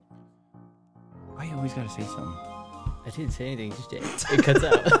you always gotta say something? I didn't say anything. Just it cuts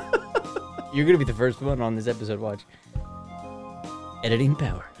out. You're gonna be the first one on this episode. Watch. Editing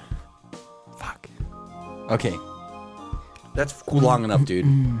power. Fuck. Okay. That's long enough, dude.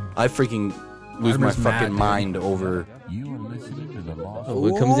 I freaking lose my fucking mind over. You are listening to the Lost. Oh,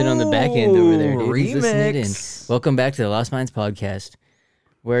 what comes in on the back end over there, dude? He's listening in. Remix. Welcome back to the Lost Minds podcast,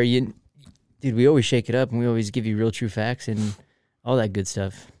 where dude, we always shake it up and we always give you real, true facts and all that good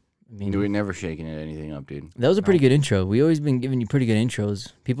stuff. I mean, We're never shaking anything up, dude. that was a pretty good intro. We always been giving you pretty good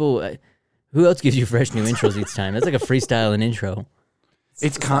intros. People, who else gives you fresh new intros each time? That's like a freestyle and intro.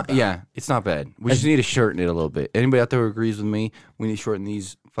 It's not bad. We just need to shorten it a little bit. Anybody out there who agrees with me? We need to shorten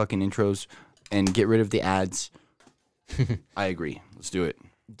these fucking intros and get rid of the ads. I agree. Let's do it,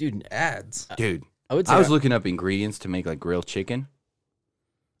 Dude, ads. dude. I would say I was looking up ingredients to make like grilled chicken.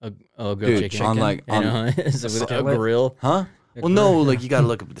 grilled Dude, chicken. on like I know. So with a grill. Huh? Well, no, like you gotta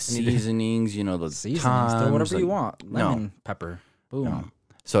look up the seasonings. You know the Seasonings, times, throw whatever you like- want. Lemon, pepper. Boom. No.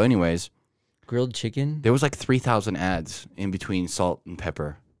 So, anyways, Grilled chicken. there was like 3,000 ads in between salt and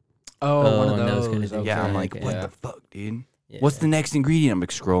pepper. Oh, one of and those those. kind of things. Yeah, I'm Okay, like, okay. what Yeah. the fuck, dude? Yeah. What's the next ingredient? I'm like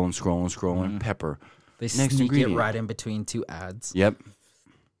scrolling. Pepper. They Next sneak ingredient. it right in between two ads. Yep.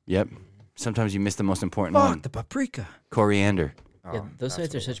 Sometimes you miss the most important Fuck, one. the paprika. Coriander. Yeah, Oh, those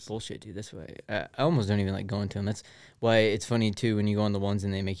sites that's are what it such was. bullshit, dude. That's why I almost don't even like going to them. That's why it's funny too when you go on the ones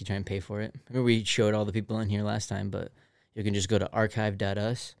and they make you try and pay for it. Remember we showed all the people in here last time, but you can just go to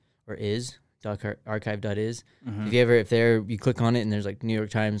archive.us or archive.is. If you click on it and there's like New York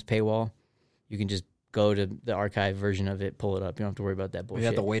Times paywall, you can just go to the archive version of it, pull it up. You don't have to worry about that You bullshit.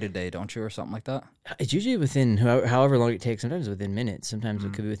 have to wait a day, don't you, or something like that? It's usually within however long it takes. Sometimes within minutes. Sometimes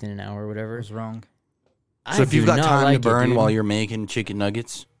it could be within an hour or I whatever. was wrong. So if you've got time to burn dude. while you're making chicken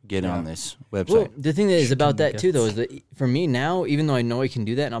nuggets, get on this website. Well, the thing that is about that too, though, nuggets. is that for me now, even though I know I can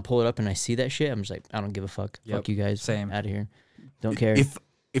do that and I'll pull it up and I see that shit, I'm just like, I don't give a fuck. Yep, Fuck you guys. same. Out of here. Don't care.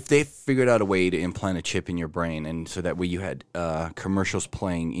 If they figured out a way to implant a chip in your brain, and so that way you had commercials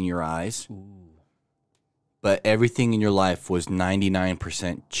playing in your eyes, but everything in your life was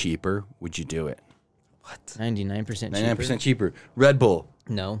 99% cheaper, would you do it? What? 99% cheaper. 99% cheaper. Red Bull,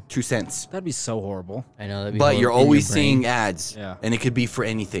 No, 2 cents. That'd be so horrible. I know that'd be. But horrible you're in your always brain. seeing ads, Yeah. and it could be for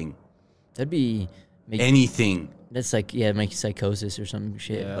anything. That'd be. Anything. That's like make psychosis or some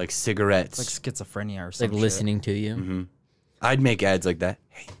shit. Yeah. Like cigarettes. It's like schizophrenia or It's something. like listening to you. Mm-hmm. I'd make ads like that.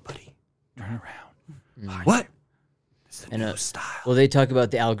 Hey, buddy, turn around. What? It's the And, new style. Well, they talk about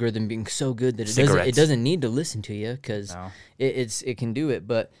the algorithm being so good that it Cigarettes. doesn't need to listen to you because No. it can do it.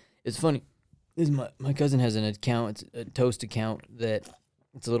 But it's funny. My cousin has an account. It's a toast account that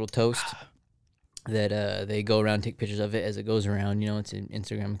it's a little toast that they go around, take pictures of it as it goes around. You know, it's an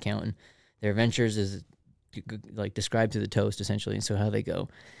Instagram account, and their adventures is like described through the toast essentially, and so how they go.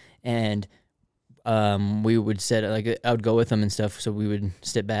 And we would set like I would go with them and stuff, so we would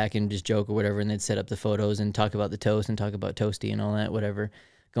sit back and just joke or whatever, and they'd set up the photos and talk about the toast and talk about Toasty and all that, whatever.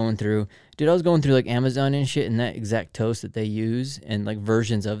 Going through, dude, I was going through like Amazon and shit, and that exact toast that they use and like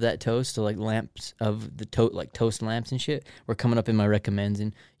versions of that toast, so like lamps of the like toast lamps and shit, were coming up in my recommends,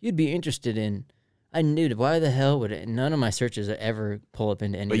 and you'd be interested in. I knew it. Why the hell would it? None of my searches ever pull up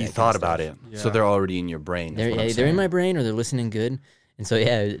into any. But of you that thought kind of about stuff. it, so they're already in your brain. They're in my brain or they're listening good, and so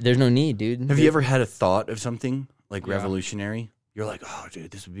yeah, there's no need, dude. Have you ever had a thought of something like revolutionary? You're like, oh,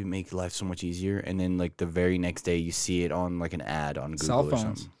 dude, this would make life so much easier, and then like the very next day, you see it on like an ad on Google Cell or phones.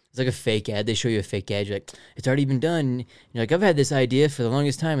 something. It's like a fake ad. They show you a fake ad. You're like, it's already been done. And you're like, I've had this idea for the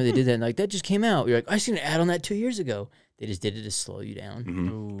longest time, and they did that. And like that just came out. You're like, I seen an ad on that 2 years ago. They just did it to slow you down.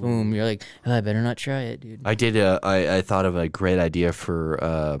 Boom. You're like, oh, I better not try it, dude. I did. I thought of a great idea for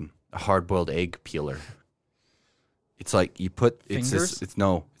a hard-boiled egg peeler. It's like you put Fingers? It's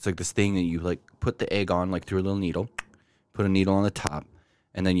like this thing that you like put the egg on like through a little needle, put a needle on the top,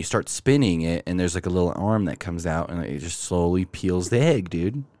 and then you start spinning it, and there's like a little arm that comes out, and it just slowly peels the egg,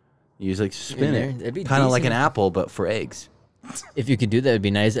 dude. You just like spin there. That'd it, be kind of like an decent. apple, but for eggs. If you could do that, it'd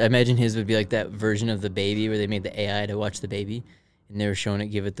be nice. I imagine his would be like that version of the baby where they made the AI to watch the baby, and they were showing it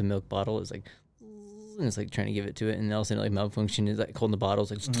give it the milk bottle. It's like, and it's like trying to give it to it, and all of a sudden like malfunction is like holding the bottle,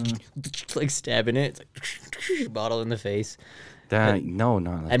 it's like like stabbing it. It's like bottle in the face. No.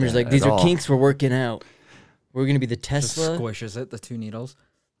 I'm just like, these are kinks we're working out. We're gonna be the Just Tesla. squishes it, the two needles.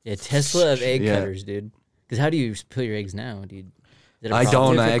 Yeah, Tesla of egg Yeah. cutters, dude. Because how do you peel your eggs now, dude? Is it a I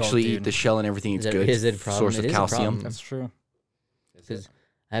problem? don't. I Difficult, actually eat dude. the shell and everything. It's good. Is it a problem? Source of It is a calcium. problem. That's true. Because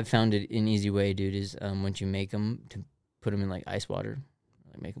I've found it an easy way, dude. Is once you make them to put them in like ice water,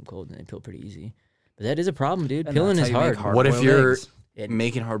 like make them cold, and they peel pretty easy. But that is a problem, dude. And Peeling that's is how you make hard. What if hard-boiled you're eggs.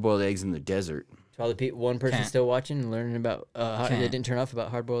 making hard-boiled eggs in the desert? To all the one person Can't. still watching and learning about how they Can't. didn't turn off about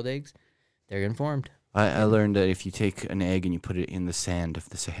hard boiled eggs. They're informed. I learned that if you take an egg and you put it in the sand of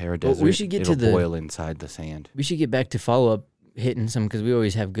the Sahara Desert, we should get it'll to the- boil inside the sand. We should get back to follow up hitting some because we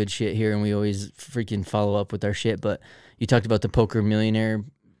always have good shit here and we always freaking follow up with our shit. But you talked about the poker millionaire,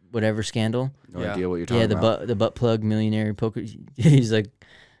 whatever scandal. No Yeah. idea what you're talking about. The butt plug millionaire poker. He's like,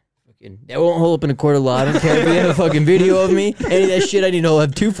 fucking, that won't hold up in a court of law. I don't care if you have a fucking video of me. Any of that shit, I need to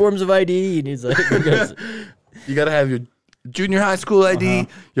have 2 forms of ID. And he's like, You gotta have your junior high school ID,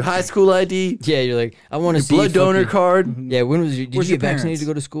 your high school ID, yeah, you're like, I want to your see blood donor fucking- card, Yeah, when was you? Did Where's you your get vaccinated parents? to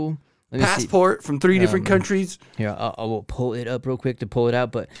go to school? Let me see. passport from 3 different countries. Here, I will pull it up real quick to pull it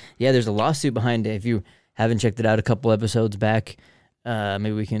out. But yeah, there's a lawsuit behind it. If you haven't checked it out a couple episodes back,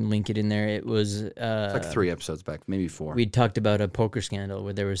 maybe we can link it in there. It was It's like 3 episodes back, maybe 4. we talked about a poker scandal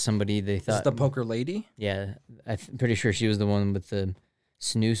where there was somebody they Is thought it the poker lady? yeah, I'm pretty sure she was the one with the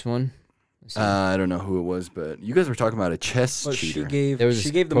snooze one. Let's see. I don't know who it was, but you guys were talking about a chess But cheater. There was she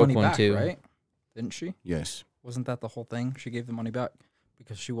a gave the Coke money one, back, too. right? Didn't she? Yes. Wasn't that the whole thing? She gave the money back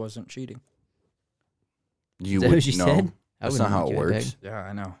because she wasn't cheating. You Is that would what she know. said? I That's wouldn't not how it give it back. works. Yeah,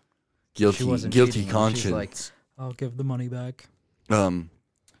 I know. She Guilty wasn't guilty cheating, and conscience. She's like, I'll give the money back.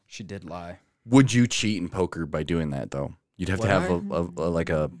 She did lie. Would you cheat in poker by doing that though? You'd have to Would have a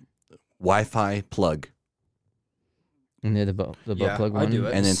like a Wi-Fi plug, And they're the butt Yeah, plug I one. do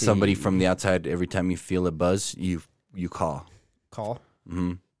it. and then see. somebody from the outside, every time you feel a buzz, you call. Call.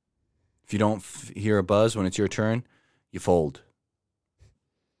 hmm If you don't hear a buzz when it's your turn, you fold.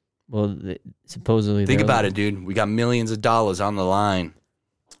 Well, supposedly Think they're- about it, dude. We got millions of dollars on the line.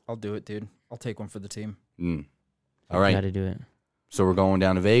 I'll do it, dude. I'll take one for the team. Mm. All right, Got to do it. so we're going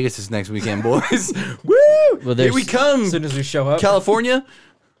down to Vegas this next weekend, boys. Woo! Well, Here there's we come, As soon as we show up. California.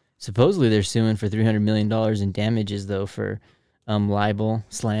 supposedly they're suing for $300 million in damages though for libel,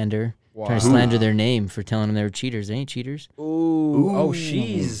 slander, trying to slander their name for telling them they were cheaters. They ain't cheaters. Ooh. Oh,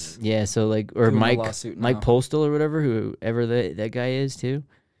 she's. Yeah, so like or Doing a Mike lawsuit Mike now. Postal or whatever, whoever that guy is too.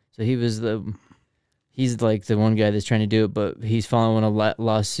 So he's like the one guy that's trying to do it, but he's following a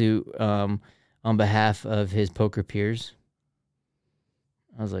lawsuit on behalf of his poker peers.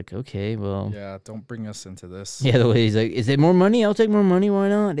 I was like, okay, well, Yeah, don't bring us into this. yeah. The way he's like, is it more money? I'll take more money. Why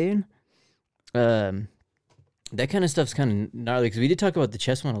not, dude? That kind of stuff's kind of gnarly because we did talk about the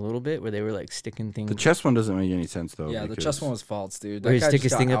chess one a little bit, where they were like sticking things. The chess one doesn't make any sense though. Yeah, the because chess one was false, dude. where he That guy stick just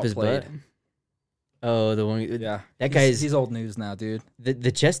his got thing up his butt. outplayed. Oh, the one. Yeah. That guy's- He's old news now, dude.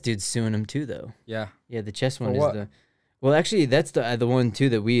 The chess dude's suing him too, though. Yeah. Yeah, the chess one For is what? the. Well, actually, that's the one too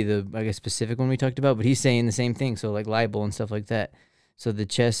that I guess specific one we talked about. But he's saying the same thing, so like libel and stuff like that. So the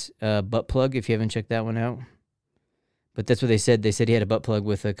chess butt plug, if you haven't checked that one out, but that's what they said. They said he had a butt plug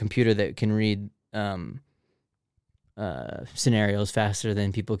with a computer that can read scenarios faster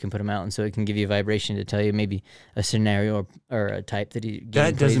than people can put them out, and so it can give you a vibration to tell you maybe a scenario or a type that he.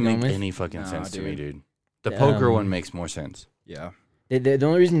 that doesn't make with. any fucking No, sense to me, dude. dude. The poker Um, one makes more sense. Yeah. The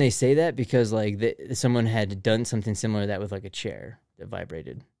only reason they say that because like someone had done something similar to that with like a chair that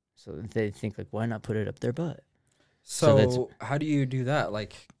vibrated, so they think like why not put it up their butt? So that's- So how do you do that?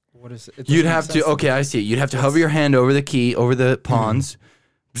 Like, what is it? You'd doesn't make have to. sense Okay, me. I see it. You'd have to hover your hand over the key, over the pawns.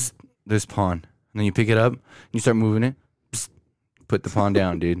 Psst, there's pawn, and then you pick it up. And you start moving it. Psst, put the pawn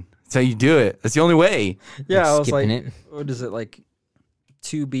down, dude. That's how you do it. That's the only way. Yeah, I was like, skipping it. what is it like?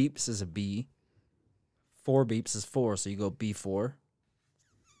 2 beeps is a B. 4 beeps is 4, so you go B4.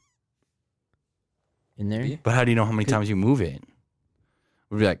 In there. B? But how do you know how many times you move it?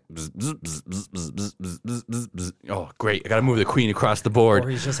 We'd be like, bzz, bzz, bzz, bzz, bzz, bzz, bzz, bzz, bzz, bzz. Oh, great! I gotta move the queen across the Or board.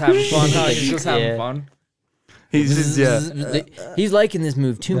 he's just having fun. Huh? He's just having Yeah. fun. He's just yeah. He's liking this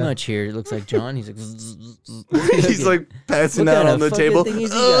move too Yeah. much here. It looks like John. He's like, He's like passing What out kind on of the fucking table. thing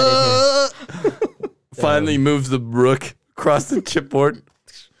is he got Finally moves the rook across the chipboard.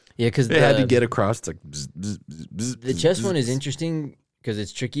 yeah, because They had to get across. It's like bzz, bzz, bzz, bzz, the bzz, chess bzz, one is bzz. interesting because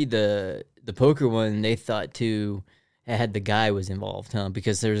it's tricky. The poker one they thought too had the guy was involved, huh?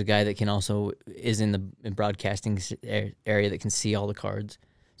 Because there's a guy that can also is in the broadcasting area that can see all the cards.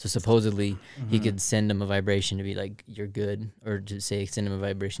 So supposedly he Mm-hmm. could send him a vibration to be like you're good, or to say send him a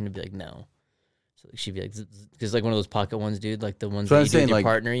vibration to be like no. So she'd be like, because like one of those pocket ones, dude, like the ones So that I'm you do saying, with your like-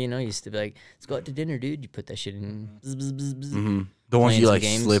 partner, you know, you used to be like, let's go out to dinner, dude. You put that shit in. Bzz, bzz, bzz, bzz. Mhm. The ones Playing you some like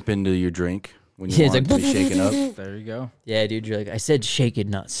games. slip into your drink when you Yeah, it's want like to be shaken up. There you go. Yeah, dude, you're like, I said shake it,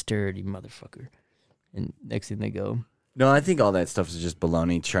 not stirred, you motherfucker. And next thing they go, No, I think all that stuff is just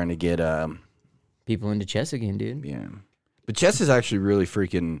baloney trying to get people into chess again, dude. yeah. But chess is actually really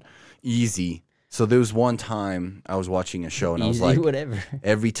freaking easy. So there was one time I was watching a show and I was Easy, like, whatever.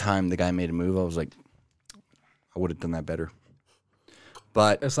 every time the guy made a move, I was like, I would have done that better.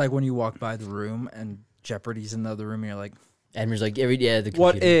 But It's like when you walk by the room and Jeopardy's in the other room, and you're like, Admir's like, the computer.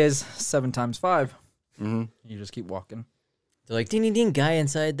 What is 7 times 5? Mm-hmm. You just keep walking. They're like, ding, ding, ding, guy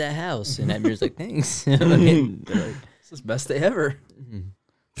inside that house. And Admir's like, thanks. They're like, This is the best day ever.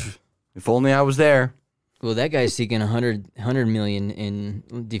 If only I was there. well, that guy's seeking 100 million in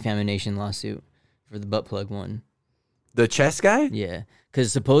defamation lawsuit for the butt plug one. The chess guy? Yeah,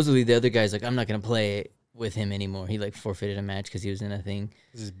 because supposedly the other guy's like, I'm not gonna play with him anymore. He like forfeited a match because he was in a thing.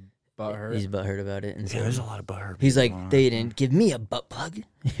 His butt hurt. He's butthurt about it, and so Yeah, there's a lot of butthurt. he's like, people they on. didn't give me a butt plug.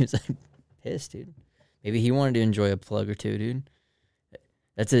 He was like pissed, dude. Maybe he wanted to enjoy a plug or two, dude.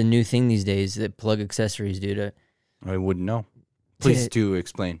 That's a new thing these days. That plug accessories, dude. I wouldn't know. Please do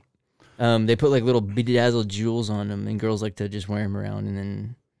explain. They put like little bedazzled jewels on them, and girls like to just wear them around, and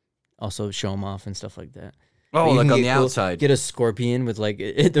then also show them off and stuff like that. Oh, But you like can on get the outside. Get a scorpion with like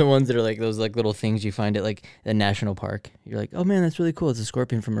the ones that are like those like little things you find at like a national park. You're like, oh man, that's really cool. It's a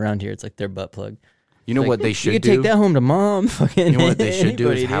scorpion from around here. It's like their butt plug. You know Like, what they You should could do? take that home to mom. Fucking You know what they should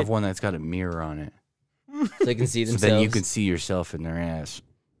do is anybody, have dude. one that's got a mirror on it. So they can see So themselves. then you can see yourself in their ass.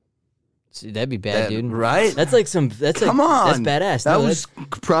 See, that'd be bad, dude. Right? That's like some. That's like, Come on. That's badass. That No, was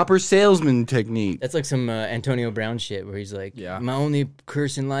proper salesman technique. That's like some Antonio Brown shit where he's like, Yeah. my only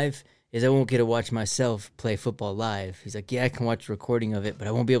curse in life is I won't get to watch myself play football live. He's like, yeah, I can watch a recording of it, but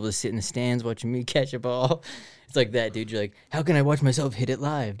I won't be able to sit in the stands watching me catch a ball. It's like that, dude. You're like, how can I watch myself hit it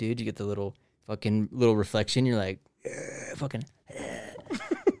live, dude? You get the little reflection. You're like, fucking.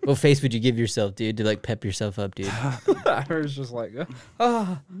 What face would you give yourself, dude, to like pep yourself up, dude? I was just like,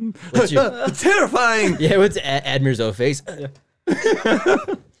 What's your, Terrifying. yeah, what's Admir's O face?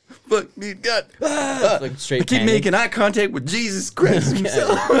 Fuck me, God. Like straight I keep panic. making eye contact with Jesus Christ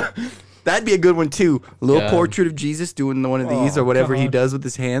himself. That'd be a good one too. A little Yeah. portrait of Jesus doing one of these Oh, or whatever he God. does with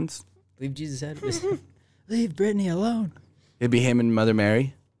his hands. Leave Jesus out of this. Leave Brittany alone. It'd be him and Mother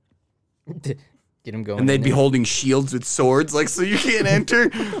Mary. Get him going. And they'd in be there. holding shields with swords, like, so you can't enter.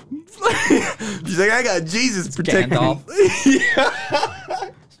 She's like, I got Jesus protecting me.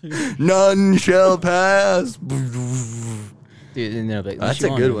 None shall pass. Dude, and they're like, That's a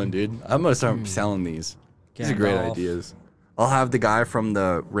good one, dude. I'm going to start selling these. These are great Gandalf. ideas. I'll have the guy from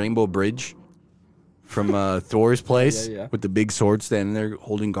the Rainbow Bridge from Thor's place Yeah. with the big sword standing there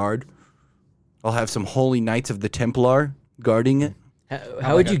holding guard. I'll have some holy knights of the Templar guarding it.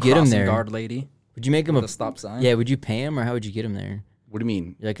 How would you get him there? Guard lady. Would you make him With a a stop sign. Yeah, would you pay him, or how would you get him there? What do you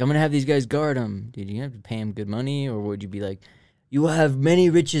mean? You're like, I'm gonna have these guys guard him. Dude, you have to pay him good money, or would you be like, you will have many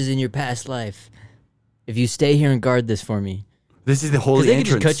riches in your past life if you stay here and guard this for me? This is the Because holy they could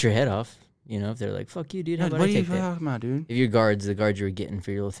entrance. just cut your head off. You know, if they're like, fuck you, dude. How What about are I you take that? talking about, dude? If your guards, the guards you were getting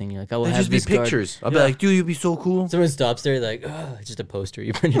for your little thing, you're like, I will It'd have just be this guard. pictures. I'll be Yeah. like, dude, you'd be so cool. Someone stops there, like, oh, it's just a poster.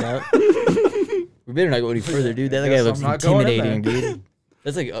 You print it out. We better not go any further, dude. That guy guess looks I'm not going in intimidating, there. dude.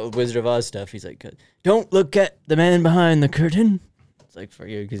 That's like Wizard of Oz stuff. He's like, don't look at the man behind the curtain. It's like for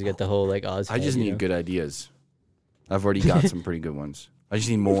you because you got the whole like Oz. I head, just you need know? good ideas. I've already got some pretty good ones. I just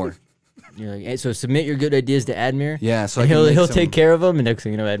need more. You're like, hey, so submit your good ideas to Admir. Yeah, so and I can make he'll some- take care of them. And next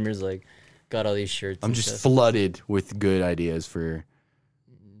thing you know, Admir's like, got all these shirts. I'm and just stuff. flooded with good ideas for.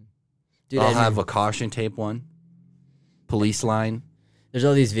 Dude, I'll Admir- have a caution tape one. Police line. There's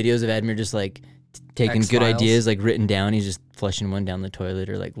all these videos of Admir just like taking good X-Files. ideas, like written down. He's just flushing one down the toilet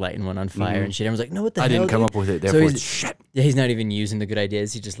or like lighting one on fire and shit. Everyone's like, no, what the I hell? didn't come dude? up with it. So Therefore, he's- it's shit. Yeah, he's not even using the good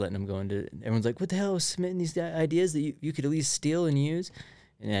ideas. He's just letting them go into. Everyone's like, "What the hell is submitting these ideas that you could at least steal and use?"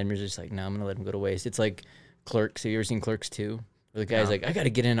 And Admir's just like, "No, I'm gonna let them go to waste." It's like Clerks. Have you ever seen Clerks 2? Where the guy's like, "I got to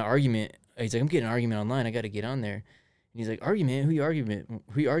get in an argument." He's like, "I'm getting an argument online. I got to get on there." And he's like, "Argument?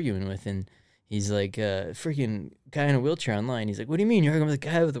 Who you arguing with?" And he's like, "Freaking guy in a wheelchair online." He's like, "What do you mean you're arguing with a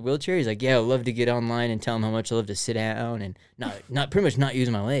guy with a wheelchair?" He's like, "Yeah, I'd love to get online and tell him how much I love to sit down and not pretty much not use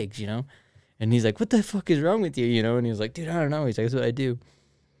my legs, you know." And he's like, "What the fuck is wrong with you?" You know? And he was like, "Dude, I don't know." He's like, "That's what I do."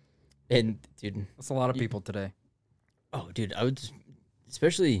 And dude, That's a lot of people today. oh, dude, I would,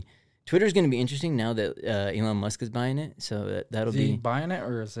 especially Twitter's going to be interesting now that Elon Musk is buying it. So that'll Is he be, buying it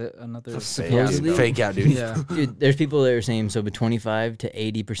or is it another? Supposedly- Fake out, dude. Yeah. dude. There's people that are saying so, but 25 to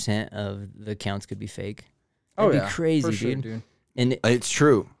 80% of the accounts could be fake. That'd be crazy, for sure, dude. And It's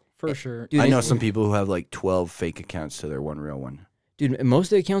true. For sure. Dude, I know it's- some people who have like 12 fake accounts to their one real one. dude, most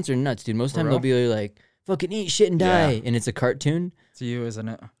of the accounts are nuts, dude. Most of the time they'll be like, "Fucking eat shit and die," Yeah. and it's a cartoon. It's you, isn't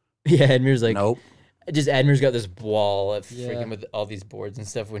it? Yeah, Admir's like, Nope. just Admir's got this wall of Yeah. freaking with all these boards and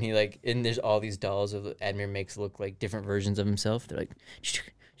stuff. When he like, and there's all these dolls of Admir makes look like different versions of himself. They're like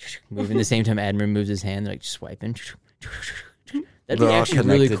moving the same time Admir moves his hand. They're like swiping. That'd be They're all actually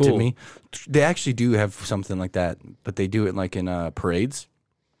connected really cool. to me. They actually do have something like that, but they do it like in parades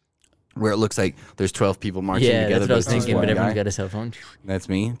where it looks like there's 12 people marching Yeah, together. that's what I was but it's just thinking. one But everyone's guy. got a cell phone. That's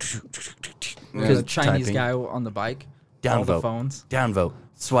me. Because the Chinese Typing. guy on the bike All the downvote, phones. downvote,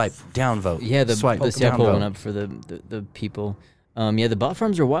 swipe, downvote. Yeah, the swipe, yeah, pull one downvote. up for the people. Yeah, the bot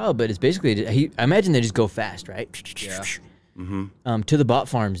farms are wild, but it's basically I imagine they just go fast, right? Yeah. To the bot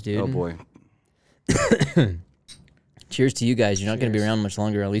farms, dude. Oh boy. Cheers to you guys. You're not going to be around much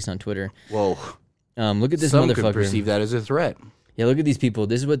longer, at least on Twitter. Whoa. Look at this Some could motherfucker. perceive that as a threat. Yeah, look at these people.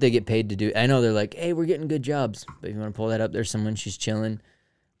 This is what they get paid to do. I know they're like, hey, we're getting good jobs. But if you want to pull that up, there's someone, she's chilling,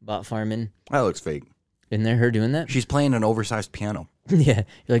 bot farming. That looks fake. Isn't there her doing that? She's playing an oversized piano. Yeah.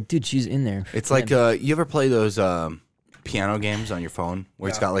 You're like, dude, she's in there. It's like you ever play those piano games on your phone where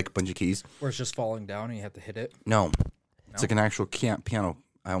it's got like a bunch of keys? Where it's just falling down and you have to hit it. No. It's like an actual piano.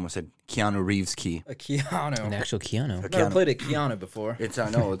 I almost said Keanu Reeves key. A Keanu. An actual Keanu. I've never played a Keanu before. It's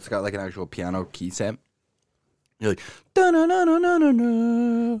no, it's got like an actual piano key set. You're like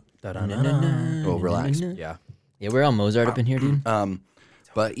da-na-na-na-na-na-na. Oh, relax. Yeah. Yeah, we're all Mozart up in here, dude.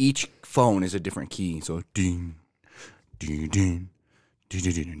 But each phone is a different key. So ding, ding, ding, ding,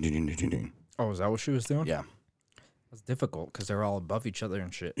 ding, ding, ding, ding, ding. Oh, is that what she was doing? Yeah, That's difficult because they're all above each other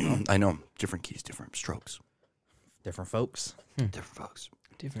and shit. I know. Different keys, different strokes, Different folks. different folks.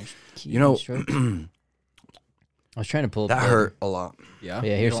 Different key You know, strokes. I was trying to pull up that the- hurt a lot. Yeah.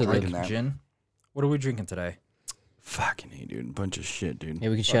 Yeah, You here's don't the like link. gin. What are we drinking today? Fucking hey, dude. Bunch of shit, dude. Yeah,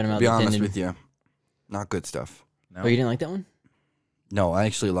 we can shout him To out. be the honest Dindin. with you, not good stuff. No. Oh, you didn't like that one? No, I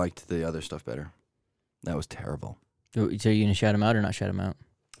actually liked the other stuff better. That was terrible. So you're going to shout him out or not shout him out?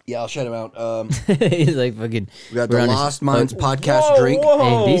 Yeah, I'll shut him out. He's like fucking. We got We're the on his- Lost Minds podcast drink.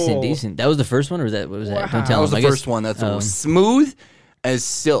 Hey, decent. That was the first one, or was that? What was that? Don't tell That was him. the I guess- first one. That's smooth as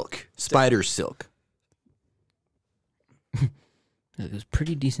silk, spider silk. It was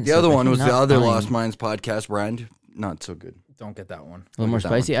pretty decent. The stuff. other I one think was the not other fine. Lost Minds podcast brand. Not so good. Don't get that one. A little more Look at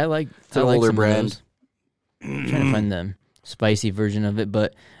that one. spicy. I like. It's I an like older some of brand. those. I'm trying to find the spicy version of it,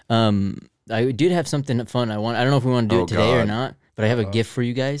 but I did have something fun. I don't know if we want to do Oh, it today or God. not, but I have a gift for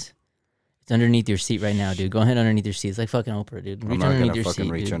you guys. It's underneath your seat right now, dude. Go ahead underneath your seat. It's like fucking Oprah, dude. Reach not underneath gonna your fucking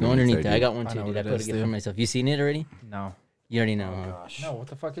seat, reach dude. Go underneath underneath there, it. I dude. got one I too, know dude. what I it put a is, gift for dude. myself. You seen it already? No. You already know. huh? No, what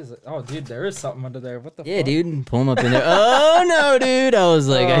the fuck is it? Oh, dude, there is something under there. What the Yeah, fuck? dude. Pull him up in there. Oh no, dude. I was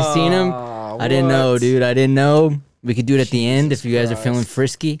like, I seen him. I didn't know, what? dude. I didn't know. We could do it at the end if you guys are feeling Christ.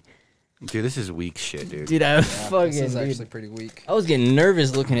 frisky. Dude, this is weak shit, dude. Dude, I was Yeah, fucking. this is dude. actually pretty weak. I was getting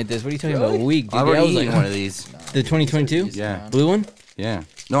nervous looking at this. What are you talking about? Weak, dude. I've I already was eaten like, one of these. the 2022 Yeah, blue one. yeah.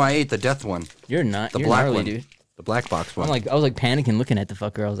 No, I ate the death one, You're not. the You're black gnarly, one, dude. the black box one. I was like panicking looking at the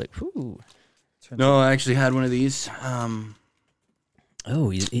fucker. I was like, whoo. No, I actually had one of these.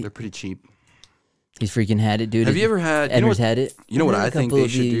 Oh, They're pretty cheap. he's freaking had it, dude. Have you ever had? You know Edmund's what? had it. You know what I've I had a think couple they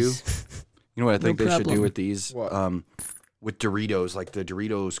of should do? these. You know what I think No they should do problem. with these? What? With Doritos, like the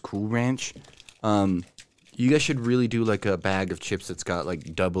Doritos Cool Ranch. You guys should really do like a bag of chips that's got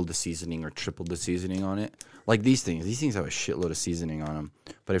like double the seasoning or triple the seasoning on it. Like these things have a shitload of seasoning on them.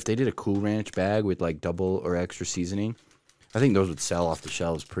 But if they did a Cool Ranch bag with like double or extra seasoning, I think those would sell off the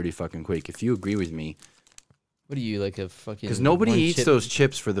shelves pretty fucking quick. If you agree with me, What are you like a fucking? because nobody one eats chip- those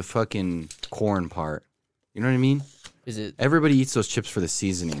chips for the fucking corn part. You know what I mean? Is it? Everybody eats those chips for the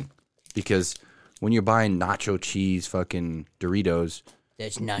seasoning, because when you're buying nacho cheese fucking Doritos,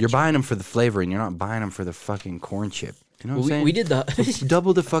 That's not. you're buying them for the flavor, and you're not buying them for the fucking corn chip. You know what I'm saying? We did the.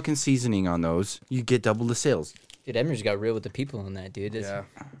 double the fucking seasoning on those, you get double the sales. Dude, Edmund's got real with the people on that, dude. It's Yeah.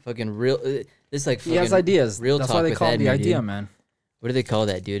 fucking real. This like He has fucking ideas. Real That's talk why they with call it the Edmund, idea, dude. man. What do they call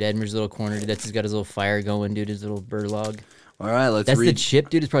that, dude? Edmund's little corner, dude. That's he's got his little fire going, dude. His little bird log. All right, let's That's the read. chip,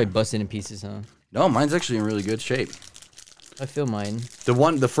 dude. It's probably busted in pieces, huh? No, mine's actually in really good shape. I feel mine.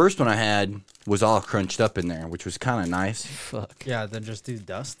 The first one I had was all crunched up in there, which was kind of nice. Fuck. Yeah, then just do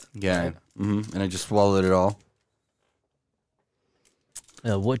dust. Yeah, Right? and I just swallowed it all.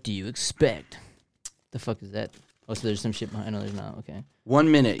 What do you expect? The fuck is that? Oh, so there's some shit behind. No, there's not. Okay.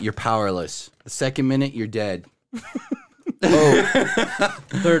 1 minute, you're powerless. The second minute, you're dead.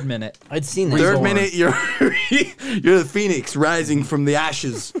 Third minute. I'd seen that. Third Reborn. minute, you're you're the phoenix rising from the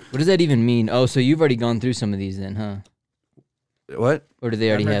ashes. What does that even mean? Oh, so you've already gone through some of these then, huh? What? Or do they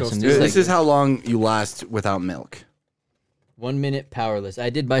already Remember have goes some? through This This is is how long you last without milk. 1 minute powerless.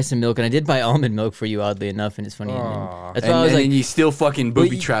 I did buy some milk, and I did buy almond milk for you, oddly enough, and it's funny. Aw. That's And, why I was and like, then you still fucking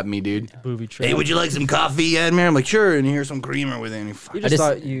booby you- trap me, dude. Booby trap. Hey, would you like some coffee, Edmure? I'm like, sure. And here's some creamer with it. And he You fucking- I just just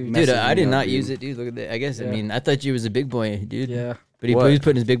thought you... dude, messing I did me up, not dude. use it, dude. Look at that. I guess, I Yeah. mean, I thought you was a big boy, dude. Yeah. But he What? was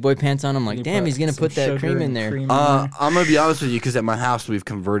putting his big boy pants on. I'm like, You damn, put he's gonna some put that sugar cream in and there. cream I'm gonna be honest with you, because at my house we've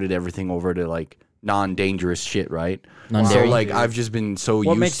converted everything over to like non-dangerous shit, right? Non-dairy. So like I've just been so What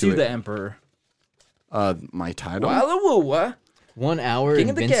used makes to you it. the emperor? My title, Walla 1 hour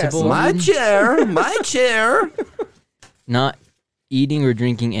King of the invincible. castle. my chair, my chair. Not eating or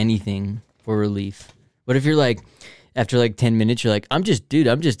drinking anything for relief. What if you're like, after like 10 minutes, you're like, I would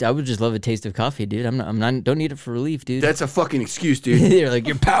just love a taste of coffee, dude. I'm not, don't need it for relief, dude. That's a fucking excuse, dude. They're like,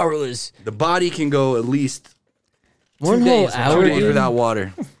 you're powerless. The body can go at least One 2 whole days, hour, 2 days dude. without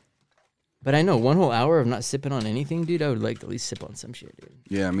water. But I know 1 whole hour of not sipping on anything, dude. I would like to at least sip on some shit, dude.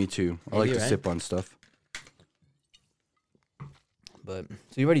 Yeah, me too. I like Maybe, to right? sip on stuff. But so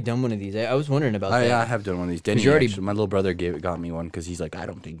you've already done one of these. I was wondering about I that. have done one of these. Denny, you already- my little brother got me one because he's like, I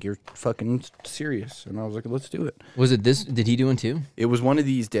don't think you're fucking serious. And I was like, let's do it. Was it this? Did he do one too? It was one of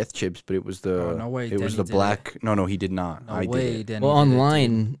these death chips, but it was the Oh, no way, it was Denny the did black. No, he did not. No I way, did it. Denny Well, did it, dude.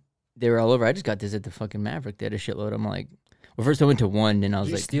 online, they were all over. I just got this at the fucking Maverick. They had a shitload. I'm like, well, first I went to one, and I was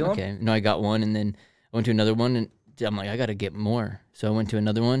Did you like, steal 'em? okay. No, I got one, and then I went to another one, and I'm like, I got to get more. So I went to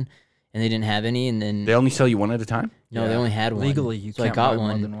another one, and they didn't have any, and then They only sell you one at a time. no, they Yeah. only had one. Legally, you so can't I got buy more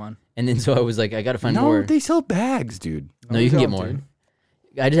one, than one. and then so I was like, I got to find no, more. they sell bags, dude. No, you can get don't, more. dude.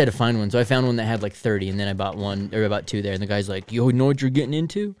 I just had to find one, so I found one that had like 30, and then I bought one or about 2 there, and the guy's like, "You know what you're getting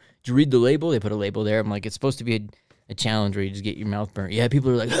into? Did you read the label? They put a label there." I'm like, "It's supposed to be a challenge where you just get your mouth burnt." Yeah,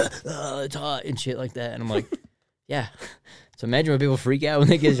 people are like, "It's hot" and shit like that, and I'm like, "Yeah." So imagine when people freak out when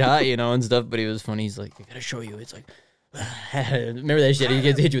they get hot, you know, and stuff. But it was funny. He's like, "I gotta show you." It's like, remember that shit? He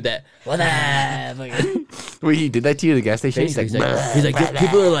gets hit you with that. What that? Fucking- Wait, he did that to you at the gas station? Basically, he's like,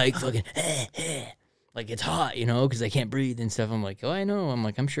 people are like fucking, like it's hot, you know, because they can't breathe and stuff. I'm like, oh, I know. I'm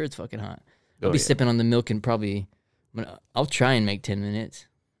like, I'm sure it's fucking hot. I'll Oh, be yeah. sipping on the milk and probably, I'll try and make 10 minutes.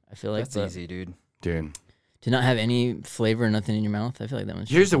 I feel like That's but easy, dude. dude. to not have any flavor, nothing in your mouth. I feel like that one's.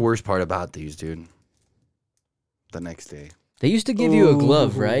 Here's the worst part about these, dude. The next day. They used to give you a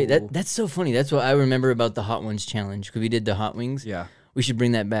glove, right? Ooh. That's so funny. That's what I remember about the Hot Ones challenge because we did the hot wings. Yeah. We should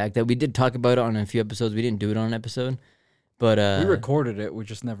bring that back. That we did talk about it on a few episodes. We didn't do it on an episode, but We recorded it. We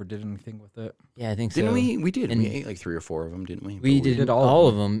just never did anything with it. yeah, I think Didn't so. we? We did. And- We ate like 3 or 4 of them, didn't we? We But did all all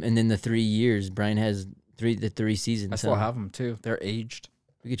of of them, and then the 3 years. Brian has the 3 seasons. I still have them too. They're aged.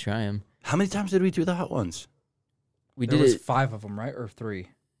 We could try them. How many times did we do the hot ones? We There did was it. 5 of them, right, or 3?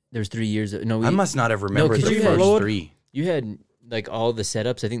 There was 3 years. No, we. I must not have remembered 'cause the you first had- 3. You had like all the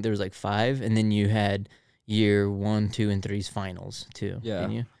setups. I think there was like 5, and then you had year 1, 2, and 3's finals too. Yeah.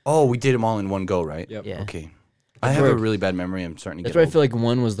 Didn't you? Oh, we did them all in one go, right? Yep. Yeah. Okay. I That's have where- a really bad memory. I'm starting to That's get why I old. feel like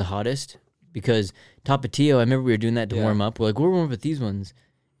 1 was the hottest because Tapatio. I remember we were doing that to Yeah. warm up. We're like, we're warming up with these ones,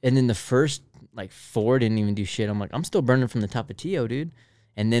 and then the first like 4 didn't even do shit. I'm like, I'm still burning from the Tapatio, dude.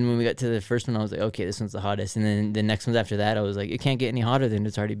 And then when we got to the first one, I was like, okay, this one's the hottest. And then the next ones after that, I was like, it can't get any hotter than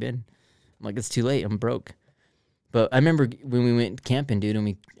it's already been. I'm like, it's too late. I'm broke. But I remember when we went camping, dude,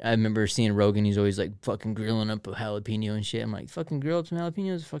 and I remember seeing Rogan. He's always like fucking grilling up a jalapeno and shit. I'm like, fucking grill up some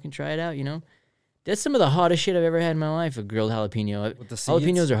jalapenos, fucking try it out, you know? That's some of the hottest shit I've ever had in my life, a grilled jalapeno. With the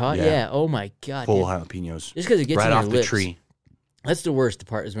Jalapenos seeds? are hot, Yeah. yeah. Oh my god, Full dude. jalapenos. Just because it gets Right in off your the lips. tree. That's the worst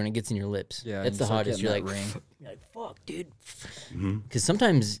part is when it gets in your lips. Yeah, That's you the start hottest. You're getting like, that ring. you're like, fuck, dude. hmm Because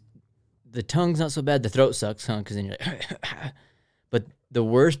sometimes the tongue's not so bad. The throat sucks, huh? Because then you're like, but the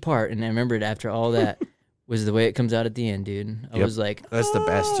worst part, and I remembered after all that, was the way it comes out at the end, dude. I Yep. was like, That's the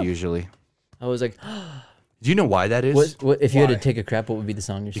best usually. I was like, Do you know why that is? what if you had Why? to take a crap? What would be the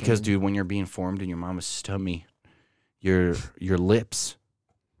song you're Because, singing? dude, when you're being formed in your mama's tummy, your lips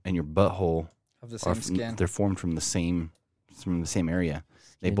and your butthole Of the are same skin. they're formed from the same area.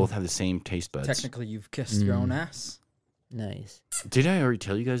 They Skin. both have the same taste buds. Technically, you've kissed your own ass. Nice. Did I already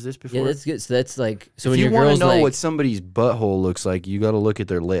tell you guys this before? Yeah, that's good. So that's like, so if when you your want to girl's know like, what somebody's butthole looks like, you got to look at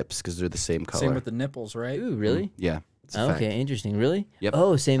their lips because they're the same color. Same with the nipples, right? ooh, really? Yeah. It's a Oh, fact. okay, interesting. Really? Yep.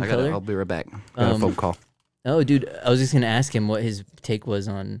 Oh, same color. I'll be right back. Got a phone call. Oh, dude, I was just gonna ask him what his take was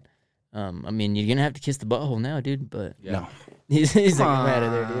on. I mean, you're gonna have to kiss the butthole now, dude. But No. he's like, Come I'm out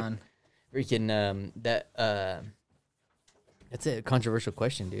of there, dude. on. Freaking that's a controversial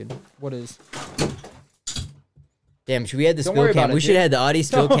question, dude. What is? Damn, should we have the Don't spill worry cam? about it, We should dude. have had the Audi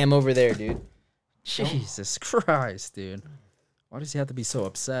spill No. cam over there, dude. Jesus Christ, dude. Why does he have to be so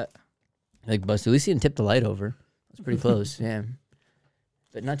upset? Like busted. At least he didn't tip the light over. That's pretty close. Yeah,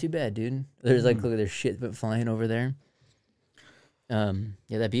 but not too bad, dude. There's like look at there's shit flying over there. Yeah,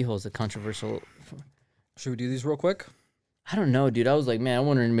 that beehole is a controversial. Should we do these real quick? I don't know, dude. I was like, man, I'm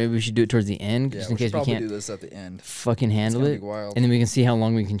wondering maybe we should do it towards the end, just in case we probably can't do this at the end. fucking It's handle gonna it, be wild. and then we can see how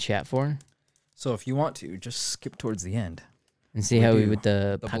long we can chat for, So if you want to, just skip towards the end. and see We how we do with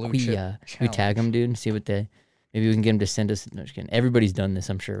the the blue chip Paquia. We tag them, dude, and see what they. Maybe we can get them to send us. No, just kidding. Everybody's done this,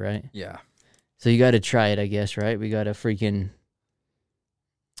 I'm sure, right? Yeah. So you got to try it, I guess, right? We got to freaking.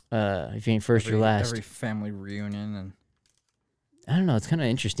 If you ain't first, you're last. Every family reunion and I don't know. It's kind of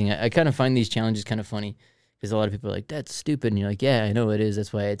interesting. I kind of find these challenges kind of funny because a lot of people are like, "That's stupid," and you're like, "Yeah, I know it is.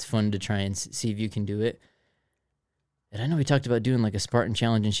 That's why it's fun to try and see if you can do it." And I know we talked about doing like a Spartan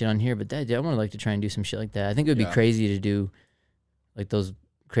challenge and shit on here, but that I would like to try and do some shit like that. I think it would be Yeah. crazy to do like those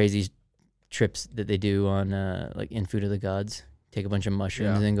crazy trips that they do on like in Food of the Gods. Take a bunch of mushrooms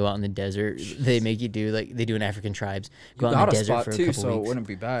Yeah. and then go out in the desert. They make you do like they do in African tribes. Go You out in got the a desert spot for a too, couple so it weeks. wouldn't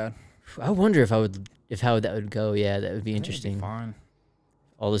be bad. I wonder if how that would go. Yeah, that would be I think it'd interesting. fine.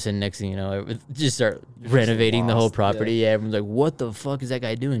 All of a sudden, next thing you know, I would just start renovating the whole lost, property. Yeah. Everyone's like, "What the fuck is that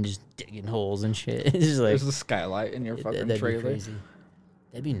guy doing? Just digging holes and shit." It's just like There's a skylight in your fucking that'd be trailer. crazy.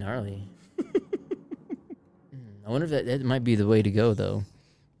 That'd be gnarly. I wonder if that might be the way to go though.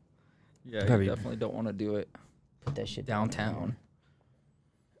 Yeah, Probably- you definitely don't want to do it Put that shit downtown.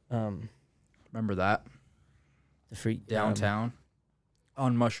 down. Remember that? The freak Downtown.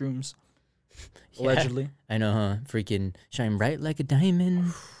 On mushrooms. yeah. Allegedly. I know, huh? Freaking shine bright like a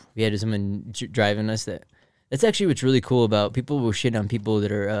diamond. We had someone driving us that's actually what's really cool about people will shit on people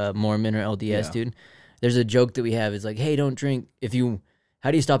that are Mormon or LDS, Yeah. dude. There's a joke that we have. It's like, hey, don't drink. How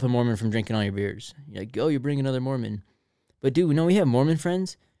do you stop a Mormon from drinking all your beers? You're like, oh, you bring another Mormon. But dude, we have Mormon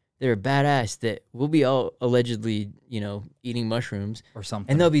friends. They're badass that will be all allegedly, eating mushrooms. Or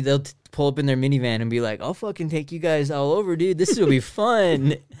something. And they'll pull up in their minivan and be like, "I'll fucking take you guys all over, dude. This will be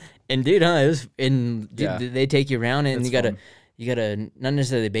fun." And dude, Yeah. they take you around and It's you fun. gotta not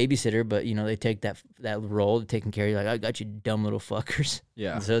necessarily the babysitter, but they take that role of taking care of you. Like, I got you, dumb little fuckers.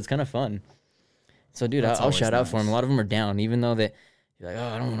 Yeah. So it's kind of fun. So dude, That's I'll always shout out for them. A nice. lot of them are down, even though that you're like, oh,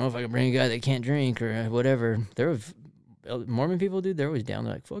 I don't know if I can bring a guy that can't drink or whatever. Mormon people, dude, they're always down.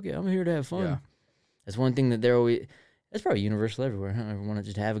 They're like, fuck it, I'm here to have fun. Yeah. That's one thing that they're always. That's probably universal everywhere. Huh? Everyone wants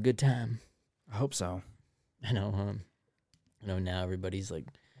just to have a good time. I hope so. I know. I know now everybody's like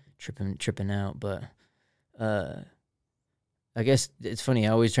tripping out, but I guess it's funny.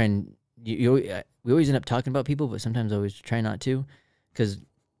 I always try and we always end up talking about people, but sometimes I always try not to, because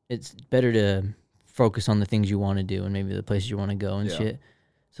it's better to focus on the things you want to do and maybe the places you want to go and Yeah. shit.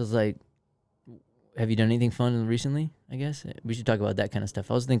 So it's like, have you done anything fun recently? I guess we should talk about that kind of stuff.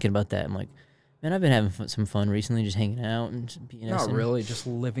 I was thinking about that. I'm like, man, I've been having some fun recently, just hanging out and BSing. Not really, just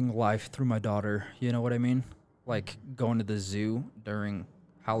living life through my daughter. You know what I mean? Like going to the zoo during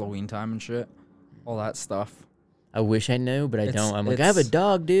Halloween time and shit. All that stuff. I wish I knew, but I It's- don't. I'm like, I have a it's-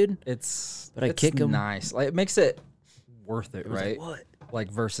 dog, dude. But I it's kick 'em. nice. Like it makes it worth it, I was like, right? what? Like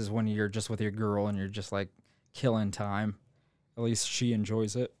versus when you're just with your girl and you're just like killing time. At least she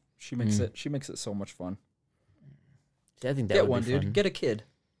enjoys it. She makes it so much fun. See, I think that Get would one, be dude. fun. Get a kid.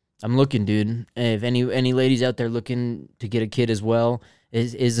 I'm looking, dude. If any ladies out there looking to get a kid as well,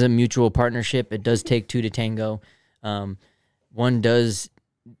 is a mutual partnership. It does take two to tango. One does,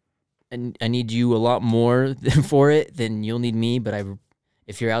 and I need you a lot more for it than you'll need me. But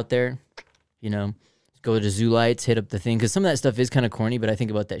if you're out there, go to Zoo Lights, hit up the thing, because some of that stuff is kind of corny. But I think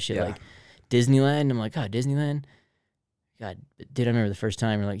about that shit Yeah. like Disneyland. I'm like, God, Disneyland. God, dude, I remember the first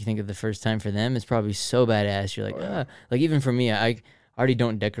time. Or like, you think of the first time for them, it's probably so badass. You're like, like even for me, I already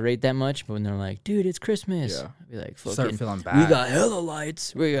don't decorate that much, but when they're like, dude, it's Christmas, Yeah. I'd be like, Start fucking, feeling we bad. got hella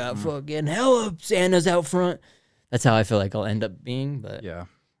lights, we got fucking hella Santas out front. That's how I feel like I'll end up being, but Yeah.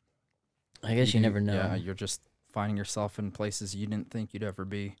 I guess you do- never know. Yeah, you're just finding yourself in places you didn't think you'd ever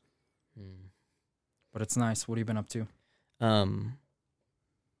be. Hmm. But it's nice. What have you been up to?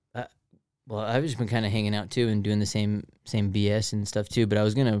 Well, I've just been kind of hanging out too and doing the same BS and stuff too. But I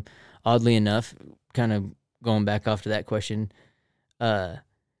was gonna, oddly enough, kind of going back off to that question.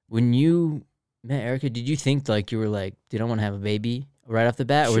 When you met Erica, did you think like you were like, did I want to have a baby right off the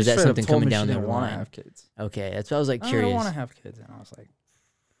bat, or She is that straight up something told coming me down she the didn't want to line? have kids. Okay, that's why I was like I curious. don't want to have kids, and I was like,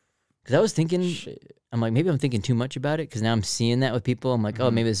 Because I was thinking, shit. I'm like, maybe I'm thinking too much about it because now I'm seeing that with people. I'm like, oh,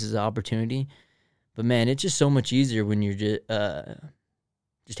 Mhm. maybe this is an opportunity. But man, it's just so much easier when you're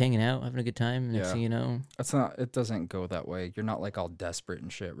just hanging out, having a good time. Next Yeah. thing you know, It's not. It doesn't go that way. You're not like all desperate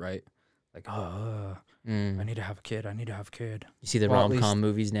and shit, right? Like, I need to have a kid. I need to have a kid. you see the Well, at rom-com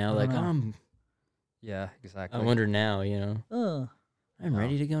movies now, I like, don't know. Yeah, exactly. I wonder now, I'm No.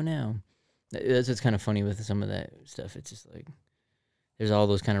 ready to go now. That's what's kind of funny with some of that stuff. It's just like, there's all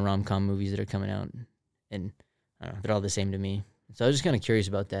those kind of rom-com movies that are coming out, and I don't know, they're all the same to me. So I was just kind of curious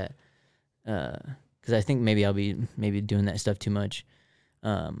about that, because I think maybe I'll be doing that stuff too much.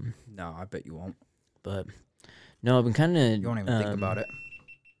 No, I bet you won't. But no, I've been kind of You won't even think about it.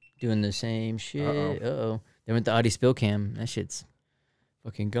 doing the same shit. Uh-oh. Uh-oh. They went the Audi spill cam. That shit's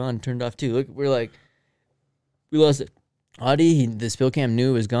fucking gone, turned off too. Look, we lost it. Audi, the spill cam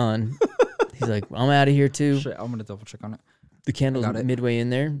knew it was gone. He's like, I'm out of here too. Shit, I'm gonna double check on it. The candle's got it. midway in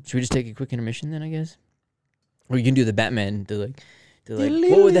there. Should we just take a quick intermission then, I guess? Or you can do the Batman. They're like,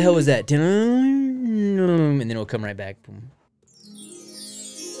 what the hell was that? And then it'll come right back. Boom.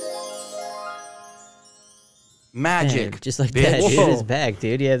 Magic. Man, just like bitch. that, dude. Whoa. It's back,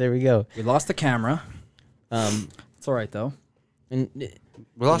 dude. Yeah, there we go. We lost the camera. It's all right though. And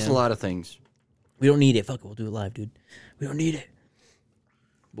We lost a lot of things. we don't need it. Fuck it, we'll do it live, dude. We don't need it.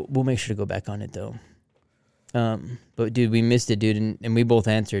 We'll make sure to go back on it though. But dude, we missed it, dude, and we both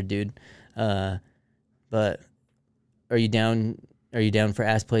answered, dude. But are you down? Are you down for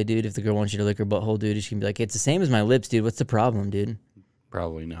ass play, dude? If the girl wants you to lick her butthole, dude, she can be like, "It's the same as my lips, dude. What's the problem, dude?"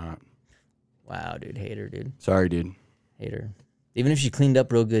 Probably not. Wow, dude, hater, dude, Sorry, dude. hater. Even if she cleaned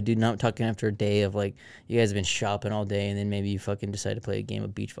up real good, dude. Not talking after a day of like you guys have been shopping all day, and then maybe you fucking decide to play a game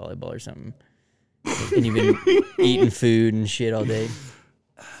of beach volleyball or something, and you've been eating food and shit all day.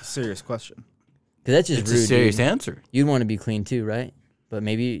 Serious question. Cause that's just It's rude. a serious dude. answer. You'd want to be clean too, right? But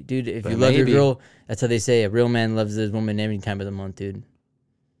maybe, dude, if But you love your maybe. girl, that's how they say a real man loves his woman every time of the month, dude.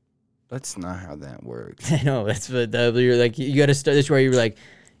 That's not how that works. I know that's what you're like. You got to start. This is where you're like,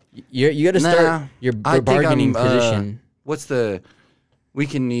 you got to Nah, start your I think bargaining I'm, position. What's the? We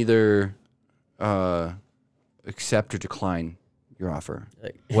can either accept or decline your offer.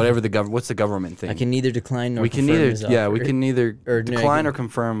 Like, Whatever the What's the government thing? I can neither decline nor we can confirm neither. his Yeah, we offer. can neither Or no, I decline can- or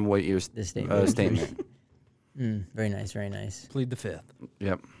confirm what your This statement. statement. Very nice, very nice. Plead the fifth.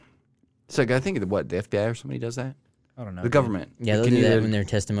 Yep. It's like I think the FBI or somebody does that. I don't know. The government. Yeah, We they'll can do that either- when their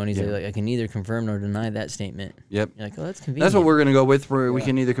testimonies. yeah. They're like, I can neither confirm nor deny that statement. Yep. You're like, oh, that's convenient. That's what we're gonna go with. Where we Yeah.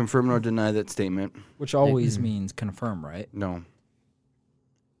 can either confirm nor deny that statement. Which always means confirm, right? No.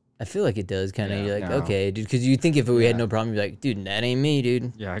 I feel like it does kind of. Yeah, You're like, no. okay, dude, because you think if we had Yeah. no problem, you're like, dude, that ain't me,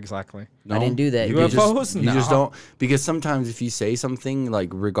 dude. Yeah, exactly. No. I didn't do that. You dude. just, UFOs? you just No. don't, because sometimes if you say something, like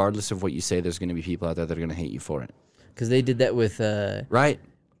regardless of what you say, there's going to be people out there that are going to hate you for it. Because they did that with, Right?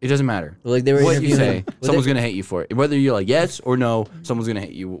 It doesn't matter. like they were What you interviewing. say, well, someone's they- going to hate you for it. Whether you're like yes or no, someone's going to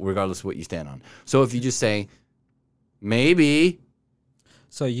hate you regardless of what you stand on. So if you just say, maybe,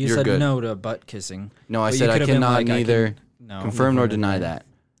 So you You're said good. no to butt kissing. no, I But you said I could've been cannot like, I neither can- no, confirm nor confirm deny or that.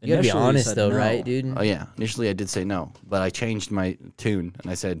 You gotta be Initially you honest said though, no. right, dude? Oh yeah, initially I did say no, but I changed my tune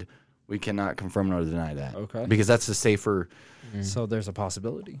and I said we cannot confirm nor deny that. Okay. Because that's the safer. So there's a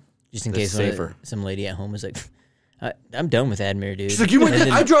possibility. Just in That's case safer. some lady at home was like, I'm done with Admir, dude. She's like, you went. And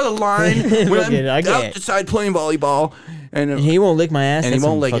then- I draw the line when Fucking, I I'm can't. outside playing volleyball, and and he won't lick my ass. and he That's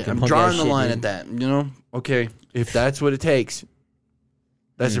won't some like it. fucking I'm punk drawing ass the shit, line dude. at that. You know, okay, if that's what it takes,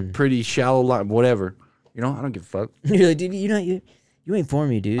 that's a pretty shallow line. Whatever. You know, I don't give a fuck. You're like, dude, you ain't for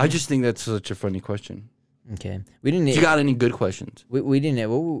me, dude. I just think that's such a funny question. Okay, we didn't. You got any good questions? we didn't.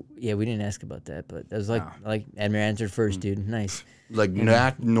 We didn't ask about that, but that was like Admir answered first, dude. Nice, Like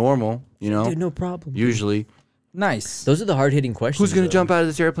not normal. You know, dude. No problem. usually Nice. Those are the hard hitting questions. who's gonna though. jump out of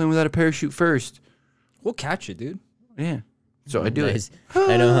this airplane without a parachute first? We'll catch you, dude. Yeah. So I do Nice. it.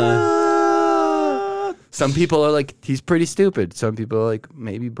 I know, huh? Some people are like, he's pretty stupid. Some people are like,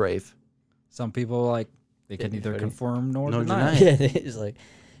 maybe brave. Some people like they can That'd be neither funny. confirm nor Nor deny. deny. Yeah, it's like,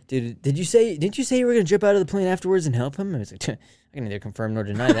 dude, didn't you say you were gonna jump out of the plane afterwards and help him? I was like, I can neither confirm nor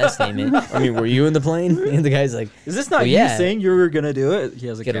deny that statement. I mean, were you in the plane? And the guy's like, Is this not Well, you yeah. saying you were gonna do it? He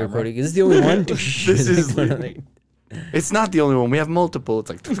has a get a camera. recording. Is this the only one? This is That'd It's not the only one. We have multiple. It's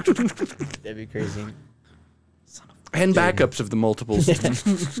like be crazy. and backups of the multiples.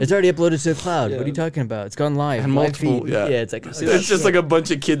 It's already uploaded to the cloud. What are you talking about? It's gone live. And Live multiple, feed. yeah. It's like It's just like a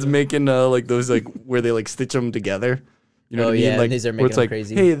bunch of kids making like those like where they like stitch them together. You know Oh, what I mean? yeah, Like these are where making it's them like,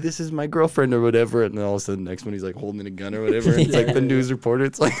 crazy. hey, this is my girlfriend or whatever, and then all of a sudden, next one he's like holding a gun or whatever. And it's like the news reporter.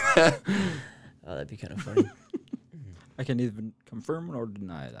 It's like that. Oh, that'd be kind of funny. I can neither confirm nor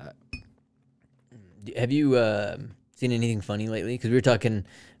deny that. Have you seen anything funny lately? Because we were talking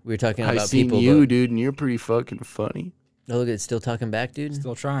I've about seen people. you, but- dude, and you're pretty fucking funny. Oh, look, it's still talking back, dude.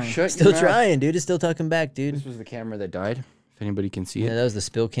 Still trying. Still trying, dude. It's still talking back, dude. This was the camera that died. If anybody can see Yeah, it. that was the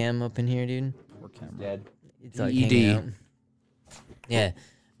spill cam up in here, dude. Poor camera. Dead. It's like ED. hanging out. Yeah.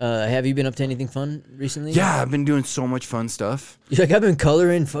 Have you been up to anything fun recently? Yeah, I've been doing so much fun stuff. You're like, I've been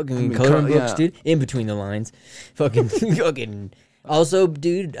coloring fucking been coloring col- books, yeah. dude. In between the lines. Fucking fucking also,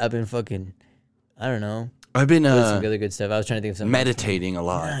 dude, I've been fucking I don't know. I've been Doing some other good stuff. I was trying to think of something. meditating a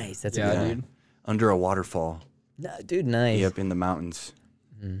lot. Nice. That's Yeah, a good dude. Under a waterfall. Nah, dude, nice. Yep, in the mountains.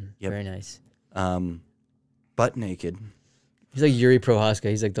 Yep. Very nice. Butt naked. He's like Yuri Prohaska.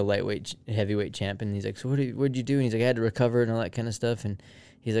 He's like the lightweight, heavyweight champ. And he's like, so what'd you do? And he's like, I had to recover and all that kind of stuff. And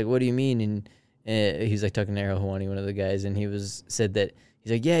he's like, what do you mean? And he's like talking to Errol Hawani, one of the guys. And he said that,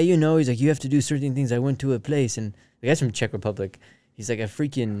 he's like, yeah, you know, he's like, you have to do certain things. I went to a place. And the guy's from Czech Republic. He's like, I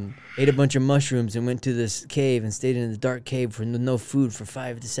freaking ate a bunch of mushrooms and went to this cave and stayed in the dark cave for no food for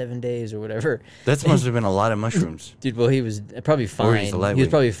 5 to 7 days or whatever. That must have been a lot of mushrooms. Dude, well, he was probably fine. he's a He was lightweight.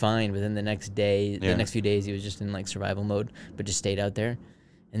 probably fine, but then the next day, Yeah. the next few days, he was just in like survival mode, but just stayed out there.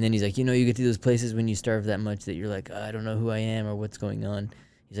 And then he's like, you get to those places when you starve that much that you're like, I don't know who I am or what's going on.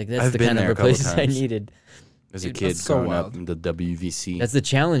 He's like, that's I've the been kind there of a couple places I times. needed. As a Dude, kid that's so growing up wild. in the WVC. That's the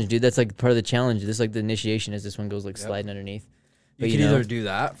challenge, dude. That's like part of the challenge. This is like the initiation as this one goes like sliding underneath. You But can you know, either do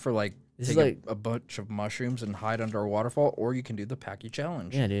that for like This is take like- a bunch of mushrooms and hide under a waterfall, or you can do the Packy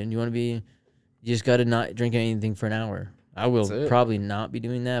challenge. Yeah, dude. You just got to not drink anything for an hour. I will That's it. probably not be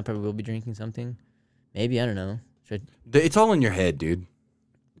doing that. Probably will be drinking something. Maybe, I don't know. It's all in your head, dude.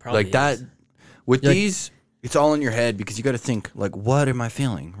 Probably Like that. is. With You're like- these, it's all in your head because you got to think, like, what am I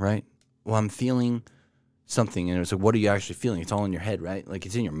feeling, right? Well, I'm feeling something. And it's like, what are you actually feeling? It's all in your head, right? Like,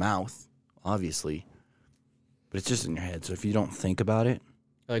 it's in your mouth, obviously. But it's just in your head. So if you don't think about it,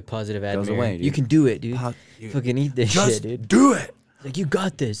 Like positive Goes admir. away, You dude. can do it, dude. you Fucking eat this just shit, dude. do it. Like, you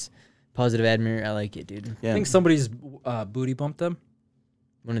got this. Positive admir. I like it, dude. Yeah. I think somebody's booty bumped them.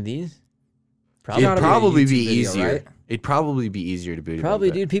 One of these? It'd gotta be a probably YouTube be video, easier. right? It'd probably be easier to booty Probably,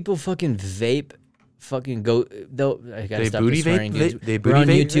 bump it. dude. People fucking vape. Fucking go. They'll. I gotta They stop booty the swearing, vape? dude. They We're on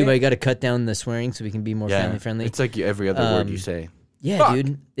booty vape? YouTube. I gotta cut down the swearing so we can be more Yeah. family friendly. It's like every other word you say. Yeah, Fuck.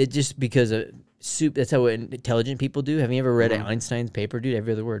 dude. It just because soup. That's how intelligent people do. Have you ever read Mhm. Einstein's paper, dude?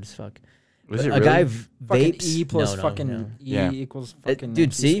 Every other word is fuck. Was it a really? guy Fucking vapes. E plus no, fucking no. E Yeah. equals fucking dude,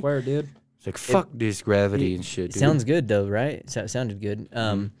 MC see? squared, dude. It's like, fuck this gravity and shit, It dude. sounds good though, right? Sounded good.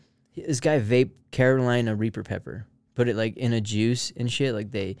 This guy vaped Carolina Reaper pepper. Put it like in a juice and shit. Like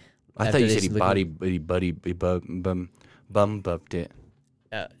they. I after thought you they said he bum bumped it.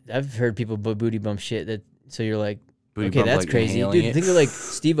 I've heard people booty bump shit that. So you're like, Booty okay, bump, that's like, crazy, inhaling dude. it. Think of like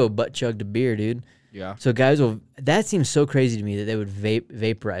Steve-O butt chugged a beer, dude. Yeah. So guys will. That seems so crazy to me that they would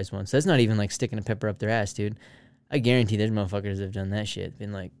vaporize one. So that's not even like sticking a pepper up their ass, dude. I guarantee there's motherfuckers that have done that shit.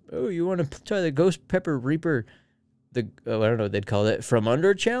 Been like, oh, you want to try the Ghost Pepper Reaper, I don't know what they'd call it, from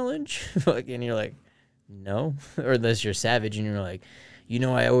under challenge? And you're like, no. Or unless you're savage and you're like,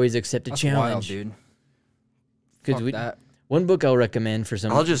 I always accept a That's wild, challenge. dude. Because Fuck that. one book I'll recommend for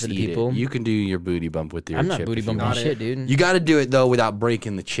some I'll just for the eat people. it. You can do your booty bump with your I'm not chip booty if you bumping want. Got shit, it. dude. You got to do it, though, without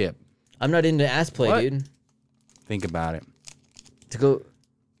breaking the chip. I'm not into ass play, What? dude. Think about it. To go,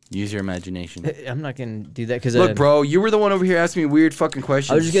 Use your imagination. I'm not gonna do that because Look, bro, you were the one over here asking me weird fucking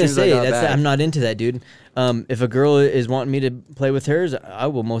questions. I was just gonna as soon as say I got back. I'm not into that, dude. If a girl is wanting me to play with hers, I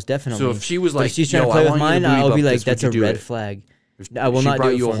will most definitely. So if she was But like, if she's trying "Yo, to play I with want you to mine, booty I'll be bump like, this, that's would a you do red it?" flag. If I will she not brought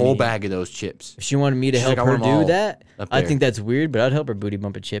do it you a for whole me. bag of those chips. If she wanted me to She's help like, "I her want 'em do all that, up I there." think that's weird. But I'd help her booty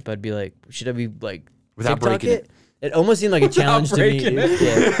bump a chip. I'd be like, should I be like Without TikTok breaking it. It almost seemed like a challenge to me. breaking dude.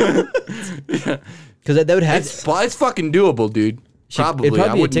 Yeah, because that would have. It's fucking doable, dude. Probably. It'd I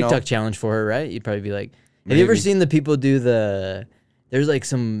probably be a wouldn't know. TikTok challenge for her, right? You'd probably be like, have you ever Maybe. seen the people do the? There's like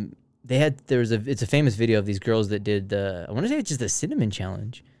some. It's a famous video of these girls that did the. I want to say it's just the cinnamon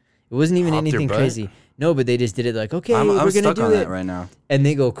challenge. It wasn't even Popped their anything butt? crazy. No, but they just did it like, okay, I'm we're gonna stuck do on it, that right now. and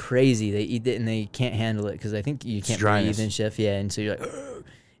they go crazy. They eat it and they can't handle it because I think you can't dryness. breathe and stuff. Yeah, and so you're like, "Ugh,"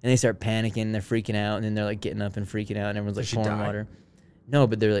 and they start panicking. And they're freaking out, and then they're like getting up and freaking out, and everyone's like she pouring die? water. No,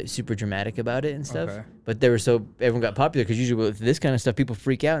 but they're like super dramatic about it and stuff. Okay. But they were everyone got popular because usually with this kind of stuff, people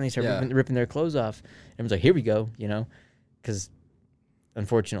freak out and they start Yeah. ripping their clothes off. Everyone's like, "Here we go," because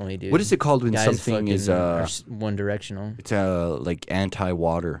unfortunately, dude. What is it called when guys something fucking is are one directional? it's like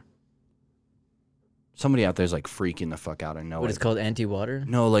anti-water? Somebody out there's like freaking the fuck out. I know What it. is called anti-water?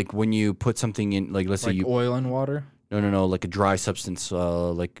 No, like when you put something in, like let's say Like you oil and water. no, like a dry substance.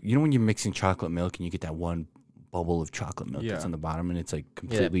 Like when you're mixing chocolate milk and you get that one bubble of chocolate milk that's Yeah. on the bottom and it's like Yeah,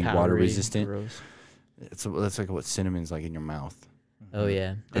 completely water powdery, resistant. gross. That's like what cinnamon's like in your mouth. Oh yeah,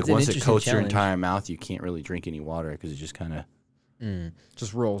 Like That's an once it interesting coats your challenge. entire mouth, you can't really drink any water because it just kind of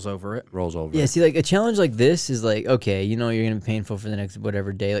Just rolls over it. rolls over. Yeah, see, like a challenge like this is like, okay, you're gonna be painful for the next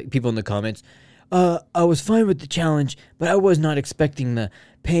whatever day. Like people in the comments, I was fine with the challenge, but I was not expecting the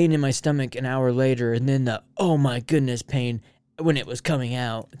pain in my stomach an hour later, and then the oh my goodness pain when it was coming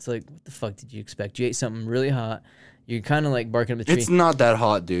out. It's like, what the fuck did you expect? You ate something really hot. You're kind of like barking up the tree. It's not that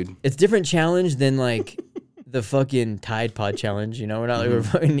hot, dude. It's different challenge than like the fucking Tide Pod challenge. We're not like we're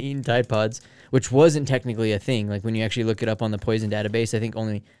fucking eating Tide Pods, which wasn't technically a thing. Like when you actually look it up on the poison database, I think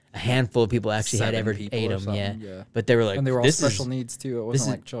only a handful of people actually had 7 ever people ate or them. Yeah. something, yeah. But they were like, And they were all this special is, needs too. It this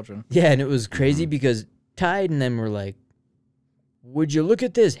wasn't is- like children. Yeah, and it was crazy because Tide and them were like, would you look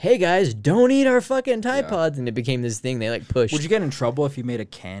at this? Hey guys, don't eat our fucking Tide Yeah. Pods, and it became this thing they like pushed. Would you get in trouble if you made a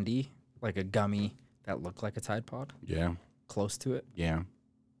candy, like a gummy, that looked like a Tide Pod? Yeah, Close to it? yeah.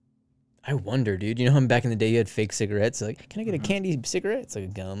 I wonder, dude. You know how back in the day you had fake cigarettes? Like, can I get a candy cigarette? It's like a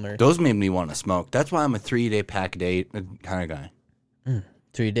gum or Those made me want to smoke. That's why I'm a 3-day pack a day kind of guy.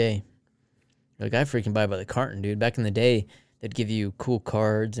 3 a day. Like I freaking buy by the carton, dude. Back in the day, They'd give you cool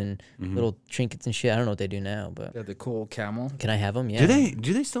cards and Mm-hmm. little trinkets and shit. I don't know what they do now, but Yeah, the cool camel. can I have them? Yeah.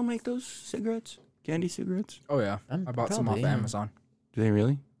 Do they still make those cigarettes? Candy cigarettes? Oh yeah, I bought some off probably, yeah. Amazon. Do they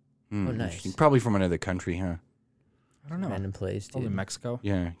really? Oh, nice. Interesting. Probably from another country, huh? I don't know. Random place, Probably dude. Mexico.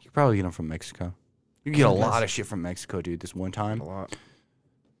 Yeah, you could probably get them from Mexico. You can get a lot of shit from Mexico, dude. This one time, A lot.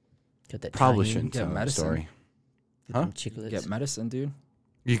 Got that probably tahini, shouldn't Get tell the medicine. story. get Huh? them chiclets. Get medicine, dude.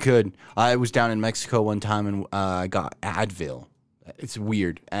 You could. I was down in Mexico one time and I got Advil. It's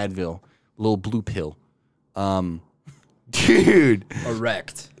weird, Advil, little blue pill. Dude,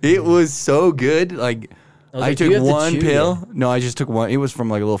 Erect. it was so good. Like was I like, you took have to one chew pill. No, I just took one. It was from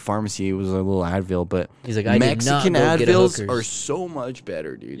like a little pharmacy. It was a little Advil, but He's like, I did not Mexican go get a Advils Hookers. are so much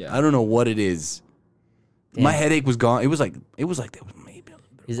better, dude. Yeah. I don't know what it is. Damn. My headache was gone. It was like that was maybe.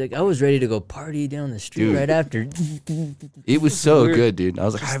 He's like, I was ready to go party down the street Dude. right after. It was so Weird. good, dude. I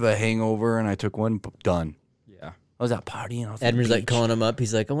was like, I have a hangover, and I took one. Done. Yeah. I was out partying. I was Admir's at the like beach. calling him up.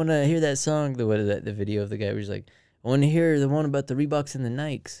 He's like, I want to hear that song. The what is that? The video of the guy where he's like, I want to hear the one about the Reeboks and the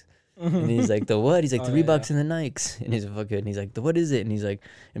Nikes. And he's like, the what? He's like, the Oh, yeah, Reeboks and the Nikes. And he's fucking. And he's like, the what is it? And he's like,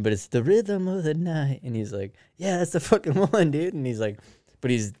 but it's the rhythm of the night. And he's like, yeah, that's the fucking one, dude. And he's like, but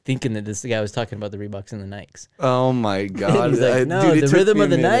he's thinking that this guy was talking about the Reeboks and the Nikes. Oh my And god! he's like, no, dude, it the took rhythm me a of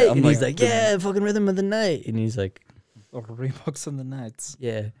the minute. night. I'm And he's like, yeah, fucking rhythm of the night. And he's like, Oh, Reeboks on the nights.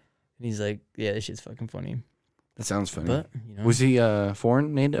 yeah. And he's like, yeah, this shit's fucking funny. that sounds funny. But you know, Was he a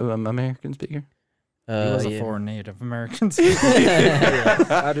foreign Native American speaker? He was a yeah. foreign Native American speaker.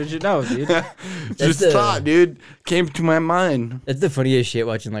 How did you know, dude? Just the- thought, dude. Came to my mind. That's the funniest shit,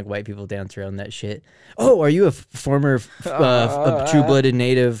 watching like white people dance around that shit. Oh, are you a former true-blooded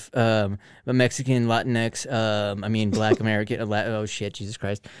native, a Mexican, Latinx, I mean Black American, oh shit, Jesus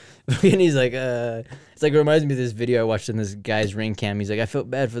Christ. And he's like, it's like, it reminds me of this video I watched on this guy's ring cam. He's like, I felt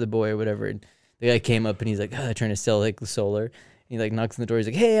bad for the boy or whatever. And the guy came up and he's like, trying to sell like the solar. He like knocks on the door. He's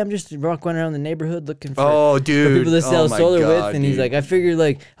like, hey, I'm just walking around the neighborhood looking for Oh, for dude. people to sell oh my solar God, with. And he's dude. like, I figured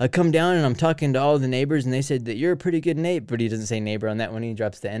like I come down and I'm talking to all the neighbors and they said that you're a pretty good neighbor, but he doesn't say neighbor on that one. He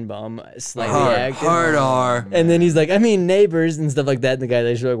drops the N-bomb slightly acted. hard R. And then he's like, I mean neighbors and stuff like that. And the guy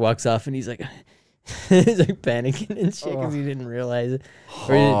just like walks off and he's like, he's like panicking and shit because he didn't realize it.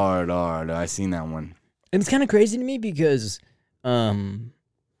 Or he- Hard R. I seen that one. And it's kind of crazy to me because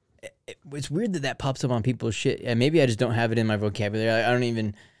it's weird that pops up on people's shit. And maybe I just don't have it in my vocabulary. I don't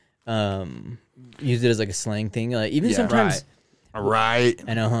even use it as like a slang thing. Like even Yeah. sometimes. Right.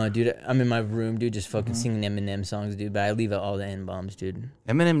 I know, huh, dude? I'm in my room, dude, just fucking singing Eminem songs, dude. But I leave out all the N-bombs, dude.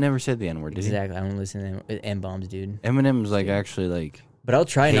 Eminem never said the N word, did Exactly. I don't listen to N-bombs, dude. he? Eminem's like actually like But I'll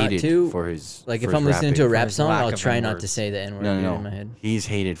try not hated to. for his Like for if his I'm listening to a rapping. rap his song, lack I'll of try not to N-words. say the N-word No, dude, no, in my no. head. He's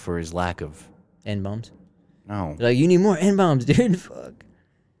hated for his lack of N-bombs. no. They're like, you need more N-bombs, dude. Fuck.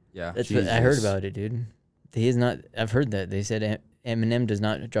 Yeah. That's what I heard Jesus. about it, dude. He is not. I've heard that they said Eminem does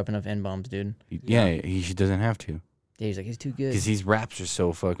not drop enough N-bombs, dude. Yeah, he doesn't have to Yeah, he's like, he's too good. because his raps are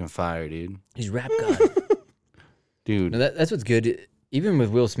so fucking fire, dude. He's rap god. Dude, No, that's what's good. Even with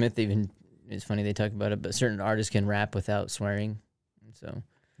Will Smith, even it's funny they talk about it, but certain artists can rap without swearing. And so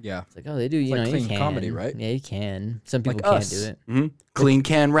Yeah. it's like, oh, they do. You like know, you clean can. comedy, right? Yeah, you can. Some people Like can't us. do it. mhm. Clean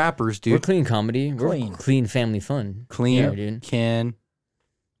can rappers, We're dude. clean comedy. We're Clean. clean family fun. Clean Yeah, dude. can.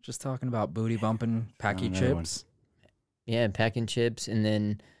 Just talking about booty bumping, packy another one. chips. Yeah, packing chips, and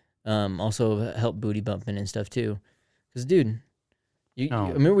then also help booty bumping and stuff too. Because, dude, you No.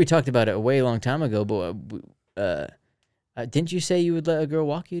 I remember we talked about it a way long time ago, but didn't you say you would let a girl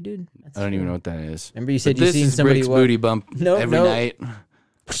walk you, dude? That's I don't even true. know what that is. Remember you But said you this seen is somebody Brick's walk. booty bump No, every no. night.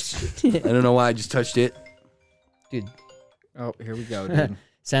 I don't know why I just touched it. Dude, Oh, here we go, dude.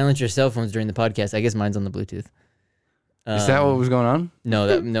 silence your cell phones during the podcast. I guess mine's on the Bluetooth. Is that what was going on?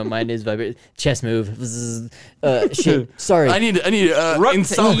 No, mine is vibrate. Chest move. Shit. Sorry. I need to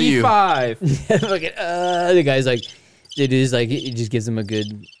insult you. E5. Fucking, the guy's like, dude is like, it just gives him a good.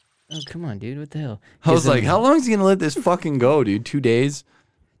 Oh, come on, dude. What the hell? I was Gives him- like, how long is he gonna let this fucking go, dude? 2 days?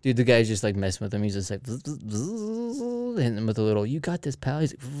 Dude, the guy's just like messing with him. He's just like, hitting him with a little, you got this, pal.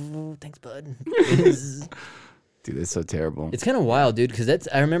 He's like, thanks, bud. Dude, that's so terrible. It's kind of wild, dude, because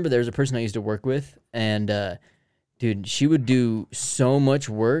I remember there was a person I used to work with, and dude, she would do so much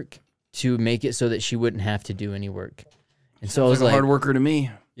work to make it so that she wouldn't have to do any work. And so I was like a like, hard worker to me.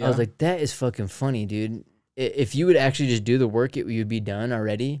 I was like, that is fucking funny, dude. If you would actually just do the work, it would be done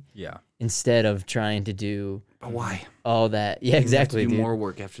already Yeah. instead of trying to do But why? all that. Yeah, exactly, Do dude. more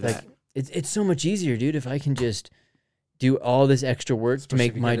work after Like, that. it's so much easier, dude, if I can just do all this extra work to Especially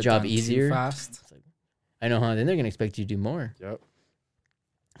make if you my get it job done too easier. Fast. I know, huh? Then they're gonna expect you to do more. Yep.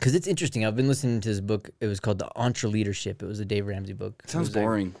 Because it's interesting. I've been listening to this book. It was called The Entre Leadership. It was a Dave Ramsey book. Sounds It was,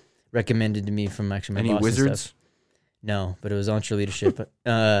 boring. recommended to me from actually my Any boss and wizards? stuff. No, but it was Entre Leadership.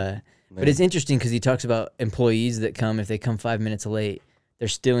 But it's interesting because he talks about employees that come, if they come 5 minutes late, they're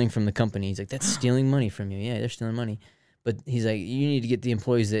stealing from the company. He's like, that's stealing money from you. Yeah, they're stealing money. But he's like, you need to get the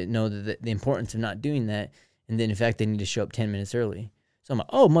employees that know the importance of not doing that. And then, in fact, they need to show up 10 minutes early. So I'm like,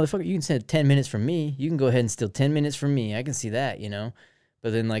 oh, motherfucker, you can send 10 minutes from me. You can go ahead and steal 10 minutes from me. I can see that, you know?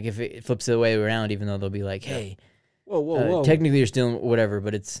 But then, like, if it flips the way around, even though they'll be like, hey, Whoa. technically you're stealing whatever,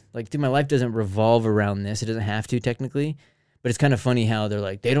 but it's like, dude, my life doesn't revolve around this. It doesn't have to, technically. But it's kind of funny how they're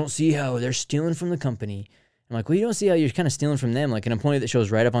like, they don't see how they're stealing from the company. I'm like, well, you don't see how you're kind of stealing from them. Like an employee that shows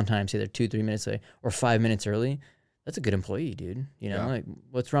right up on time, say they're 2-3 minutes late or 5 minutes early. That's a good employee, dude. You know, like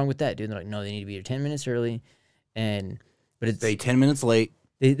what's wrong with that, dude? They're like, no, they need to be here 10 minutes early. But it's They 10 minutes late.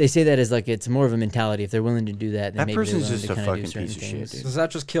 They say that as like it's more of a mentality. If they're willing to do that, then That maybe they're person's willing just to a kind of do fucking certain piece of shit, things. dude. Does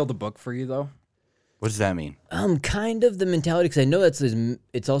that just kill the book for you though? What does that mean? Kind of the mentality, because I know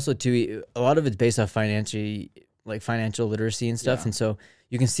it's also too, a lot of it's based off financial literacy and stuff, and so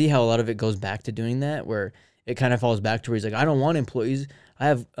you can see how a lot of it goes back to doing that, where it kind of falls back to where he's like, I don't want employees. I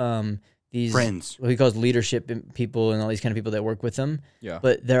have these Friends. what he calls leadership people and all these kind of people that work with them. Yeah.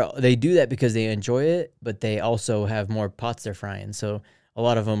 But they do that because they enjoy it, but they also have more pots they're frying. So a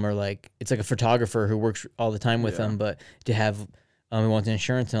lot of them are like, it's like a photographer who works all the time with them, but to have he wants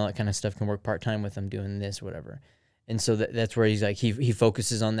insurance and all that kind of stuff, can work part time with them doing this, whatever. And so that's where he's like, he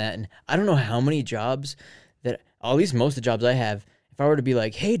focuses on that. And I don't know how many jobs that, at least most of the jobs I have, if I were to be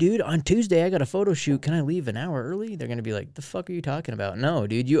like, hey, dude, on Tuesday I got a photo shoot. Can I leave an hour early? They're going to be like, the fuck are you talking about? No,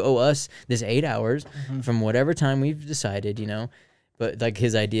 dude, you owe us this 8 hours from whatever time we've decided, you know? But like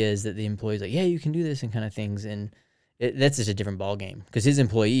his idea is that the employee's like, yeah, you can do this and kind of things. And that's just a different ballgame. Because his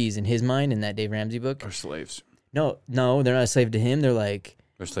employees, in his mind, in that Dave Ramsey book, Are slaves. no, they're not a slave to him. They're like,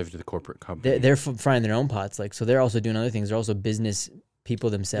 They're slaves to the corporate company. they're frying their own pots. Like, so they're also doing other things. They're also business people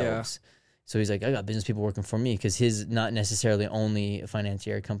themselves. So he's like, I got business people working for me, because his not necessarily only a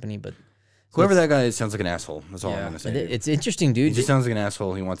financier company, but Whoever that guy is sounds like an asshole. That's all I'm going to say. it's interesting, He dude. just sounds like an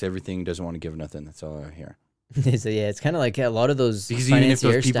asshole. He wants everything, doesn't want to give nothing. That's all I hear. So yeah, it's kind of like a lot of those Because even if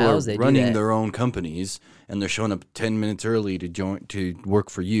financier those people styles, are they running do that. their own companies and they're showing up 10 minutes early to work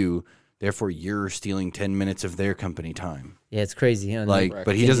for you, therefore you're stealing 10 minutes of their company time. Yeah, it's crazy. And Like,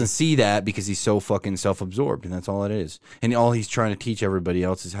 but he doesn't see that because he's so fucking self-absorbed, and that's all it is. And all he's trying to teach everybody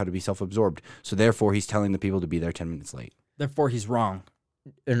else is how to be self-absorbed. So therefore, he's telling the people to be there 10 minutes late. Therefore, he's wrong.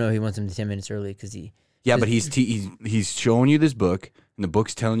 or no, he wants them to 10 minutes early because he. Yeah, but he's showing you this book, and the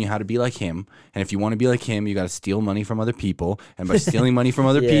book's telling you how to be like him. And if you want to be like him, you got to steal money from other people. And by stealing money from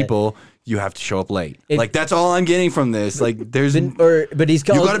other people, you have to show up late. Like, that's all I'm getting from this. Like, there's But he's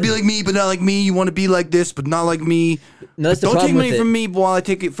called. you got to be like me, but not like me. You want to be like this, but not like me. No, that's the Don't take problem money with from it. me while I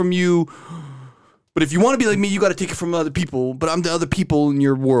take it from you. But if you want to be like me, you got to take it from other people. But I'm the other people in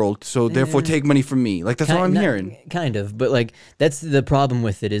your world, so therefore take money from me. Like, that's all I'm hearing. Kind of, but like that's the problem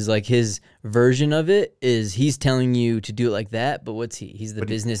with it, is like his version of it is he's telling you to do it like that, but what's he? He's the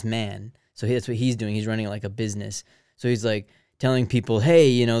businessman, so that's what he's doing. He's running it like a business. So he's like telling people, hey,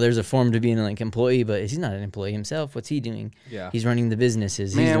 you know, there's a form to being an like employee, but he's not an employee himself. What's he doing? Yeah. He's running the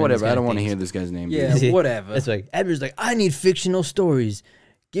businesses. He's Man, doing whatever. these I kind don't of want to things. hear this guy's name. Yeah, dude. whatever. That's like Admir's like, I need fictional stories.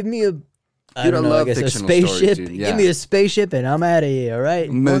 Give me a. I Dude, don't I know, love guess a fictional stories, spaceship. dude. Yeah. Give me a spaceship and I'm out of here. All right.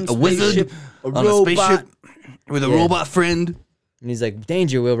 A wizard on a spaceship with a robot friend. And he's like,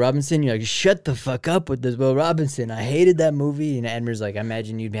 danger, Will Robinson. You're like, shut the fuck up with this Will Robinson. I hated that movie. And Admir's like, I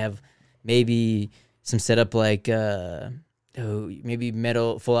imagine you'd have maybe some setup like maybe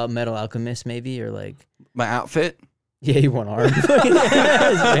Full Out Metal Alchemist, maybe, or like, My outfit. yeah, you want arm.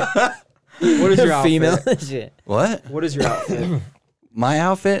 What is your outfit? Female shit. What? What is your outfit? My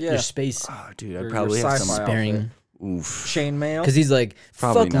outfit? Yeah. Your space Oh, dude, Your I'd probably have sci-fi some. sparing. Oof. Chainmail? Because he's like,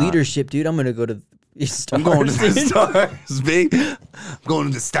 Probably fuck not. leadership, dude. I'm gonna go to stars. I'm going to the dude. stars, baby. I'm going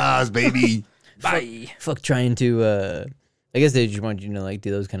to the stars, baby. Fuck trying to. I guess they just want you to like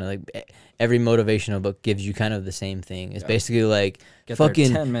do those kind of like every motivational book gives you kind of the same thing. It's basically like Get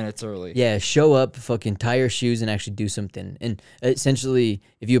fucking there 10 minutes early. yeah, show up, fucking tie your shoes, and actually do something. And essentially,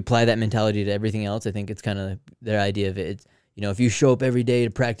 if you apply that mentality to everything else, I think it's kind of their idea of it. It's, you know, if you show up every day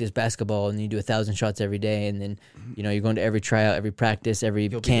to practice basketball and you do 1,000 shots every day, and then you know you're going to every tryout, every practice, every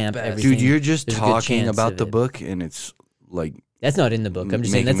You'll be the camp, best. everything. Dude, you're just there's a good talking chance about of the it. book, and it's like That's not in the book. I'm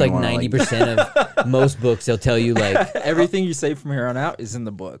just saying making that's me like wanna, like- 90% of most books. They'll tell you like, Everything you say from here on out is in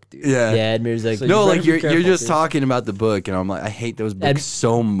the book, dude. yeah. yeah, Admir's like, So No, you like better be you're careful, just dude. talking about the book, and I'm like, I hate those books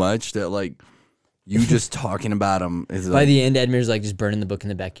so much that like you just talking about them is by like, the end, Admir's like just burning the book in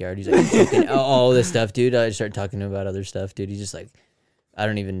the backyard. He's like, fucking, all this stuff, dude. I start talking about other stuff, dude. He's just like, I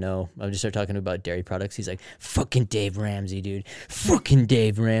don't even know. I just start talking about dairy products. He's like, fucking Dave Ramsey, dude. Fucking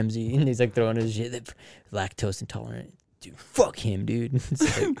Dave Ramsey. And he's like throwing his shit. Lactose intolerant. Dude, fuck him, dude.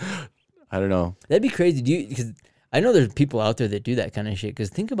 It's like, I don't know. that'd be crazy. Because I know there's people out there that do that kind of shit. Because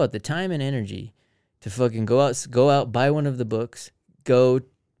think about the time and energy to fucking go out, buy one of the books, go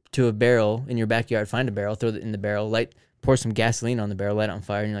to a barrel in your backyard, find a barrel, throw it in the barrel, pour some gasoline on the barrel, light it on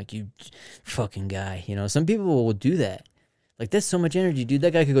fire, and you're like, you fucking guy. You know, some people will do that. Like, that's so much energy, dude.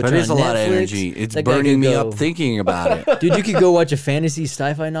 That guy could go That turn is on a lot of Netflix. energy. It's That guy burning could me go- up thinking about it. Dude, you could go watch a fantasy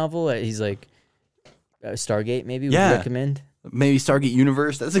sci-fi novel. He's like, Stargate, maybe, would Yeah. you recommend? Maybe Stargate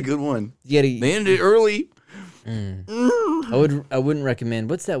Universe. That's a good one. You gotta, They ended it early. I wouldn't recommend.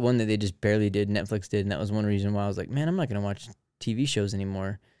 What's that one that they just barely did? Netflix did, and that was one reason why I was like, man, I'm not gonna watch TV shows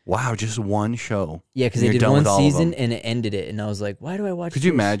anymore. Wow, just one show. Yeah, because And they you're did done one with all of season them. and it ended it, and I was like, why do I watch? Could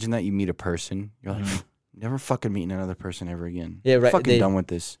you this? imagine that you meet a person, you're like, never fucking meeting another person ever again. Yeah, right, Fucking they- done with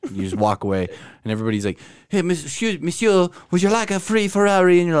this. You just walk away, and everybody's like, "Hey, monsieur, would you like a free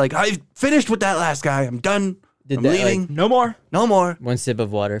Ferrari?" And you're like, "I finished with that last guy. I'm done. Did I'm that, leaving. like, No more. No more. one sip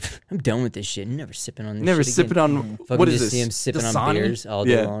of water. I'm done with this shit. Never sipping on this. Never shit sipping again. on Fucking what is just see him this? sipping on Dasani? beers all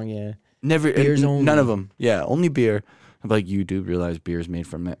day Yeah. long. Yeah. Never. Beers none only. of them. Yeah, only beer. I'm like, you do realize beer is made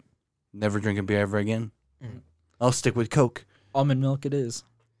from it. Never drink a beer ever again. I'll stick with Coke. Almond milk it is.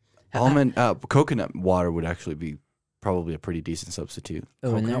 Coconut water would actually be probably a pretty decent substitute. Oh,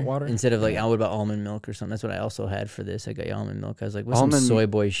 in Coconut there? water? Instead of like, what about almond milk or something? That's what I also had for this. I got almond milk. I was like, what's Almond- some soy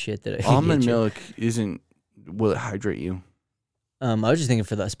boy shit that I could Almond get you? milk isn't. Will it hydrate you? I was just thinking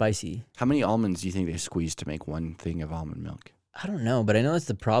for the spicy. How many almonds do you think they squeeze to make one thing of almond milk? I don't know, but I know that's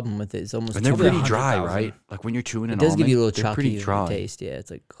the problem with it. It's almost And they're too Probably pretty dry, 100,000. right? Like when you're chewing It an does almond, give you a little they're chalky pretty dry. taste. Yeah,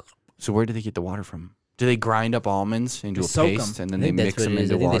 it's like So where do they get the water from? Do they grind up almonds into They a soak paste 'em. and I then they think that's mix what them it is.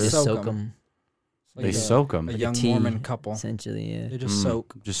 into I think water? they just Soak soak 'em. them Like They a- soak 'em. A Like young tea, Mormon couple. essentially. Yeah. They just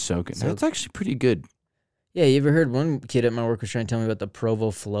soak. Just soak it. Soak. That's actually pretty good. Yeah, you ever heard one kid at my work was trying to tell me about the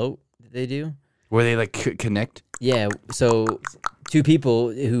Provo float that they do? Where they like connect. Yeah, so two people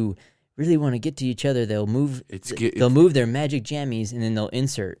who really want to get to each other, they'll move. They'll move their magic jammies and then they'll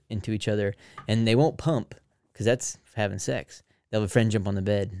insert into each other, and they won't pump because that's having sex. They'll have a friend jump on the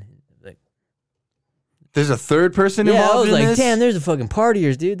bed. Like, There's a third person yeah, I involved was in like, this? damn, there's a fucking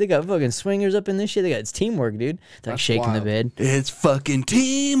partiers, dude. They got fucking swingers up in this shit. They got it's teamwork, dude. They're like That's shaking wild. the bed. It's fucking We're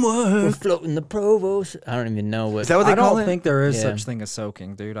teamwork. floating the Provost. I don't even know what. Is that what they I call don't it? think there is Yeah. such thing as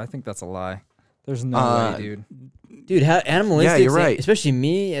soaking, dude. I think that's a lie. There's no Uh, way, dude. Dude, how animal Yeah, instincts, you're right. especially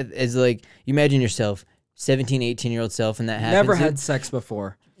me, as like, you imagine yourself, 17, 18-year-old self, and that happens. Never dude. had sex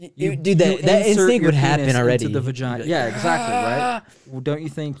before. Dude, that insert instinct your would happen penis already. into the vagina. You'd be Yeah, exactly, right? Well, don't you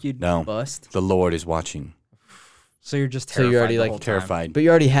think you'd No. bust? The Lord is watching. So you're just So terrified. you're already, the like, whole time. Terrified. But you're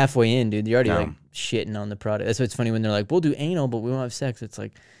already halfway in, dude. You're already No. like shitting on the product. That's what's funny when they're like, "We'll do anal, but we won't have sex." It's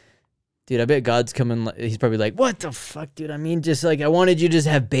like, dude, I bet God's coming. He's probably like, "What the fuck, dude? I mean, just like I wanted you to just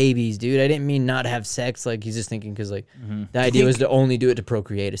have babies, dude. I didn't mean not have sex." Like he's just thinking because like the idea was to only do it to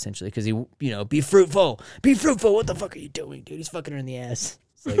procreate, essentially. Because be fruitful, be fruitful. What the fuck are you doing, dude? He's fucking her in the ass.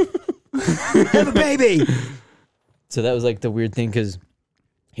 It's like, have a baby. So that was like the weird thing. Because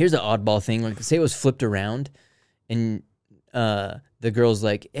here's the oddball thing. Like, say it was flipped around, and the girl's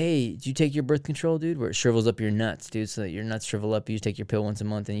like, "Hey, did you take your birth control, dude? Where it shrivels up your nuts, dude, so that your nuts shrivel up. You just take your pill once a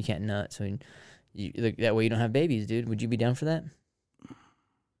month, and you can't nut, so that way you don't have babies, dude. Would you be down for that?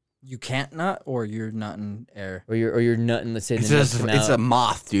 You can't nut, or you're nutting air. Or you're nutting. Let's say It's the nuts just come it's out. a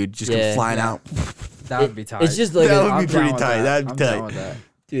moth, dude. Just Yeah. come flying Yeah. out. That would be tight. It's just like That a, would be I'm pretty down with tight. that. That'd be I'm tight. down with that.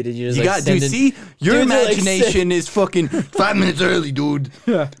 dude. You just You like got, dude. sending- See, your Dude, they're like imagination is fucking 5 minutes early, dude.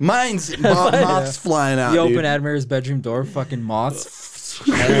 Yeah. Mine's moths flying out. You open dude. Admir's bedroom door, fucking moths.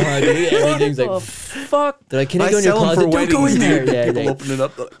 I don't know, dude. Everything's Oh, like, fuck. they're like, can I I go in your sell them closet? for Don't go weddings, in there. dude. Yeah, People like, open it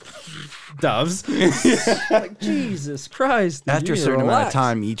up. they're like, Doves. like, Jesus Christ. dude, After you a need to certain amount of relax.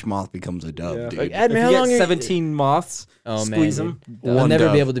 time, each moth becomes a dove, Yeah. dude. like, Admir, If how you long get are 17 moths, Oh squeeze man, them. dude. I'll One never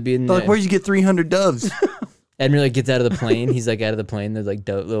dove. be able to be in They're there. like, where'd you get 300 doves? Admiral like gets out of the plane. He's like out of the plane. There's like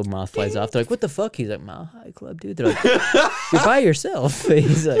little moth flies off. They're like, "What the fuck?" He's like, "Mile High Club, dude." They're like, "You're by yourself."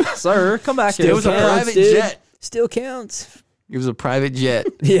 He's like, Sir, come back It here. was a counts, private dude. jet. "Still counts." It was a private jet.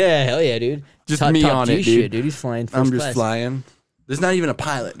 Yeah, hell yeah, dude. Just Top me top on G it, shit, dude. He's flying. First I'm just class. flying. There's not even a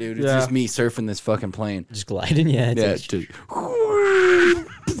pilot, dude. It's Yeah. just me surfing this fucking plane. just gliding. Yeah, Yeah, it's just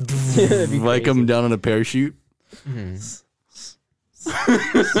That'd be like I'm down on a parachute.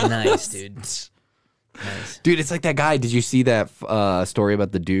 nice, dude. Nice. Dude, it's like that guy. Did you see that story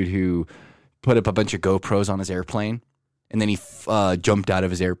about the dude who put up a bunch of GoPros on his airplane And then he jumped out of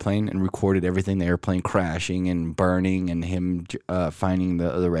his airplane and recorded everything, the airplane crashing and burning and him finding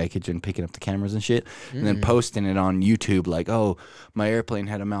the wreckage and picking up the cameras and shit. And then posting it on YouTube like, oh, my airplane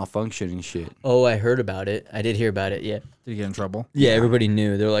had a malfunction and shit. Oh, I heard about it. I did hear about it, yeah. Did he get in trouble? Yeah, everybody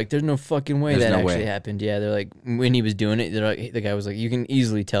knew. They're like, there's no fucking way There's that no actually way. happened. Yeah, they're like, when he was doing it, they're like, the guy was like, you can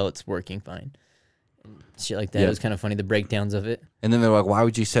easily tell it's working fine. And shit like that. Yeah. It was kind of funny, the breakdowns of it. And then they're like, why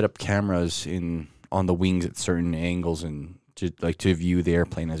would you set up cameras on the wings at certain angles and to view the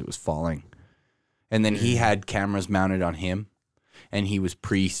airplane as it was falling? And then he had cameras mounted on him, and he was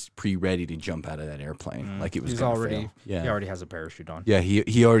pre ready to jump out of that airplane like it was He's gonna already. fail. Yeah, He already has a parachute on. yeah.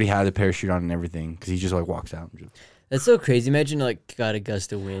 He already had the parachute on and everything because he just like walks out. And just, That's so crazy. Imagine like got a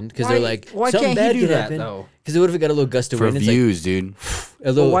gust of wind because they're like, why something can't bad he do could that happen. though? Because what if it got a little gust of for wind? It's views, dude. like a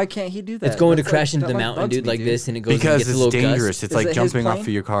Well, little. why can't he do that? It's going to That's crash like- into that the like mountain, bugs dude, me, like this, and it goes Because and gets a it's little dangerous. gust. It's Is like it his jumping off plane? of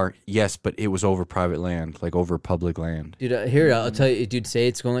your car. Yes, but it was over private land, like over public land. Dude, here, I'll tell you, dude, say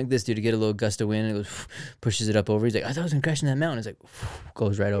it's going like this, dude, to get a little gust of wind, and it goes, pushes it up over. He's like, I thought it was going to crash in that mountain. It's like,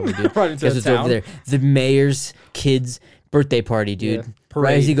 goes right over, dude. Right into Guess the what's over town? there? The mayor's kid's birthday party, dude. Yeah.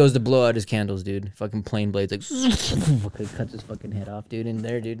 Right as he Parade. goes to blow out his candles, dude. Fucking plane blades, like, cuts his fucking head off, dude, in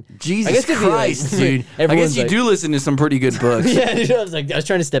there, dude. Jesus guess it'd be like- Christ, dude! I everyone's guess you like- do listen to some pretty good books. Yeah, dude, I was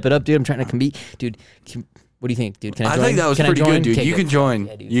trying to step it up, dude. I'm trying to compete. Dude, what do you think, dude? Can I I join? think that was Can I pretty join? good, dude. Okay, You good. can join.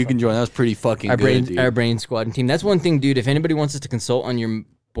 Yeah, dude, You fuck can join. That was pretty fucking good, dude. Our brain squad team. That's one thing, dude. If anybody wants us to consult on your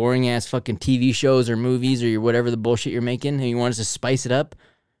boring ass fucking TV shows or movies or your whatever the bullshit you're making, and you want us to spice it up,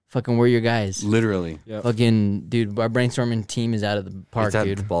 fucking we're your guys. Literally, Yep. Fucking dude, our brainstorming team is out of the park, it's at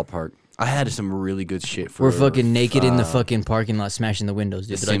dude. the ballpark. I had some really good shit for. We're fucking naked in the fucking parking lot, smashing the windows,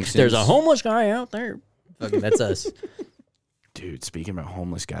 dude. The They're like, Simpsons. there's a homeless guy out there. Fucking, that's us. dude. Speaking about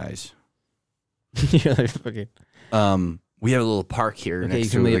homeless guys, You're like, fucking. we have a little park here Okay, next you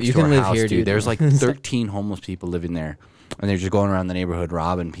can to live- next you to our can live house, here, dude. There's like 13 homeless people living there, and they're just going around the neighborhood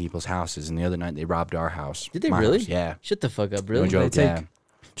robbing people's houses. And the other night they robbed our house. Did they My really? house, yeah. Shut the fuck up, No really? joke, They take- yeah.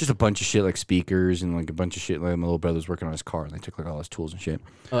 Just a bunch of shit like speakers and like a bunch of shit. Like my little brother was working on his car, and they took like all his tools and shit.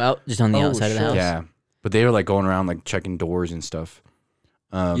 Oh, out just on the Oh, outside of the shit. house. Yeah, but they were like going around like checking doors and stuff.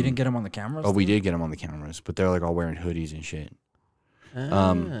 You didn't get him on the cameras? Oh, we did get them on the cameras, but they're like all wearing hoodies and shit.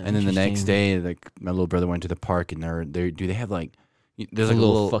 Ah, And then the next interesting. day, like my little brother went to the park, and they have like there's a like a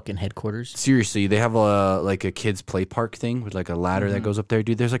little little fucking headquarters. seriously, they have like a kids play park thing with like a ladder that goes up there,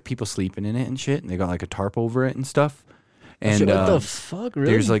 dude. There's like people sleeping in it and shit, and they got like a tarp over it and stuff. And Shit, what the fuck, really?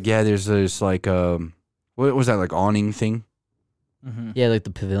 there's like there's like what was that like awning thing? Mm-hmm. yeah, like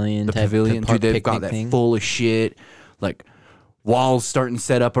the pavilion. The type, pavilion, park dude. They've got picnic that thing. full of shit, like walls starting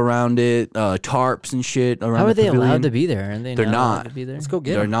set up around it, tarps and shit around. How are the they allowed pavilion. to be there? Aren't they They're allowed not. to be there? Let's go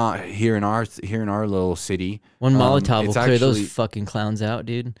get They're him. not here in our little city. One Molotov will it's clear those actually- fucking clowns out,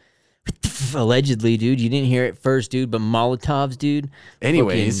 dude. Allegedly, dude. You didn't hear it first, dude. But Molotovs, dude.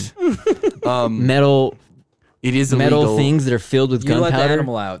 Anyways, Metal it is illegal. metal things that are filled with You let the gunpowder.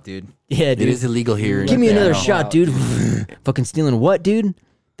 animal out, dude. Yeah, dude. It is illegal here. Give me let the another animal shot, out. dude. Fucking stealing what, dude?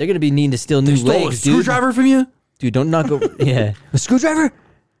 They're gonna be needing to steal new Stole a legs, dude. screwdriver from you. Dude, don't knock over. Yeah, a screwdriver.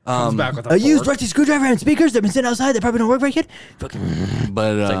 Comes back with a A used fork. rusty screwdriver and speakers that've been sitting outside that probably don't work right yet. Fucking.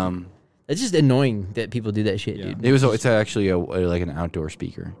 But It's just annoying that people do that shit, Yeah. dude. it's actually like an outdoor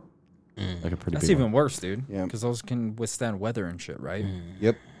speaker, like a pretty. That's big even one. worse, dude. Yeah. Because those can withstand weather and shit, right?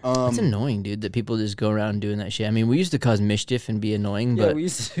 Yep. It's annoying, dude, that people just go around doing that shit. I mean, we used to cause mischief and be annoying, Yeah, but we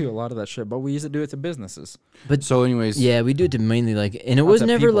used to do a lot of that shit, but we used to do it to businesses. So, anyways, yeah, we do it to mainly like, and it not was to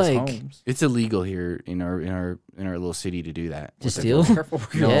never people's like homes. it's illegal here in our little city to do that. to steal. Careful where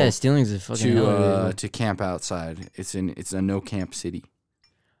you're Yeah, going. stealing's a fucking hell of a- To camp outside. It's a no camp city.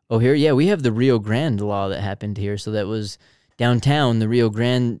 Oh, here, yeah, we have the Rio Grande law that happened here. So that was downtown. The Rio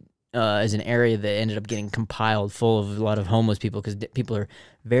Grande is an area that ended up getting compiled full of a lot of homeless people because people are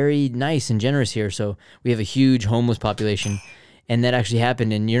very nice and generous here. So we have a huge homeless population, and that actually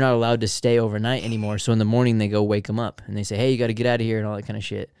happened. And you're not allowed to stay overnight anymore. So in the morning they go wake them up and they say, "Hey, you got to get out of here," and all that kind of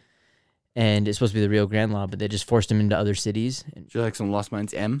shit. And it's supposed to be the Rio Grande law, but they just forced them into other cities. Do you like some Lost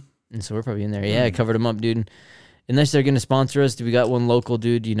Mines M? And so we're probably in there. Yeah, I covered them up, dude. Unless they're gonna sponsor us, we got one local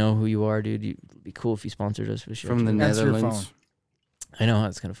dude. You know who you are, dude. It'd be cool if you sponsored us for sure. From the Answer your Netherlands. I know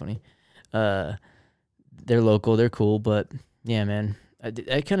that's kind of funny. They're local, they're cool, but yeah, man,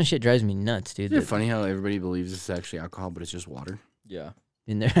 that kind of shit drives me nuts, dude. Isn't it that funny how everybody believes this is actually alcohol, but it's just water? Yeah.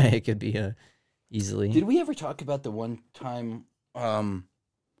 in there, it could be easily. Did we ever talk about the one time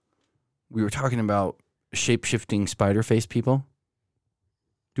we were talking about shape-shifting spider face people?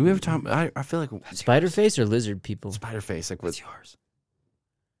 Do we ever talk? I feel like Spider face or lizard people? spider face. Like what's yours?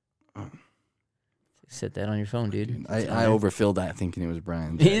 Set that on your phone, dude. I overfilled that thinking it was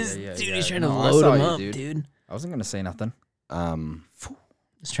Brian's. He's yeah, dude, yeah. he's trying to No, I load saw him you, up, dude. dude. I wasn't gonna say nothing.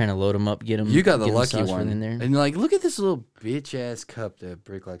 Just trying to load them up, get them. You got the get 'em lucky sauce one. in there. And like, look at this little bitch ass cup that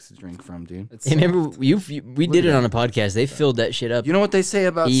Brick likes to drink from, dude. Hey, remember we did it on a podcast. They filled that shit up. You know what they say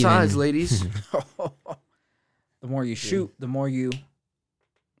about Even. size, ladies? The more you shoot, the more you.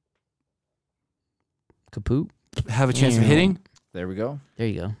 Kaput. Have a chance of hitting. There we go. There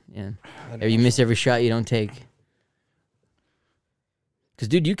you go. Yeah. Or you miss every shot you don't take. Because,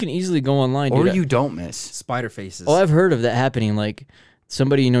 dude, you can easily go online. Or dude. you don't miss. Spider faces. Oh, I've heard of that happening. Like,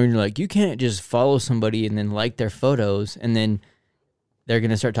 somebody, you're like, you can't just follow somebody and then like their photos and then they're going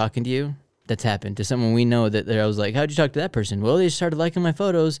to start talking to you. That's happened to someone we know that I was like, how'd you talk to that person? Well, they started liking my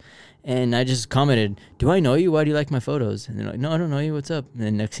photos and I just commented, do I know you? Why do you like my photos? And they're like, no, I don't know you. What's up? And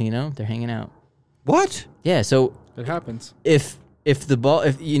then next thing you know, they're hanging out. What? Yeah, so It happens. if the ball,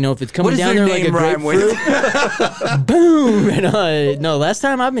 if it's coming What does down their there like a name rhyme grapefruit, boom! And, no, last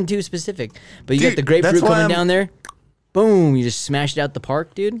time I've been too specific, but you Dude, got the grapefruit that's why coming I'm- down there, boom! You just smashed out the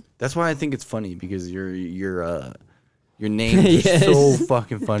park, dude. That's why I think it's funny because your name is Yes. so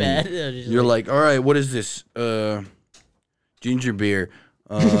fucking funny. Bad. Just You're like, all right, what is this? Ginger beer.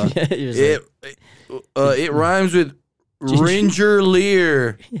 You're just It rhymes with Ranger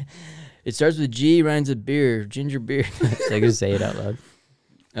Lear. it starts with G, rhymes with beer, ginger beer. I can say it out loud.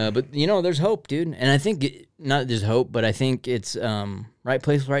 But there's hope, dude. And I think not there's hope, but I think it's right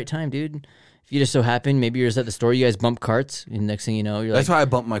place, right time, dude. If you just so happen, maybe you're just at the store, you guys bump carts, and next thing you know, you're That's like, why I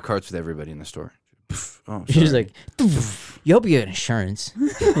bump my carts with everybody in the store. Oh, you're just sorry. like, you hope you get insurance.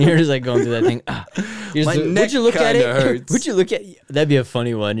 You're just like going through that thing. You're My just, neck would you look at kinda it? hurts. Would you look at? That'd be a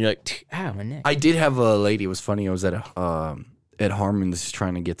funny one. You're like, my neck. I did have a lady. It was funny. I was at Harmon's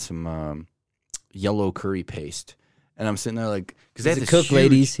trying to get some yellow curry paste, and I'm sitting there like, because He's a cook,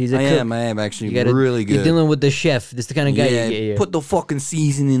 ladies. He's a I cook. am actually You gotta, really good. You're dealing with the chef. This is the kind of guy yeah, you get here. put the fucking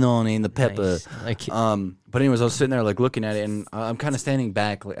seasoning on it and the pepper. Nice. Like, But anyways, I was sitting there like looking at it, and I'm kind of standing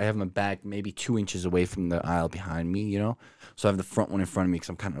back. Like I have my back maybe 2 inches away from the aisle behind me, So I have the front one in front of me because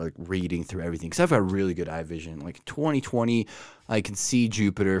I'm kind of like reading through everything. Because I've got really good eye vision. Like 20/20, I can see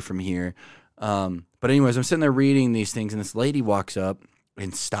Jupiter from here. But anyways, I'm sitting there reading these things, and this lady walks up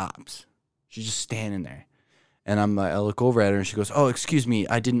and stops. She's just standing there. And I look over at her, and she goes, "Oh, excuse me,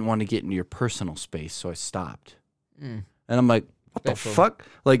 I didn't want to get into your personal space, so I stopped." And I'm like, "What the fuck?"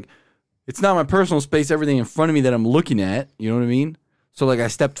 Like, it's not my personal space. Everything in front of me that I'm looking at, you know what I mean? So like, I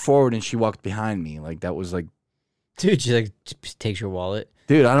stepped forward, and she walked behind me. Like that was like, dude, she like just takes your wallet.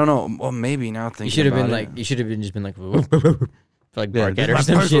 dude, I don't know. Well, maybe now thinking You should have been about like, it. you should have been just been like, like Yeah, bark at her or my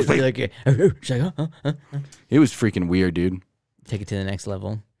some personal shit. Be like, she's like, huh? It was freaking weird, dude. Take it to the next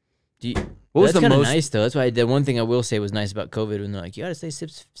level. What was that's the kind of most? nice though. That's why the one thing I will say was nice about COVID when they're like, you gotta stay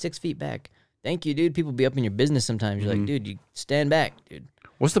 6 feet back. Thank you, dude. People be up in your business sometimes. You're like, dude, you stand back, dude.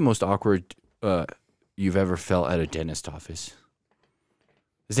 What's the most awkward you've ever felt at a dentist office?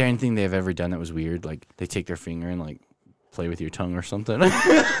 Is there anything they've ever done that was weird? Like they take their finger and like play with your tongue or something? Where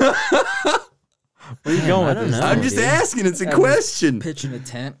are you going I with don't this? know. I'm just dude. asking. It's a Yeah, question. Pitching a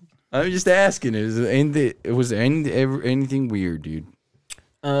tent. I'm just asking. Was there anything weird, dude?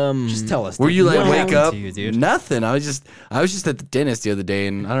 Just tell us. Were dude. you like What wake happened up? to you, dude? Nothing. I was just at the dentist the other day,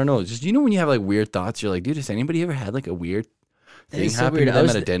 and I don't know. Just when you have like weird thoughts, you're like, dude, has anybody ever had like a weird thing is so happen weird. to I them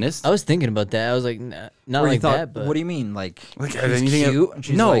was at a dentist? I was thinking about that. I was like, not Where you like thought- that, but what do you mean? Like Like, she's has anything cute and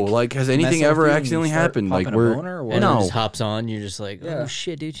she's no, like, like has anything messing with ever you and you accidentally start happened? Like popping a we're boner or what? and it no. just hops on. You're just like, Yeah. oh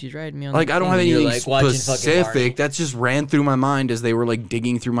shit, dude, she's riding me on. Like the I don't thing. have And you're, anything like, watching fucking specific. Barney. That just ran through my mind as they were like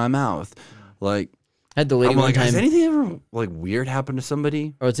digging through my mouth. Like I had the lady I'm one like, time. has anything ever like weird happened to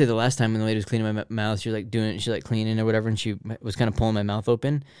somebody? Or I would say the last time when the lady was cleaning my mouth, she was like cleaning or whatever, and she was kind of pulling my mouth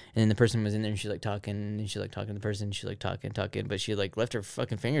open, and then the person was in there, and she's like talking, and she's like talking to the person, she's like talking, but she like left her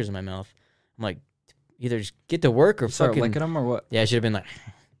fucking fingers in my mouth. I'm like, either just get to work or Start fucking. licking them or what? Yeah, I should have been like,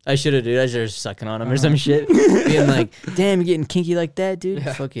 I should have, dude. I should have sucking on him or some shit, being like, damn, you getting kinky like that, dude?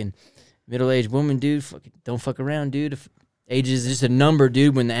 Yeah. Fucking middle-aged woman, dude. Fucking don't fuck around, dude. If age is just a number,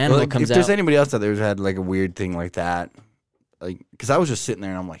 dude. When the animal Like, comes if there's out. anybody else out there who's had like a weird thing like that, like, because I was just sitting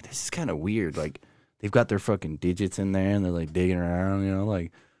there and I'm like, this is kind of weird. Like, they've got their fucking digits in there and they're like digging around,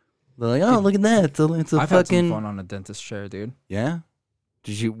 like they're like, oh, look at that, it's a I've had some fucking fun on a dentist chair, dude. yeah.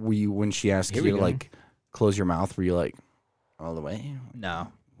 Were you when she asked Here you we to go. like close your mouth? Were you like all the way?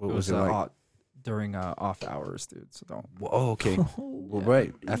 No, What was it like? During off hours, dude. So don't. Oh, okay. Well,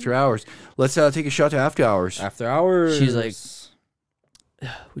 right after hours. Let's take a shot to after hours. After hours. She's like,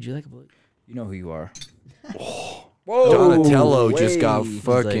 would you like a bullet? you know who you are. Donatello just got way.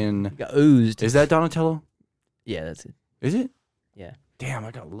 fucking. Got oozed. Is that Donatello? Yeah, that's it. Is it? Yeah. Damn, I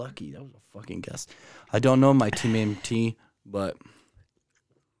got lucky. That was a fucking guess. I don't know my team MT, but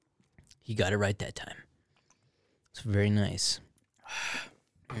He got it right that time. It's very nice.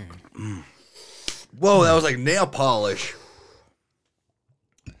 Whoa, that was like nail polish.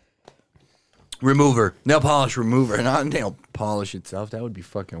 Remover. Nail polish remover, not nail polish itself. That would be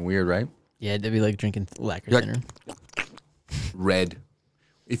fucking weird, right? Yeah, it'd be like drinking lacquer Like- thinner. Red.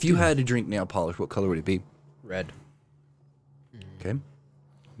 If you had to drink nail polish, what color would it be? Red. Okay.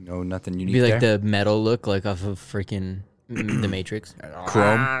 No, nothing It'd unique be like there. the metal look, like off of freaking The Matrix.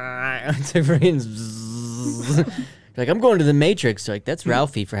 Chrome. It's like freaking zzz. Like, I'm going to The Matrix. Like, that's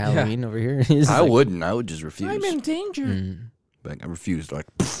Ralphie for Halloween over here. He's I like- wouldn't. I would just refuse. danger. Like, I refused. Like,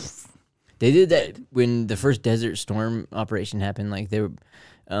 They did that when the first Desert Storm operation happened. Like, they were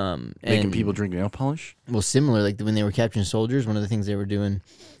making and- people drink nail polish. Well, similar, like when they were capturing soldiers, one of the things they were doing,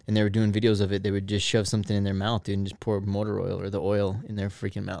 and they were doing videos of it, they would just shove something in their mouth, dude, and just pour motor oil or the oil in their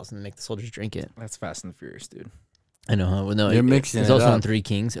freaking mouths and make the soldiers drink it. That's Fast and the Furious, dude. I know, huh? Well, no, They're mixing it's it also up. on Three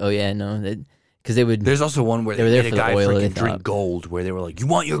Kings. Oh yeah, no, because they would. There's also one where They they, were there made a for the guy oil, they freaking drink thought. gold, where they were like, "You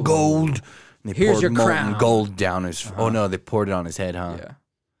want your gold?" And they Here's poured your molten crown. gold down his. Oh no, they poured it on his head, huh? Yeah.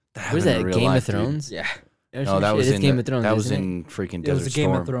 That What is happened in that? real Game life, of dude. Thrones? Yeah. Oh, No, that shit, was it's in Game the- of Thrones. That was isn't it? in freaking It Desert was a Game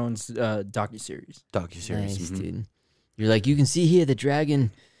Storm of Thrones docuseries. docuseries. Nice, Mhm. dude. You're like, you can see here the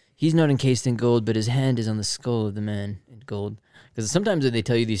dragon. He's not encased in gold, but his hand is on the skull of the man in gold. Because sometimes when they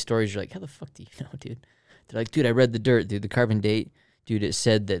tell you these stories, you're like, how the fuck do you know, dude? They're like, dude, I read the dirt, dude. The carbon date, dude. It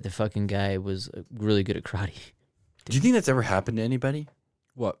said that the fucking guy was really good at karate. Do you think that's ever happened to anybody?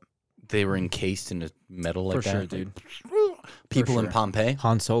 What? They were encased in a metal like For that, sure, dude. People in sure. Pompeii.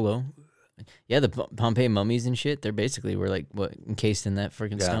 Han Solo. Yeah, the Pompeii mummies and shit, they're basically were like, what, encased in that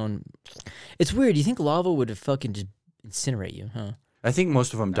freaking Yeah. stone. It's weird. You think lava would have fucking just incinerate you, huh? I think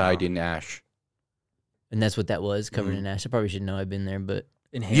most of them died in ash. And that's what that was, covered Mhm. in ash. I probably should know. I've been there, but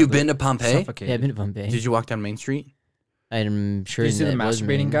You've been to Pompeii? yeah, I've been to Pompeii. Did you walk down Main Street? I'm sure. Did you see the that was masturbating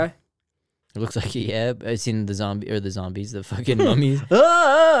Maine. guy? It looks like it, yeah. I've seen the zombies, the fucking mummies.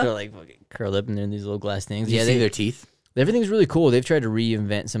 They're like fucking curled up and they're in these little glass things. Did you Yeah, see their teeth? everything's really cool. They've tried to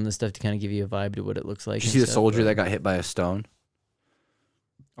reinvent some of the stuff to kind of give you a vibe to what it looks like. Did you and see the stuff, soldier but that got hit by a stone?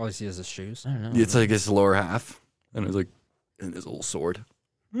 All I see is his shoes. I don't know. It's like his lower half, and it's like in his little sword.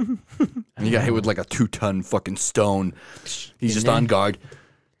 And he got hit with like a 2-ton fucking stone. He's In just there? on guard. I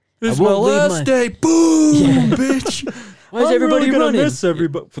This is my won't leave last my- day. Boom, bitch. Why is everybody running?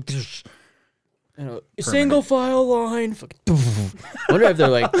 everybody. I know. Single file line. Fucking. Wonder if they're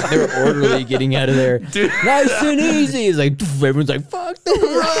like they're orderly getting out of there. Nice and easy. It's like everyone's like fuck this.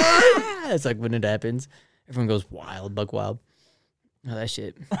 It's like when it happens, everyone goes wild, buck wild. Oh, that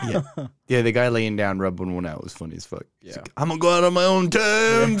shit. Yeah, the guy laying down rubbing one out was funny as fuck. He's Yeah. like, I'm gonna go out on my own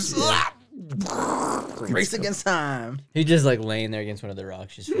terms. Race against time. He's just like laying there against one of the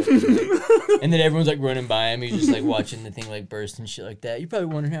rocks, just fucking, and then everyone's like running by him. He's just like watching the thing like burst and shit like that. You're probably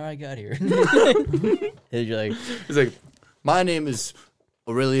wondering how I got here. And you're like, He's like, my name is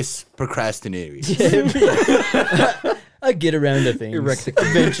Aurelius Procrastinarius. I get around to things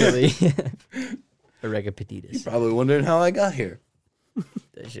eventually. Erecapititus. Probably wondering how I got here.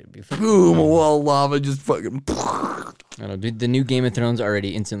 That should be fun. Boom, a wall of lava just fucking I don't know, dude. The new Game of Thrones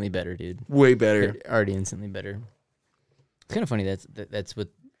already instantly better, dude. way better. Already instantly better. It's kind of funny that's what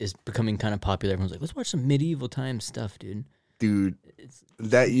is becoming kind of popular. Everyone's like, let's watch some medieval times stuff, dude. Dude,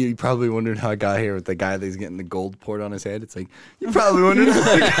 that you probably wondered how I got here with the guy that's getting the gold poured on his head. It's like, you probably wondered how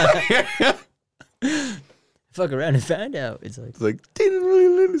I got here. Fuck around and find out. It's like, It's like,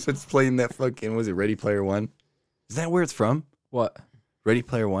 so it's playing that fucking, was it Ready Player One? Is that where it's from? What? Ready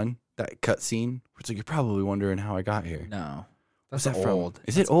Player One? That cutscene? Where it's like, you're probably wondering how I got here. No. What's That's that from? old.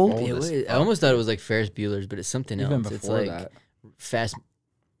 Is it old? old. yeah, as wait, I fuck. almost thought it was like Ferris Bueller's, but it's something Even else. It's before like that. Fast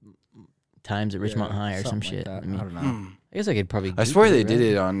Times at Richmond Yeah, High or some something like shit. that. I mean, I don't know. I guess I could probably. I swear Google they did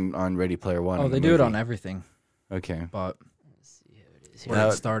right? it on Ready Player One. Oh, in they the do it movie. on everything, Okay. but It's where Yeah.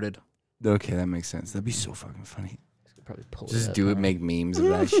 it started. Okay, that makes sense. That'd be so fucking funny. Could probably pull Just up, do it, huh? make memes of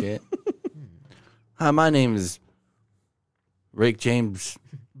that shit. Hi, my name is Rick James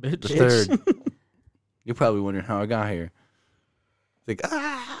the Third. You're probably wondering how I got here. It's like,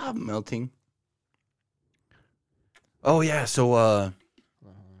 I'm melting. Oh yeah, so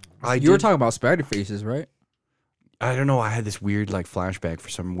You were talking about spider faces, right? I don't know. I had this weird like flashback for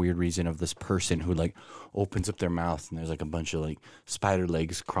some weird reason of this person who like opens up their mouth and there's like a bunch of like spider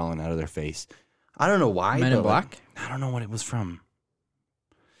legs crawling out of their face. I don't know why. Men in but, like, Black? I don't know what it was from.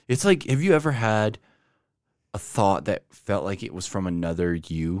 It's like, have you ever had a thought that felt like it was from another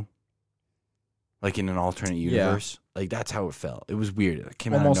you? Like in an alternate universe? Like that's how it felt. It was weird. It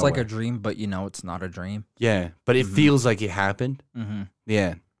came out of Almost like a nowhere. dream, but you know it's not a dream. Yeah, but it Mhm. feels like it happened. Mm-hmm.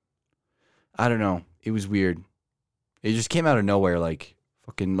 Yeah. I don't know. It was weird. It just came out of nowhere, like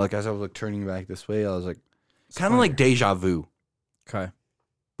fucking like as I was like turning back this way, I was like Kind of like deja vu, Okay.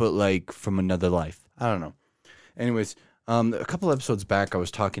 but like from another life. I don't know. Anyways, a couple episodes back, I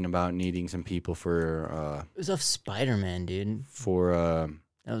was talking about needing some people for It was off Spider-Man, dude.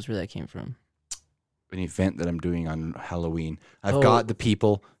 That was where that came from. an event that I'm doing on Halloween. I've Oh. got the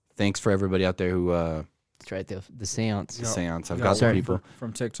people. Thanks for everybody out there who That's right, the seance. the seance. I've Yeah, got the sorry. people.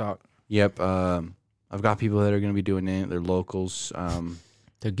 From TikTok. Yep. I've got people that are going to be doing it. They're locals.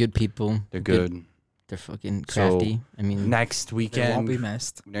 They're good people. They're good. They're fucking So, crafty. I mean, Next They won't be weekend,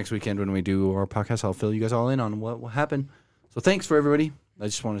 missed. when we do our podcast, I'll fill you guys all in on what will happen. So thanks for everybody. I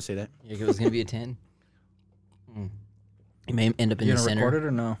just want to say that. it was gonna be a 10. You may end up in You the gonna center. record it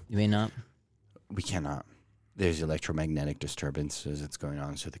or no? You may not. We cannot. There's electromagnetic disturbances that's going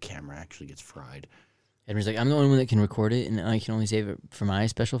on, so the camera actually gets fried. Edward's like, I'm the only one that can record it, and I can only save it for my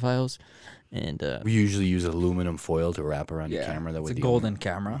special files. And We usually use aluminum foil to wrap around the camera. That it's way a the- golden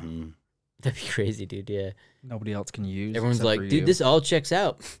camera. Mhm. that'd be crazy, dude. Yeah. Nobody else can use. Everyone's except like, for dude, you. this all checks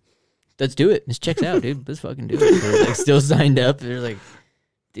out. Let's do it. This checks out, dude. Let's fucking do it. They're like still signed up. They're like,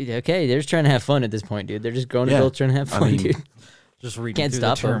 dude, okay. They're just trying to have fun at this point, dude. They're just grown Yeah. adults trying to have I fun, mean- dude. Just reading Can't through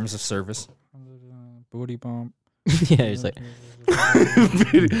stop the 'em. terms of service. Booty bump. Yeah, he's like,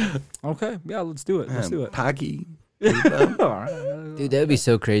 Okay, yeah, let's do it. Let's do it. Pocky. dude, that would be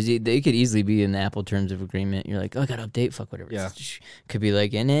so crazy. They could easily be in the Apple terms of agreement. You're like, oh, I got to update. Fuck whatever. Yeah. Could be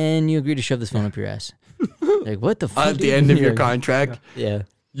like, and then you agree to shove this phone up your ass. Like, what the fuck? At the dude? end of your Yeah. contract, Yeah.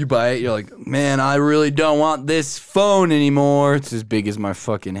 you buy it. You're like, man, I really don't want this phone anymore. It's as big as my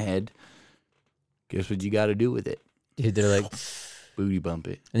fucking head. Guess what you got to do with it? Dude, they're like, Booty bump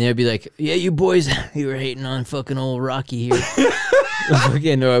it. and they'd be like, yeah, you boys, you were hating on fucking old Rocky here.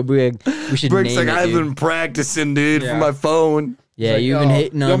 Fucking, we should Brick's name like, it, I've dude. been practicing, dude, Yeah. for my phone. Yeah, Like, you've been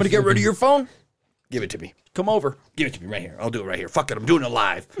hating on. You want me to get rid of your phone? Give it to me. Come over. Give it to me right here. I'll do it right here. Fuck it. I'm doing it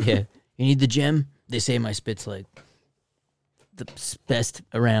live. Yeah. You need the gem? They say my spit's like the best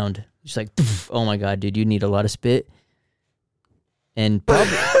around. Just like, oh my God, dude, you need a lot of spit. And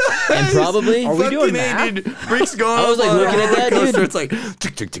probably, Are we doing Fucking math? dude. Brick's going I was like up on a looking at roller that, coaster. dude. It's like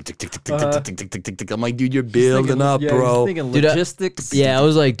tick, tick, tick, tick, tick, tick, tick, tick, tick, tick, tick, tick. I'm like, dude, you're building up, bro. He's thinking Dude, logistics. yeah, I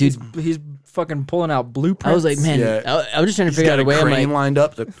was like, dude, He's fucking pulling out blueprints. I was like, man, Yeah. I was just trying to He's figure got out a way. I'm crane like, lined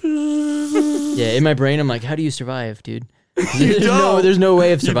up. yeah, in my brain, I'm like, how do you survive, dude? don't. There's no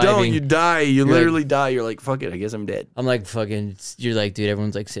way of You surviving. don't. You die. You like- literally die. You're like, fuck it. I guess I'm dead. I'm like, fucking, you're like, dude,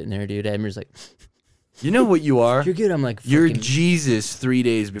 everyone's like sitting there, dude. Admir's like, You know what you are? you're good. I'm like, You're fucking, Jesus 3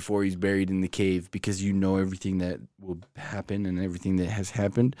 days before he's buried in the cave because you know everything that will happen and everything that has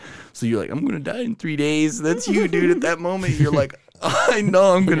happened. So you're like, I'm going to die in 3 days. That's you, dude. At that moment, you're like, I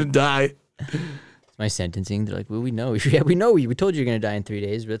know I'm going to die. my sentencing. They're like, well, we know. Yeah, we know you. We told you you're going to die in 3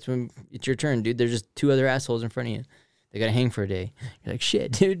 days, but that's when it's your turn, dude. There's just 2 other assholes in front of you. They got to hang for a day. You're like,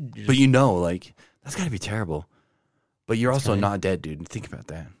 shit, dude. But you know, like, that's got to be terrible. But you're also kinda- not dead, dude. Think about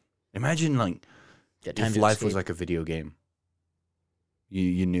that. Imagine, like, Got time if to life was escape. like a video game.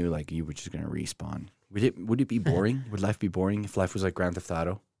 You knew, like, you were just going to respawn. Would it be boring? Would life be boring if life was like Grand Theft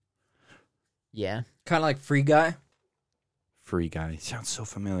Auto? Yeah. kind of like Free Guy Free Guy. Sounds so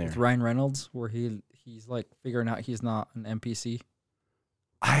familiar. with Ryan Reynolds, where he's like figuring out he's not an NPC.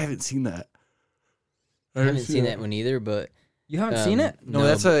 I haven't seen that. I haven't seen that one either, but You haven't seen it? No,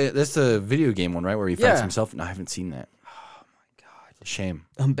 that's a video game one, right? Where he fights Yeah. himself. No, I haven't seen that. Oh my god! It's a shame.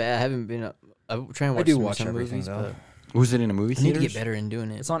 I'm bad. I haven't been. I'm trying to watch. I do some, watch some everything movies, though. Was it in a movie but I need theater? to get better in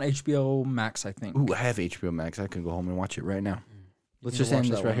doing it. It's on HBO Max, I think. Ooh, I have HBO Max. I can go home and watch it right now. Let's need just to watch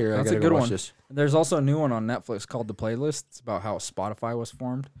end this that right one. here. That's I a gotta good go watch one. this. There's also a new one on Netflix called The Playlist. It's about how Spotify was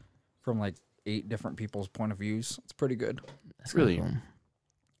formed from like 8 different people's point of views. It's pretty good. That's kinda Really? cool.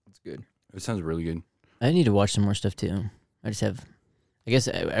 It's good. It sounds really good. I need to watch some more stuff too. I just have. I guess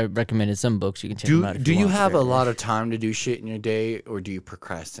I recommended some books. You can check them out. If Do you want. have a lot of time to do shit in your day, or do you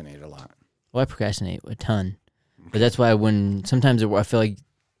procrastinate a lot? Well, I procrastinate a ton, but that's why when sometimes I feel like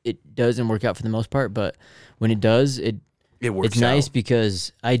it doesn't work out for the most part. But when it does, It works. it's nice out.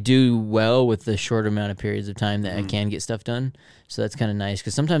 because I do well with the short amount of periods of time that I Mhm. can get stuff done. So that's kind of nice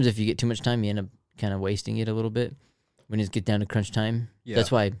because sometimes if you get too much time, you end up kind of wasting it a little bit when you get down to crunch time. Yeah.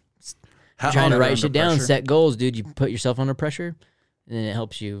 That's why How- trying to under write shit down, pressure. set goals, dude. You put yourself under pressure, and then it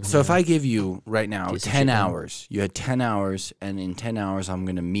helps you. So if I give you right now Get some 10 shit done. hours, you had 10 hours, and in 10 hours I'm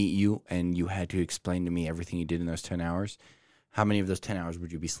going to meet you, and you had to explain to me everything you did in those 10 hours, how many of those 10 hours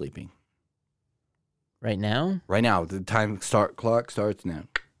would you be sleeping? right now, Right now, the clock starts now.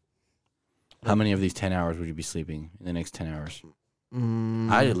 How many of these 10 hours would you be sleeping in the next 10 hours?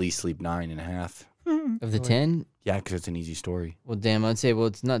 I'd at least sleep 9.5. of the 10, Yeah, because it's an easy story. well, damn, I'd say, well,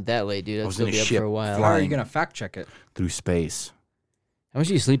 it's not that late, dude. I I'd was still in a be up ship for a while. How are you flying gonna fact check it? through space. How much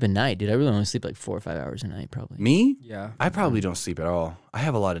do you sleep a night, dude? I really only sleep like 4 or 5 hours a night, probably. Me? Yeah. I probably don't sleep at all. I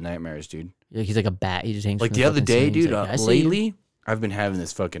have a lot of nightmares, dude. Like he's like a bat. He just hangs. Like from the other fucking day, ceiling. He's dude. like, "I see you." Lately, I've been having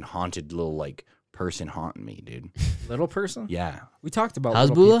this fucking haunted little like person haunting me, dude. Little person? Yeah. We talked about Hasbullah?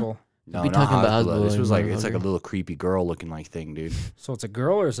 little people. No, be not talking about Hasbullah. Hasbullah This when was you like were it's like a younger. little creepy girl looking like thing, dude. So it's a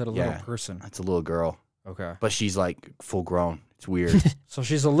girl or is it a Yeah. little person? That's a little girl, Okay. but she's like full grown. It's weird. So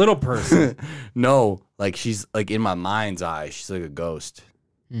she's a little person. No, like she's like in my mind's eye, she's like a ghost.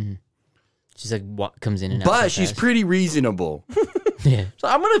 Mhm. She's like what comes in and out. But so she's fast. pretty reasonable. Yeah. So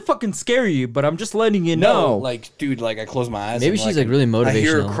I'm gonna fucking scare you, but I'm just letting you know. like dude, like I close my eyes. Maybe and, she's like really I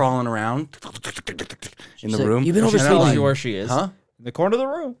hear her motivational. crawling around in She's the like, room. "You've been And I'm oversleeping." like, Where she is. Huh? In the corner of the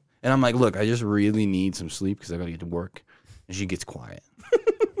room. And I'm like, look, I just really need some sleep because I gotta get to work. And she gets quiet.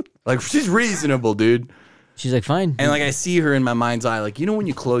 Like she's reasonable, dude. She's like fine. And like I see her in my mind's eye, like you know when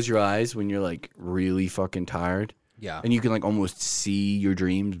you close your eyes when you're like really fucking tired, Yeah. and you can like almost see your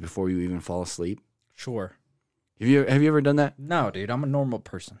dreams before you even fall asleep. Sure. Have you ever done that? No, dude, I'm a normal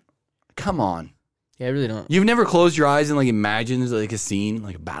person. Come on. Yeah, I really don't. You've never closed your eyes and like imagined like a scene,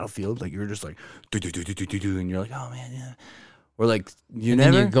 like a battlefield, like you're just like do do do do do do do, and you're like, oh man, yeah. Or like you And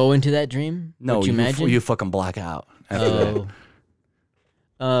never then you go into that dream. no, What you imagine. you fucking black out after that.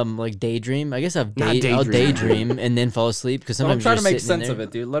 Oh. Like daydream. I guess I'll Not I'll daydream. daydream and then fall asleep because So I'm sometimes trying you're to make just sitting sense there. of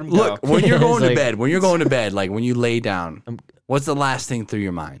it, dude. Let him Look, go. when you're It's going to like- bed, like when you lay down, what's the last thing through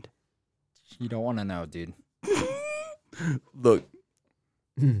your mind? You don't want to know, dude. Look,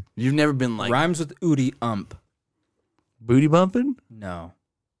 you've never been like Rhymes with Udi ump. booty bumping? No.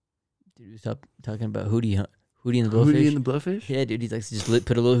 Dude, stop talking about Hootie and the Blowfish. Hootie and the Blowfish? Yeah, dude, he likes to just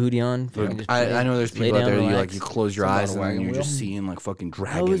put a little hoodie on. fucking just play, I know there's lay people out down, there that you relax. like you close your It's eyes about a and then wagon you're just wheel. seeing like fucking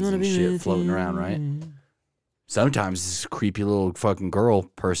I always dragons wanna and be shit with floating you. around, right? Sometimes this creepy little fucking girl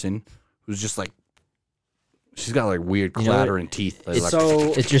person who's just like she's got like weird You know what? clattering teeth. Like, It's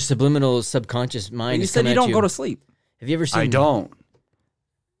So It's your subliminal subconscious mind. you is said coming you at don't go to sleep, Have you ever seen? I don't.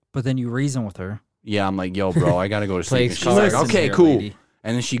 but then you reason with her. Yeah, I'm like, yo, bro, I gotta go to sleep. And she's cards. like, Listen okay, here, cool. lady.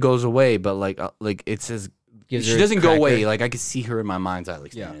 And then she goes away, but like it says Gives she her a doesn't go cracker. away. Like I could see her in my mind's eye,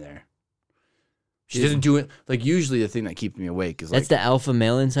 like Yeah. standing there. She doesn't do it. Like usually, the thing that keeps me awake is like That's the alpha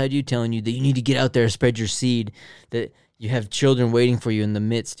male inside you telling you that you need to get out there, spread your seed. That you have children waiting for you in the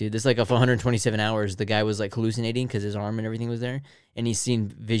midst, dude. This like of 127 hours, the guy was like hallucinating because his arm and everything was there, and he's seen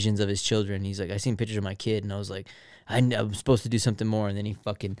visions of his children. He's like, I seen pictures of my kid, and I was like, I'm supposed to do something more, and then he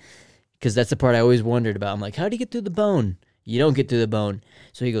fucking, because that's the part I always wondered about. I'm like, how do you get through the bone? You don't get through the bone.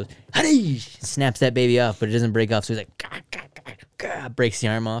 So he goes, Hadi! Snaps that baby off, but it doesn't break off. So he's like, gah, gah, gah, gah, breaks the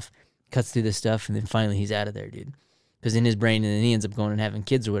arm off, cuts through this stuff, and then finally he's out of there, dude. Because in his brain, and then he ends up going and having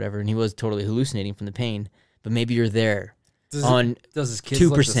kids or whatever, and he was totally hallucinating from the pain. But maybe you're there on Does his kids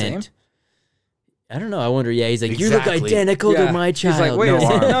look the same? 2%. I don't know. I wonder. Yeah, he's like, you look Exactly. identical to my child. He's like, wait, No a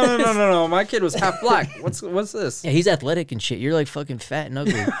second. arm. no. My kid was half black. What's this? Yeah, he's athletic and shit. You're like fucking fat and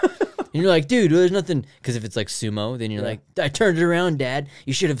ugly. And you're like, dude, there's nothing. Because if it's like sumo, then you're like, I turned it around, Dad.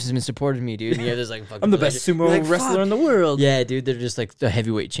 You should have been supporting me, dude. And you have this like fucking. I'm the best pleasure. sumo You're like, wrestler "Fuck." in the world. Yeah, dude. They're just like the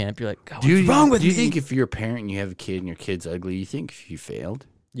heavyweight champ. You're like, God, Do what's wrong with do you me? think if you're a parent and you have a kid and your kid's ugly, you think you failed?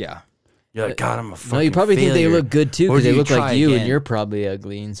 Yeah. You're like, God, I'm a fucking No, you probably think they failure." look good too Or because do they you look like try you, and again? you're probably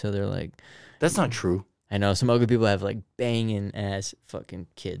ugly, and so they're like, That's not true. I know some ugly people have like banging ass fucking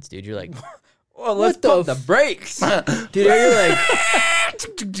kids, dude. You're like, Well, let's What the pump the brakes. dude, you're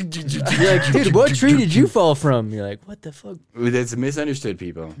like, dude, what tree did you fall from? You're like, what the fuck? That's misunderstood,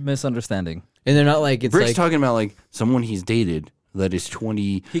 people. Misunderstanding. And they're not like, it's Brick's like, talking about like someone he's dated that is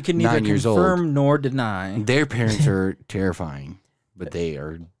 29 He can neither years confirm old. nor deny. Their parents are terrifying, but they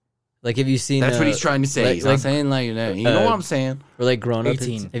are. like, have you seen? That's what he's trying to say. like- he's like- not saying like that. You know what I'm saying? Or like grown up.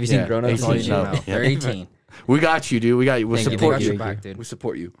 18. Have you seen Yeah, grown up? That's all you 18. need to No. know. They're 18. We got you, dude. We got you. We'll Thank you, support thank you. you. Back, dude. We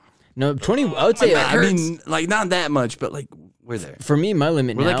support you. No, 20. I would say I mean, like not that much, but like we're there. for me, my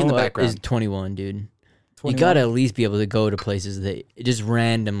limit We're, now like, in the is background. 21, dude. You 21. gotta at least be able to go to places that just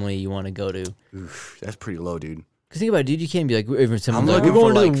randomly you want to go to. Oof, that's pretty low, dude. Cause think about it, dude. You can't be like, if someone's I'm like, looking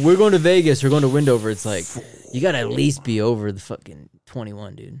for, we're going to Vegas, we're going to Wendover. It's like you gotta at least be over the fucking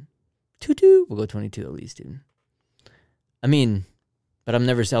 21, dude. 22, we'll go 22 at least, dude. I mean, but I'll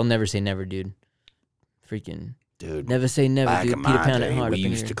never say never, dude. Freaking Dude, never say never, back dude. in Peter my Pound it day, hard. we up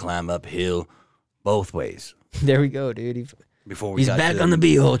in used to here. climb uphill both ways There we go, dude. before we He's got back to on the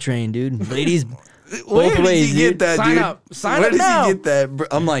B-hole train, dude. Ladies, Where both did ways, he get dude. that, Sign dude? up. Sign Where up does now. he get that? Bro?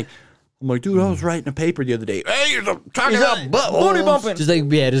 I'm like, dude, I was writing a paper the other day. Hey, you're talking about buttholes. Booty bumping. just like,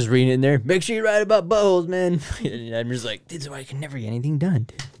 yeah, just reading it in there. Make sure you write about buttholes, man. And I'm just like, dude, so I can never get anything done,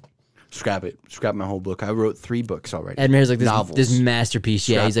 dude. Scrap it. Scrap my whole book. I wrote 3 books already. Admir's like Novels. this masterpiece.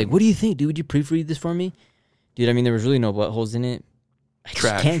 Yeah, Scrap he's like, them. what do you think, dude? Would you proofread this for me? Dude, I mean, there was really no buttholes in it. I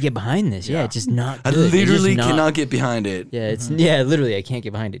Trash. just can't get behind this. Yeah, it's just not I good. It's just literally not- cannot get behind it. Yeah, it's literally I can't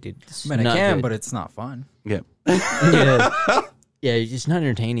get behind it, dude. It's I mean, I not can, good. but it's not fun. Yeah. yeah, yeah, it's just not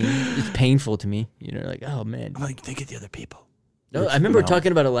entertaining. It's painful to me. You know, like oh man. I'm like, think of the other people. No, I remember No.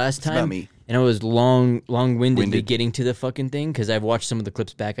 talking about it last It's about time, me. and I was long-windedly Winded. getting to the fucking thing because I've watched some of the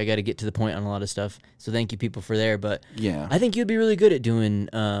clips back. I got to get to the point on a lot of stuff. So thank you, people, for there. But Yeah. I think you'd be really good at doing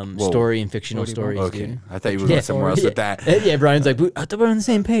story and fictional Booty stories, Okay. dude. I thought you were going somewhere else with that. Yeah, Brian's like, I thought we were on the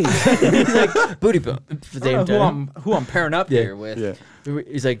same page. He's like, booty bump. At the I same don't know time. who I'm pairing up Yeah. here with. Yeah.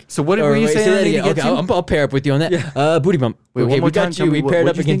 He's like, So what or were you wait, saying say I that need to again. get Okay, to? I'll pair up with you on that. Booty bump. Wait, Okay, one more we got time, tell you. me We what- paired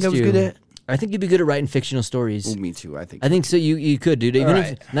what'd up you think against I was you. good at? I think you'd be good at writing fictional stories. Oh, me too. I think. I think so. You could, dude. Even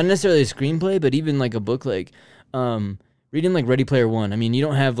Alright. if not necessarily a screenplay, but even like a book, like reading like Ready Player One. I mean, you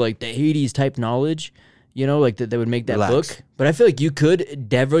don't have like the '80s type knowledge, you know, like that would make that Relax. book. But I feel like you could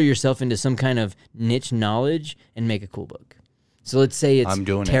endeavor yourself into some kind of niche knowledge and make a cool book. So let's say it's I'm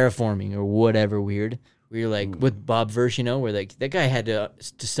doing it. terraforming or whatever weird. Where you're like with Bob Versh, you know, where like that guy had to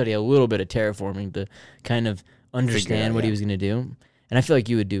study a little bit of terraforming to kind of understand out, what he yeah. was going to do. And I feel like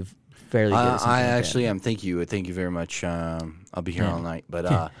you would do fairly good. At something I like that. actually am. Thank you. Thank you very much. I'll be here all night. But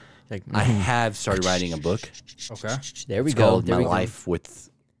Like, I have started writing a book. Okay. there we It's go. called There My we go. Life with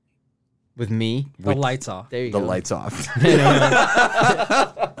With me. The lights off. There you the go. Lights Off.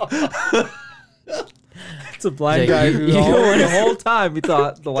 It's a blind Like, guy you- who you don't wanna- the whole time we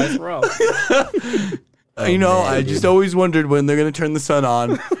thought the lights were off. You know, man, I just always wondered when they're gonna turn the sun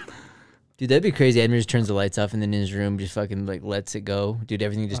on. Dude, that'd be crazy. Edmund just turns the lights off and then in his room just fucking like lets it go. Dude,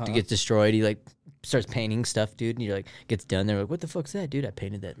 everything just gets destroyed. He like starts painting stuff, dude. And you're like, gets done. They're like, what the fuck's that, dude? I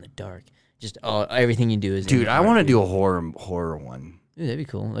painted that in the dark. Just everything you do is in Dude, the I dark, want to dude. do a horror one. Dude, that'd be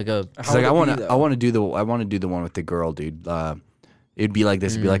cool. Like a Cause like I want to do the one with the girl, dude. It'd be like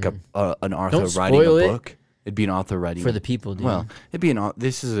this. It'd be like an author Don't writing a spoil it. book. It'd be an author writing for the people, dude. Well, it'd be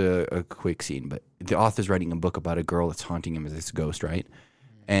this is a quick scene, but the author's writing a book about a girl that's haunting him as this ghost, right?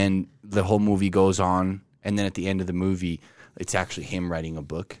 And the whole movie goes on, and then at the end of the movie, it's actually him writing a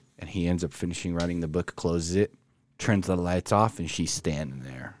book, and he ends up finishing writing the book, closes it, turns the lights off, and she's standing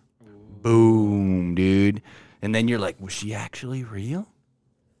there. Boom, dude. And then you're like, was she actually real?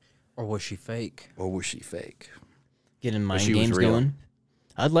 Or was she fake? Or was she fake? Getting mind she was games real. going.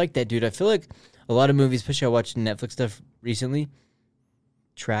 I'd like that, dude. I feel like a lot of movies, especially I watched Netflix stuff recently,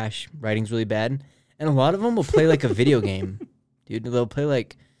 trash, writing's really bad. And a lot of them will play like a video game. Dude, they'll play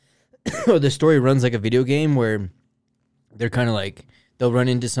like, or the story runs like a video game where they're kind of like, they'll run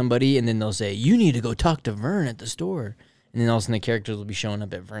into somebody and then they'll say, you need to go talk to Vern at the store. And then all of a sudden the characters will be showing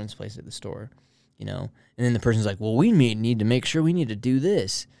up at Vern's place at the store, you know? And then the person's like, well, we need to make sure we need to do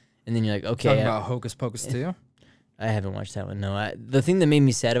this. And then you're like, okay. Talking about Hocus Pocus 2? I haven't watched that one. No, the thing that made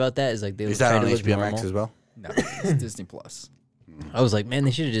me sad about that is like they Is tried that to on look HBO normal. Max as well? No, it's Disney Plus. I was like, man,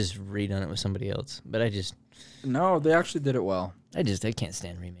 they should have just redone it with somebody else. But I No, they actually did it well. can't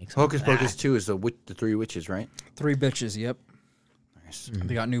stand remakes. Hocus Pocus 2 is the three witches, right? 3 bitches, yep. Nice.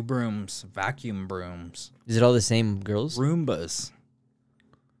 They got new brooms, vacuum brooms, Is it all the same girls? Roombas.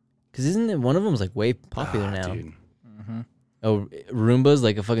 Because isn't it one of them's like way popular now? Dude. Oh, Roomba's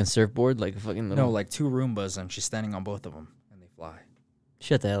like a fucking surfboard, like a fucking little. No, like 2 Roombas, and she's standing on both of them, and they fly.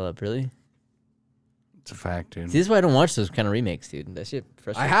 Shut the hell up, really? It's a fact, dude. See, this is why I don't watch those kind of remakes, dude. That shit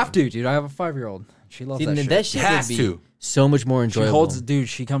frustrates I have to, dude. I have a 5-year-old. She loves See, that shit. that shit Has would be to. so much more She enjoyable. holds, dude.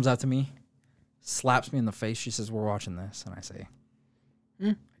 She comes out to me, slaps me in the face. She says, "We're watching this," and I say,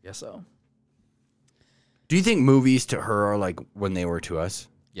 "I guess so." Do you think movies to her are like when they were to us?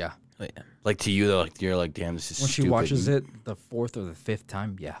 Yeah. Oh, yeah. Like to you, you're like, damn, this is When stupid. she watches it the 4th or the 5th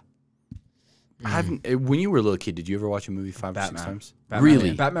time, yeah. I haven't. When you were a little kid, did you ever watch a movie 5 or 6 Batman. times? Batman,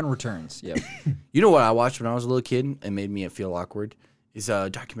 Really? Batman Returns. Yep. You know what I watched when I was a little kid and made me feel awkward is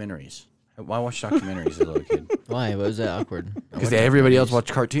documentaries. I watched documentaries as a little kid Why? What was that awkward? because everybody else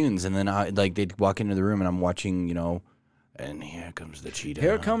watched cartoons, and then they'd walk into the room and I'm watching, and here comes the cheetah.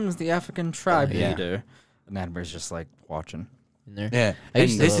 Here comes the African tribe Yeah. leader. And Admir's just like watching. In there? Yeah, I and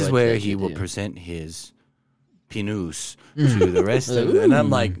used to this is like where that he shit, will too. present his pinus to the rest of them, and I'm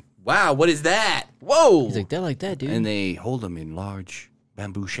like, wow, what is that? Whoa! He's like, they're like that, dude. and they hold them in large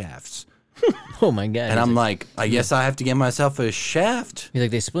bamboo shafts, oh my god. and He's I'm like, like, I guess I have to get myself a shaft. he's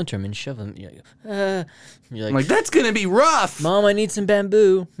like, they splinter him and shove him. You're like, You're I'm like, like, that's gonna be rough. Mom, I need some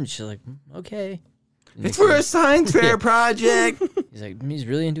bamboo. And she's like, okay. And It's next for a science fair project. He's like, he's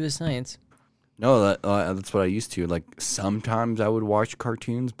really into his science. No, that's what I used to. Like, sometimes I would watch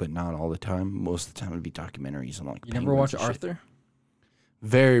cartoons, but not all the time. Most of the time, it'd be documentaries on like. You never penguins watch and shit. Arthur?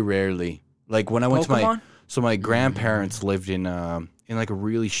 Very rarely. Like when I went to Pokemon? my grandparents lived in like a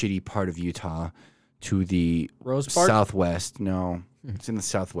really shitty part of Utah. to the Rose Park? southwest. No, it's in the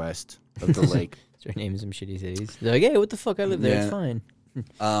southwest of the lake. Start naming some shitty cities. They're like, hey, what the fuck? I live there. Yeah. It's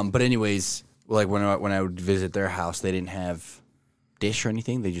fine. But anyways, like when I would visit their house, they didn't have dish or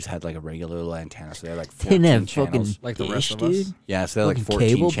anything. They just had like a regular little antenna. So they had like 14 Didn't have channels. fucking Like the dish, rest of us? dude. Yeah, so they had like fucking 14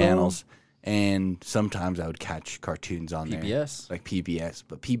 cable, bro? channels. And sometimes I would catch cartoons on there. PBS? Like PBS.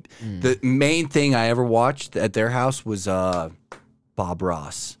 But the main thing I ever watched at their house was Bob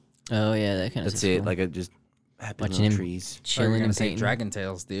Ross. Oh yeah, that kind of. That's it. Like I just happy Watching little him trees. Or you're chilling gonna and say painting. Dragon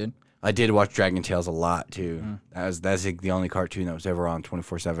Tales, dude. I did watch Dragon Tales a lot too. That's like the only cartoon that was ever on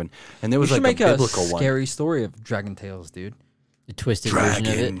 24/7. And there We was should like make a biblical one. scary story of Dragon Tales, dude. The twisted version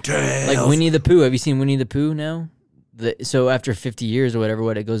of Dragon it. Tales. Like Winnie the Pooh. Have you seen Winnie the Pooh now? So after 50 years or whatever,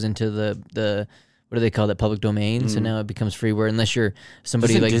 it goes into the what do they call that, public domain? So now it becomes freeware unless you're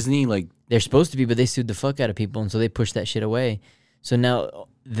somebody Doesn't like Disney like they're supposed to be, but they sued the fuck out of people, and so they pushed that shit away. So now,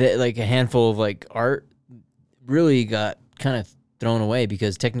 like a handful of like art really got kind of thrown away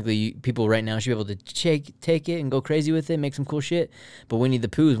because technically people right now should be able to take it and go crazy with it, make some cool shit. But Winnie the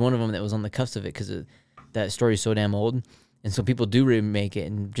Pooh is one of them that was on the cusp of it because that story is so damn old, and so people do remake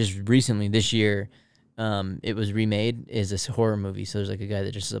it. And just recently, this year, it was remade as a horror movie. So there's like a guy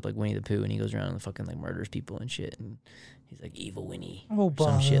that dresses up like Winnie the Pooh and he goes around and fucking like murders people and shit. And he's like Evil Winnie, or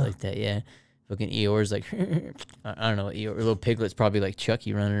some shit like that. Yeah, fucking Eeyore's like I don't know, Eeyore, little Piglet's probably like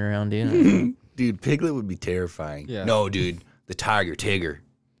Chucky running around, dude. dude, Piglet would be terrifying. Yeah. No, dude, the tiger, Tigger.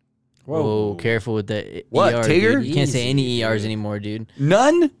 Whoa, careful with that. What, ER, Tigger? dude. You can't say any Easy, ERs dude. anymore, dude.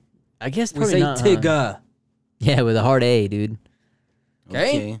 None? I guess We probably say not. Huh? Tigger. Yeah, with a hard A, dude.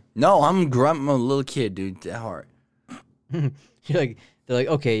 Okay. No, I'm a little kid, dude. That hard. You're like, they're like,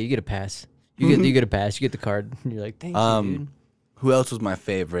 okay, you get a pass. You get a pass. You get the card. And you're like, thank you, dude. Who else was my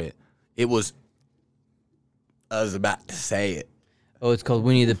favorite? I was about to say it. Oh, it's called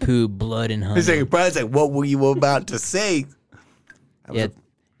Winnie the Pooh, Blood and Honey. He's like, Brian's like, what were you about to say? Yeah,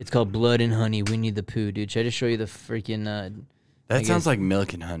 it's called Blood and Honey, Winnie the Pooh, dude. Should I just show you the freaking? That I sounds guess- like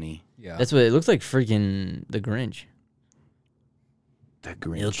milk and honey. Yeah. That's what it looks like. Freaking the Grinch. The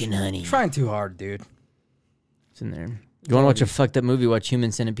Grinch. Milk and honey. trying too hard, dude. It's in there. You want to watch a fucked up movie? Watch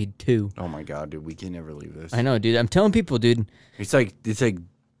Human Centipede 2. Oh my god, dude, we can never leave this. I know, dude. I'm telling people, dude. It's like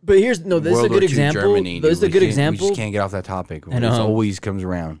But here's this is a World War good II example. Germany, This is dude. a good We example. just can't get off that topic. I know. It always comes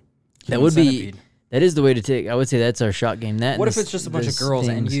around. That Human would be. Centipede. That is the way to take. I would say that's our shot game. That. What and if it's just a bunch of this girls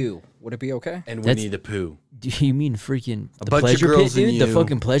and things. you? Would it be okay? And That's- Winnie the Pooh. Do you mean freaking the bunch of pleasure pit, girls and dude? The you.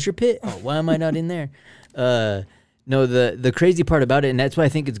 fucking pleasure pit? Oh, why am I not in there? No, the crazy part about it, and that's why I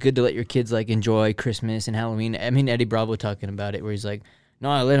think it's good to let your kids like enjoy Christmas and Halloween. I mean, Eddie Bravo talking about it, where he's like, "No,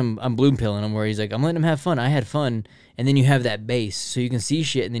 I'm bloom pilling him." Where he's like, "I'm letting him have fun. I had fun." And then you have that base, so you can see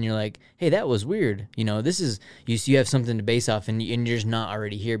shit, and then you're like, "Hey, that was weird." You know, this is you have something to base off, and you're just not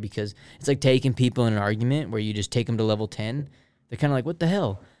already here because it's like taking people in an argument where you just take them to level 10. They're kind of like, "What the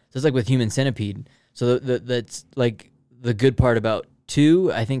hell?" So it's like with Human Centipede. So that's like the good part about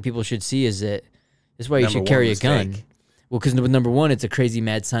 2. I think people should see is that this is why you Number should carry one a was gun. fake. Well, because number 1, it's a crazy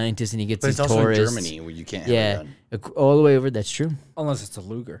mad scientist, and he gets But these it's also in tourists. Germany where you can't have a Yeah, gun. all the way over. That's true. Unless it's a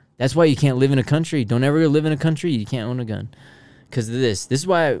Luger. That's why you can't live in a country. Don't ever live in a country you can't own a gun. Because of this. This is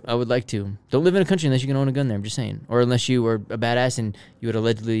why I would like to. Don't live in a country unless you can own a gun there. I'm just saying. Or unless you were a badass and you would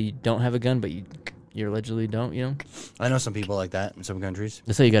allegedly don't have a gun, but you allegedly don't, you know? I know some people like that in some countries.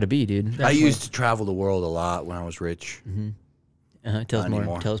 That's how you got to be, dude. I used to travel the world a lot when I was rich. Tell us Not more.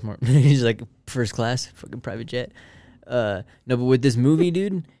 anymore. Tell us more. He's like first class, fucking private jet. No, but with this movie,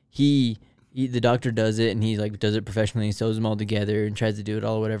 dude, he the doctor does it, and he like does it professionally. He sews them all together and tries to do it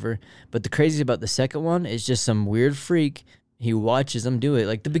all, whatever. But the crazy about the second one is just some weird freak. He watches them do it.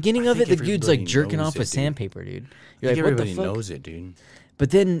 Like the beginning of it, think the dude's like everybody jerking knows off it, with dude. sandpaper, dude. I You're think like, what the everybody fuck? knows it, dude.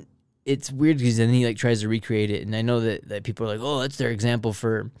 But then it's weird because then he like tries to recreate it, and I know that people are like, oh, that's their example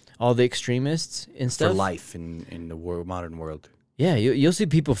for all the extremists and For stuff. life in the modern world. Yeah, you'll see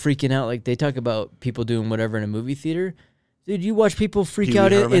people freaking out. Like they talk about people doing whatever in a movie theater. Dude, you watch people freak Pee Wee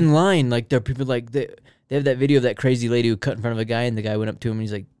out Herman? in line. Like there are people like they have that video of that crazy lady who cut in front of a guy, and the guy went up to him and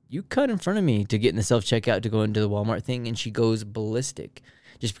he's like, "You cut in front of me," to get in the self checkout to go into the Walmart thing, and she goes ballistic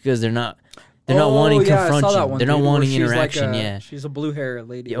just because they're not wanting confrontation. They're not wanting interaction. Yeah. She's a blue hair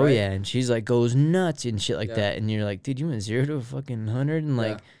lady. Oh right? yeah, and she's like goes nuts and shit like Yeah. that, and you're like, dude, you went 0 to a fucking 100, and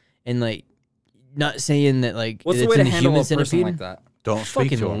like, Yeah. and like, not saying that like What's the it's way in to the handle human a person centipede. like that? Don't speak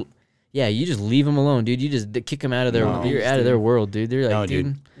Fucking to them. yeah, you just leave them alone, dude. You just kick them out of their No, you're out of their world, dude. They're like, No, dude,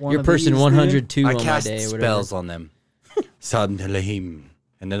 dude. One you're of person these, dude. 102 I on my cast day or whatever. spells on them. Sadnalahim.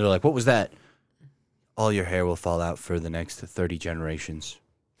 And then they're like, what was that? All your hair will fall out for the next 30 generations.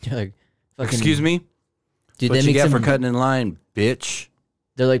 You're like, fucking, Excuse me? dude. What That you makes get for them. cutting in line, bitch?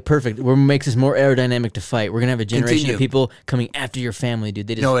 They're like perfect. What makes us more aerodynamic to fight? We're gonna have a generation Continue. of people coming after your family, dude.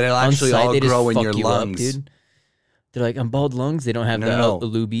 They just No, it'll on actually site, all they just grow in fuck your you up, lungs. dude. They're like, I'm bald lungs. They don't have No, the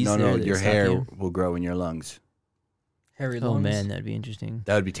loobies. no, there no. that Your stop hair you. will grow in your lungs. Hairy Oh lungs. man, that'd be interesting.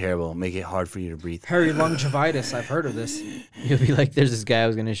 That would be terrible. Make it hard for you to breathe. Hairy longivitis. I've heard of this. You'll be like, there's this guy I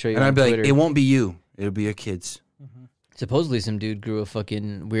was gonna show you And on I'd be Twitter. like, it won't be you. It'll be your kids. Supposedly, some dude grew a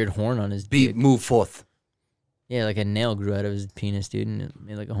fucking weird horn on his Be dick. move forth. Yeah, like a nail grew out of his penis, dude, and it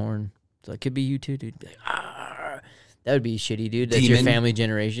made like a horn. So it could be you too, dude. Be like, "Arr." That would be shitty, dude. That's your Demon. family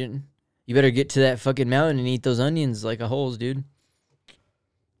generation. You better get to that fucking mountain and eat those onions like a holes, dude.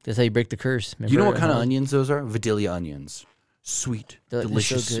 That's how you break the curse. You know what kind of onions? onions those are? Vidalia onions. Sweet, They're so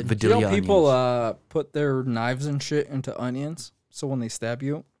delicious good. Vidalia You know people onions. put their knives and shit into onions, so when they stab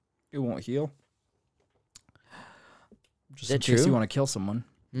you, it won't heal. Just that in case true? you want to kill someone.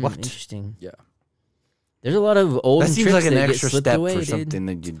 What? Interesting. Yeah. There's a lot of old That seems tricks like an that extra get slipped step away, for dude. something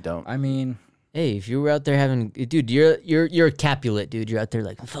that you don't. I mean, Hey, if you were out there having, dude, you're a Capulet, dude. You're out there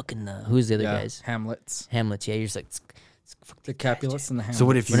like fucking. Who's the other yeah, guys? Hamlets, Hamlets. Yeah, you're just like. the Capulets, and the Hamlets. So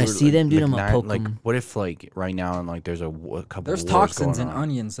what if you When I were, see like, them, dude, I'm McKnight- gonna poke like 'em. what if like right now and like there's a couple There's wars toxins going in on?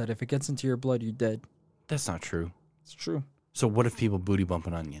 onions that if it gets into your blood, you're dead. That's not true. It's true. So what if people booty bump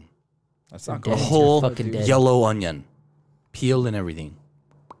an onion? That's You're not dead. good. You're whole fucking dead. Yellow onion, peeled and everything.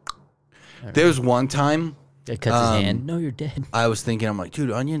 There's one time That cuts his hand. No, you're dead. I was thinking, I'm like,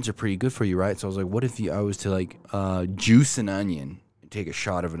 dude, onions are pretty good for you, right? So I was like, what if I was to like juice an onion and take a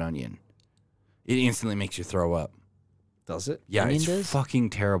shot of an onion? It instantly makes you throw up. Does it? Yeah, Onion it's does?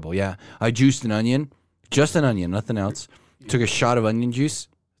 fucking terrible. Yeah, I juiced an onion, just an onion, nothing else. Took a shot of onion juice,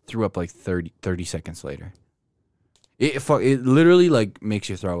 threw up like 30 seconds later. It literally like makes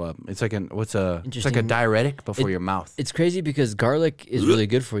you throw up. It's like it's like a Interesting. diuretic before your mouth. It's crazy because garlic is really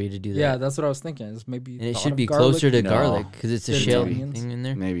good for you to do that. Yeah, that's what I was thinking. Is maybe and it thought should of be garlic. closer to No. garlic because it's a Than shell onions. thing in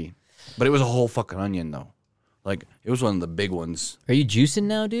there. Maybe, but it was a whole fucking onion though. Like it was one of the big ones. Are you juicing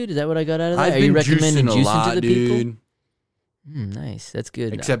now, dude? Is that what I got out of that? I've Are you been recommending juicing a juicing lot, to the dude. people? Nice, that's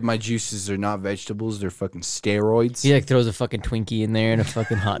good. Except my juices are not vegetables; they're fucking steroids. He like throws a fucking Twinkie in there and a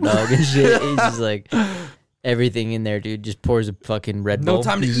fucking hot dog and shit. He's just like everything in there, dude. Just pours a fucking Red Bull. No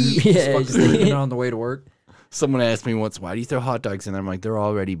time to eat. Yeah, Just fucking just leaving like- it on the way to work. Someone asked me once, "Why do you throw hot dogs in there?" I'm like, "They're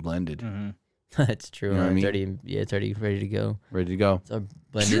already blended, That's true. You know what I It's mean? already, it's already ready to go. ready to go." It's all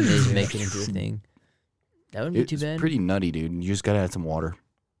blended and they just make it into a thing. That wouldn't be It's too bad. pretty nutty, dude. You just gotta add some water.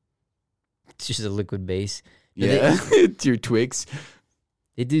 It's just a liquid base. Yeah, Yeah, it's your Twix.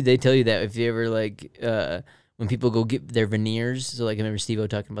 They tell you that if you ever like when people go get their veneers. So like I remember Steve-O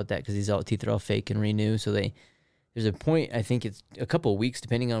talking about that because these teeth are all fake and renew. So there's a point, I think it's a couple of weeks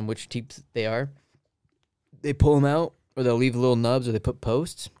depending on which teeth they are. They pull them out or they'll leave little nubs or they put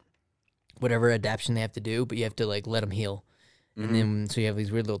posts, whatever adaptation they have to do. But you have to like let them heal, and then so you have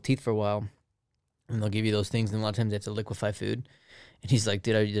these weird little teeth for a while, and they'll give you those things. And a lot of times they have to liquefy food. And he's like,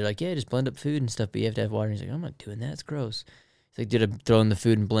 they're like, yeah, just blend up food and stuff, but you have to have water. And he's like, I'm not doing that. It's gross. He's like, did I throw in the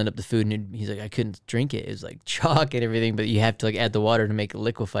food and blend up the food? And he's like, I couldn't drink it. It was like chalk and everything, but you have to like add the water to make it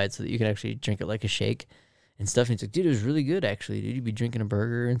liquefied so that you can actually drink it like a shake and stuff. And he's like, dude, it was really good actually. Dude, you'd be drinking a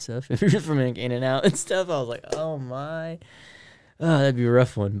burger and stuff from like In-N-Out and stuff. I was like, oh my. Oh, that'd be a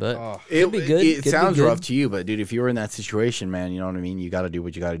rough one, but Oh. could be good. It Could be sounds good. rough to you, but dude, if you were in that situation, man, you know what I mean. You got to do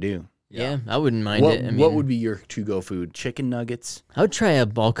what you got to do. yeah, I wouldn't mind What, it. I mean, what would be your to-go food? Chicken nuggets? I would try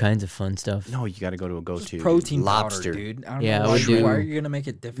out all kinds of fun stuff. No, you got to go to a go-to. Just protein lobster. powder, dude. I don't Yeah, know I why, would do- why are you gonna make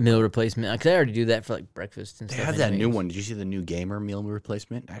it difficult? Meal replacement. Because I already do that for like breakfast and They stuff. have that new anyways. one. Did you see the new gamer meal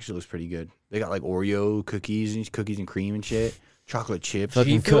replacement? Actually, looks pretty good. They got like Oreo cookies and cream and shit. Chocolate chips.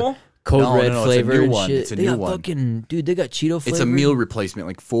 Fucking G Fuel? Cold No, red no, it's a flavor new and one. shit. It's a they new got one. fucking dude. They got Cheeto flavor. It's a meal replacement,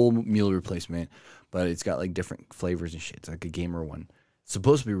 like full meal replacement, but it's got like different flavors and shit. It's like a gamer one. It's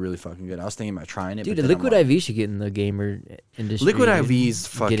supposed to be really fucking good. I was thinking about trying it. Dude, but the then I'm Liquid like, IV should get in the gamer industry. Liquid dude. IV is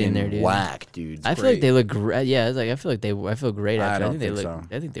fucking Get in there, dude. whack, dude. It's I feel like great. they look great. Yeah, it's like I feel like I feel great I after. I don't think they think look.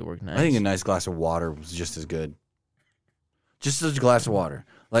 so. I think they work nice. I think a nice glass of water was just as good. Just as a glass of water.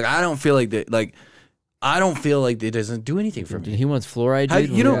 Like I don't feel like that. Like I don't feel like it doesn't do anything for Dude, me. he wants fluoride. How- Dude.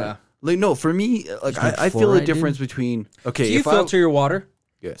 you know, Yeah. like no, for me, like Just like I feel the fluoride, difference between okay. Do you if filter your water?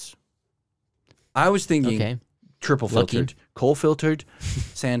 yes, I was thinking Okay, triple Lucky. filtered, coal filtered,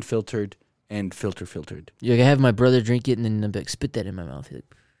 sand filtered, and filtered, you like, I have my brother drink it and then I'm like, spit that in my mouth. He's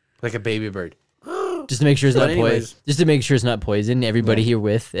like, like a baby bird. just to make sure it's But not anyways. poison. Just to make sure it's not poison. Everybody Yeah. here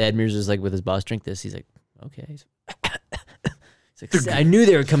with Admir's is like with his boss, drink this. He's like, okay. He's like, I knew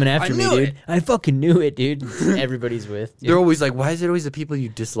they were coming after me, knew dude. it. I fucking knew it, dude. Everybody's with. They're always like, why is it always the people you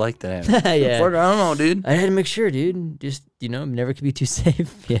dislike that have? Yeah. Fuck, I don't know, dude. I had to make sure, dude. Just never could be too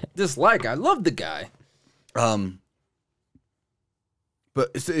safe. Yeah. Dislike. I love the guy.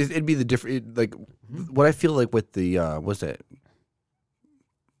 But it'd be the different, like, what I feel like with the, what's that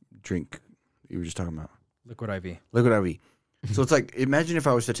drink you were just talking about? Liquid IV. Liquid IV. So it's like, imagine if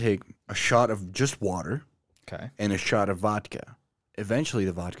I was to take a shot of just water Okay. and a shot of vodka. Eventually,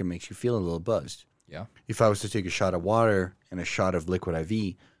 the vodka makes you feel a little buzzed. Yeah. If I was to take a shot of water and a shot of liquid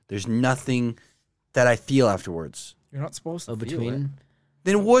IV, there's nothing that I feel afterwards. You're not supposed to feel it. between.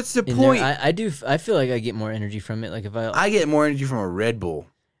 Then what's the In point? there, I feel like I get more energy from it. Like if I get more energy from a Red Bull.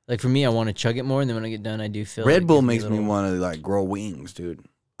 like for me, I want to chug it more, and then when I get done, I do feel Red it Bull gives makes me a little- want to like grow wings, dude.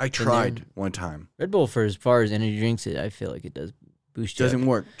 I tried there- one time. Red Bull for as far as energy drinks, I feel like it does boost you. Doesn't Up.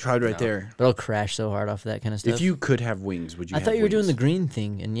 work. Tried right No. there. But I'll crash so hard off of that kind of stuff. If you could have wings, would you? I have thought you were doing the wings? green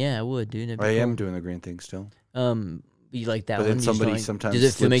thing, and yeah, I would, dude. That'd be I am cool. doing the green thing still. You like that But one? then You just somebody don't like- sometimes does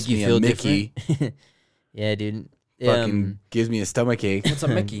it feel, make slips you me a feel Mickey. different? Yeah, dude. Fucking gives me a stomach ache. What's a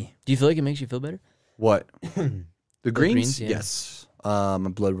Mickey? Do you feel like it makes you feel better? What? The greens? greens, yeah. Yes. My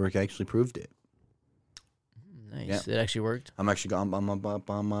blood work actually proved it. Nice. Yeah. It actually worked. I'm actually I'm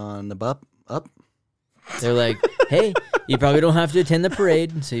on the up. They're like, hey, you probably don't have to attend the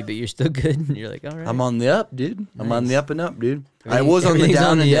parade, but you're still good. And you're like, all right. I'm on the up, dude. I'm on the Nice. up and up, dude. I was on the Everything's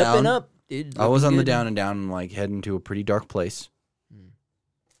down and up down. and up, dude. I was on Looking the good. down and down and like heading to a pretty dark place.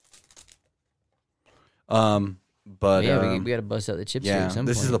 But Yeah, we got to bust out the chips here yeah, at some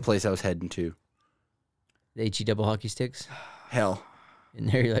this point. is the place I was heading to. The HE double hockey sticks. Hell. And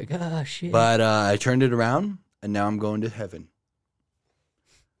there you're like, oh, shit. But I turned it around and now I'm going to heaven.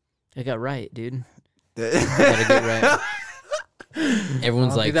 I got right, dude. Gotta Gotta get right.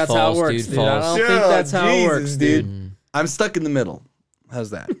 Everyone's I don't like, think that's false, how it works, dude. dude. I False. don't think that's how it works, dude. Mm. I'm stuck in the middle. How's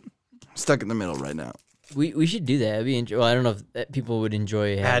that? Stuck in the middle right now. We should do that. It'd be well, I don't know if people would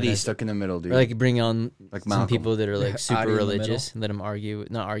enjoy having Patty's us- stuck in the middle, dude. or like bring on Like some Malcolm. people that are like super Addy in the religious and let them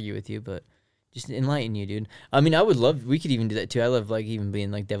not argue with you, but just enlighten you, dude. I mean, I would love. We could even do that too. I love like even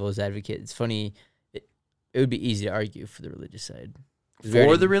being like devil's advocate. It's funny. It would be easy to argue for the religious side. 'Cause we For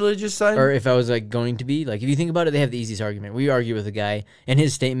already- the religious side? or if I was like going to be like, if you think about it, they have the easiest argument. We argue with a guy, and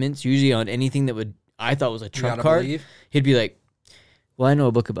his statements usually on anything that would I thought was a You trump gotta card. believe. He'd be like, "Well, I know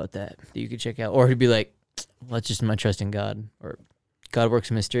a book about that you could check out," or he'd be like, "Well, that's just my trust in God," or "God works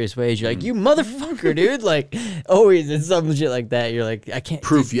in mysterious ways." You're like, "You motherfucker, dude!" Like always, it's some shit like that. You're like, "I can't."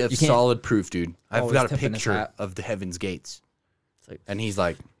 Proof. dude, You have can't- solid proof, dude. I've Always got a tipping his picture hat. of the heaven's gates. It's like, And he's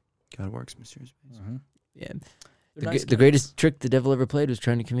like, God works mysterious ways. yeah. They're nice The greatest trick the devil ever played was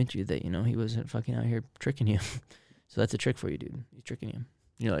trying to convince you that he wasn't fucking out here tricking you. So that's a trick for you, dude. He's tricking you.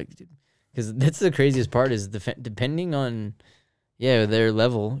 You're like, dude, because that's the craziest part is depending on, their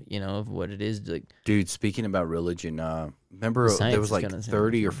level, of what it is. Like, Dude, speaking about religion, remember The science there was is like gonna say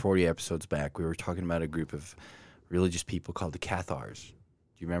 30 or something. 40 episodes back, we were talking about a group of religious people called the Cathars. Do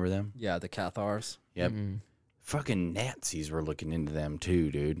you remember them? Yeah, the Cathars. Yep. mm-mm. Fucking Nazis were looking into them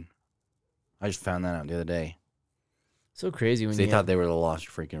too, dude. I just found that out the other day. So crazy when They you thought have they were the lost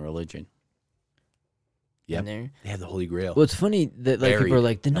freaking religion. in Yep. there. They had the Holy Grail. Well, it's funny that like people are Buried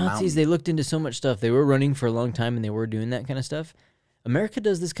like the in a Nazis. mountain. They looked into so much stuff. They were running for a long time, and they were doing that kind of stuff. America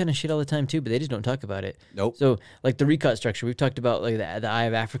does this kind of shit all the time too, but they just don't talk about it. Nope. So, like the recot structure, we've talked about like the Eye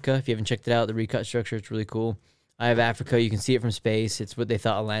of Africa. If you haven't checked it out, the recot structure, it's really cool. Eye of Africa, you can see it from space. It's what they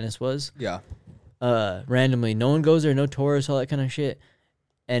thought Atlantis was. Yeah. Randomly, no one goes there, no tourists, all that kind of shit.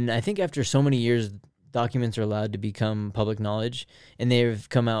 And I think after so many years, documents are allowed to become public knowledge, and they've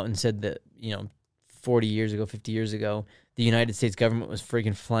come out and said that 40 years ago, 50 years ago, the United States government was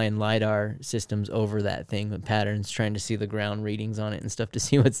freaking flying LiDAR systems over that thing with patterns, trying to see the ground readings on it and stuff to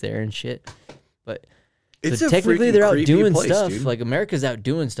see what's there and shit. But It's so a technically freaking they're out creepy doing place, stuff. dude. Like America's out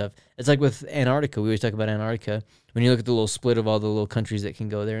doing stuff. It's like with Antarctica. We always talk about Antarctica. When you look at the little split of all the little countries that can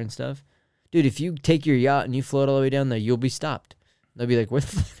go there and stuff. Dude, if you take your yacht and you float all the way down there, you'll be stopped. They'll be like,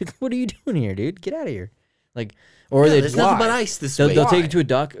 what are you doing here, dude? Get out of here. Like, or Yeah, they there's nothing why? but ice this they'll, way. they'll take Why? you to a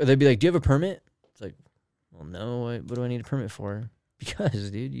dock, or they'll be like, do you have a permit? It's like, well, no. What do I need a permit for? Because,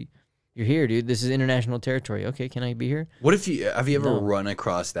 dude, you're here, dude. This is international territory. Okay, can I be here? What if have you ever No. run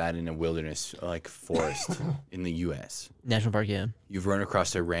across that in a wilderness like forest in the U.S.? National park, yeah. You've run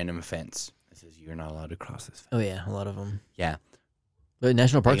across a random fence that says you're not allowed to cross this fence. Oh, yeah, a lot of them. Yeah. But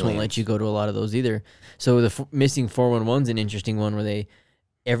national parks won't let Aliens. you go to a lot of those either. So the missing 411's an interesting one where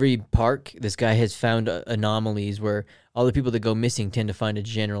every park, this guy has found anomalies where all the people that go missing tend to find a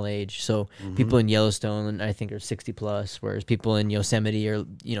general age. So people in Yellowstone, I think, are 60 plus, whereas people in Yosemite are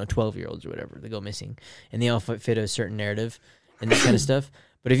 12-year-olds or whatever. They go missing, and they all fit a certain narrative and that kind of stuff.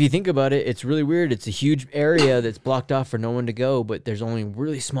 But if you think about it, it's really weird. It's a huge area that's blocked off for no one to go, but there's only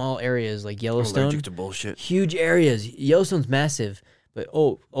really small areas like Yellowstone. Allergic to bullshit. Huge areas. Yellowstone's massive, But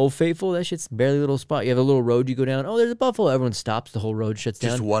Old Faithful, that shit's barely a little spot. You have a little road you go down. Oh, there's a buffalo. Everyone stops. The whole road shuts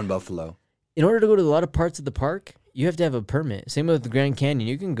down. Just one buffalo. In order to go to a lot of parts of the park, you have to have a permit. Same with the Grand Canyon.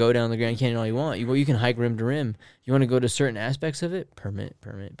 You can go down the Grand Canyon all you want. You can hike rim to rim. You want to go to certain aspects of it? Permit.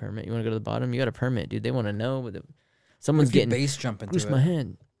 You want to go to the bottom? You got a permit, dude. They want to know. Someone's If you getting base jump into goose it. my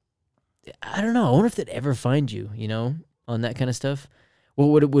hand. I don't know. I wonder if they'd ever find you, on that kind of stuff.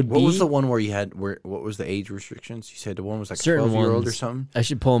 What What was the one where you had what was the age restrictions? You said the one was like a Certain 12-year-old or ones. something. I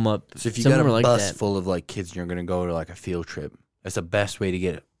should pull them up. So if you Some got of a them are like bus that. full of like kids and you're gonna go to like a field trip, that's the best way to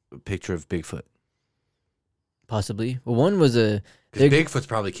get a picture of Bigfoot. Possibly. Well, one was Because Bigfoot's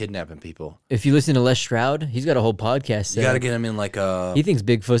probably kidnapping people. if you listen to Les Stroud, he's got a whole podcast. You got to get him in like a. He thinks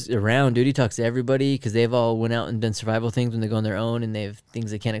Bigfoot's around, dude. He talks to everybody because they've all went out and done survival things when they go on their own and they have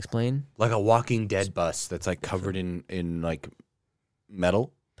things they can't explain. Like a Walking Dead bus that's like covered in like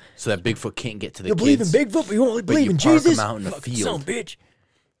metal, so that Bigfoot can't get to the kids. Bigfoot, but you won't but you park them out in the field, bitch.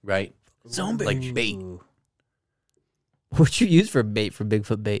 right? Son bitch. Like bait. What you use for bait for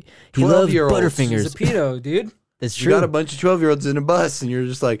Bigfoot bait? He loves 12-year-olds. Butterfingers. He's a pedo, dude. That's You true. got a bunch of 12-year-olds in a bus, and you're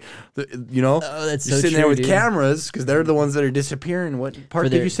just like, Oh, that's you're so sitting there true, with dude. cameras because they're the ones that are disappearing. What park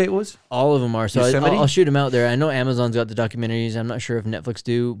did their- you say it was? All of them are. So Yosemite? I'll shoot them out there. I know Amazon's got the documentaries. I'm not sure if Netflix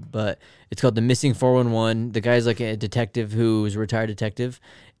do, but it's called The Missing 411. The guy's like a detective who's a retired detective.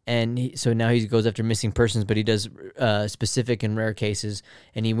 And so now he goes after missing persons, but he does specific and rare cases.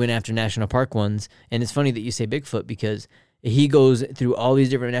 And he went after national park ones. And it's funny that you say Bigfoot because he goes through all these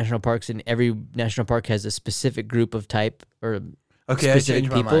different national parks, and every national park has a specific group of type or Okay, I specific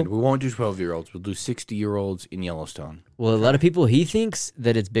changed my people. mind. We won't do 12-year-olds. We'll do 60-year-olds in Yellowstone. Well, a lot of people, he thinks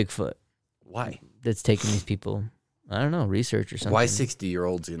that it's Bigfoot Why? that's taking these people. I don't know, research or something. Why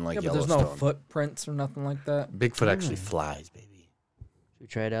 60-year-olds in like Yeah, but there's no Yellowstone? footprints or nothing like that. Bigfoot actually flies, baby. Should we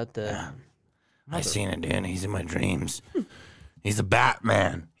try it out? I seen it, Dan. He's in my dreams. He's a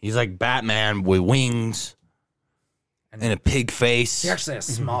Batman. He's like Batman with wings and a pig face. He actually has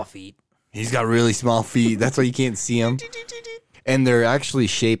small feet. He's got really small feet. That's why you can't see him. And they're actually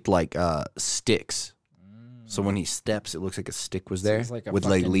shaped like sticks. So when he steps, it looks like a stick was there he's like a with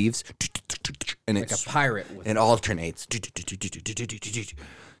like fucking- leaves, and Like a it's pirate with and alternates.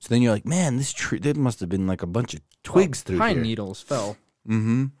 So then you're like, man, this tree. There must have been like a bunch of twigs through pine here. needles fell.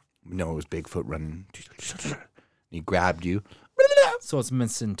 Mm-hmm. No, it was Bigfoot running. He grabbed you. So it's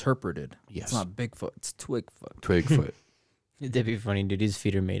misinterpreted. Yes. It's not Bigfoot, it's Twigfoot. Twigfoot. That'd be funny, dude. His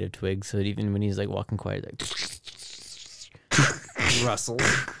feet are made of twigs, so even when he's like walking quiet, like. Russell.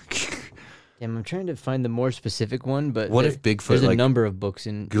 Damn, I'm trying to find the more specific one, but What if Bigfoot, There's a like, number of books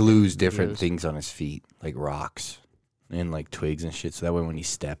in Glues different videos. things on his feet, like rocks and like twigs and shit. So that way, when he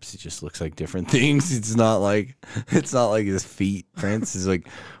steps, it just looks like different things. It's not like his feet prints. It's like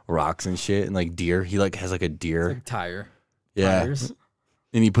rocks and shit, and like deer. He like has like a deer. Like tire. Yeah, Tires.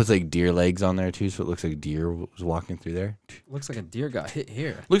 and he puts like deer legs on there too, so it looks like deer was walking through there. Looks like a deer got hit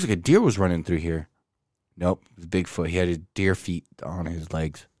here. Looks like a deer was running through here. Nope, it was Bigfoot. He had his deer feet on his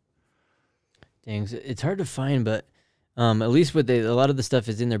legs. Dang, so it's hard to find, but at least a lot of the stuff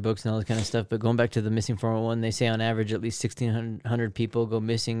is in their books and all that kind of stuff. But going back to the missing 401, they say on average at least 1,600 people go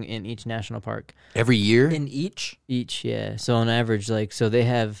missing in each national park. Every year, In each? Each, yeah. So on average, so they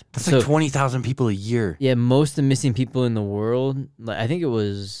have that's so, like 20,000 people a year. Yeah, most of the missing people in the world. Like I think it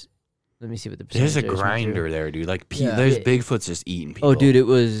was. Let me see what the There's a percentage is. grinder there, dude. Like, Yeah. there's Yeah. Bigfoot's just eating people. Oh, dude, it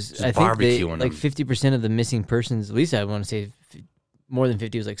was. Just I think they, barbecuing like them. 50% of the missing persons. At least I want to say more than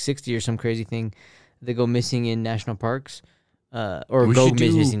 50. It was like 60 or some crazy thing. They go missing in national parks, or We go should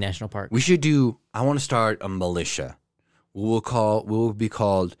do- missing national parks. We should do. I want to start a militia. We will be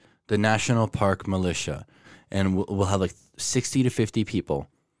called the National Park Militia, and we'll have like 60 to 50 people,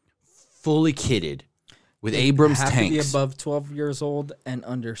 fully kitted, with Abrams have tanks. to be above 12 years old and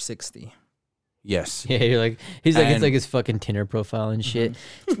under 60. Yes. Yeah, you're like he's like it's And- like his fucking Tinder profile and shit.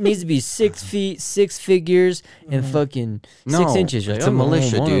 It needs to be 6 feet, 6 figures, and fucking 6 inches. You're like, it's a I'm only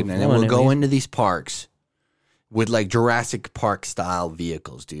militia, one dude, of and then one we'll at go least. into these parks with like Jurassic Park style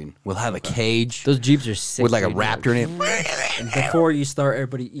vehicles, dude. We'll have a cage Those Jeeps are sick. with like a dude. raptor in it. And before you start,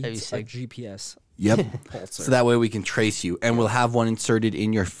 everybody That'd be eats a sick. GPS Yep. pulsar. So that way we can trace you, and we'll have one inserted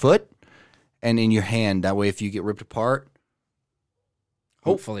in your foot and in your hand. That way, if you get ripped apart,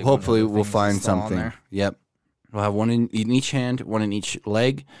 hopefully we'll things find is still on something. there. Yep. We'll have one in each hand, one in each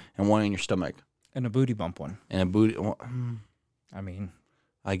leg, and one in your stomach, And a booty bump one. and a booty. I mean,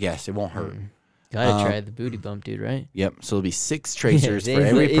 I guess it won't hurt. Gotta try the booty bump, dude. Right? Yep. So there'll be 6 tracers Yeah, for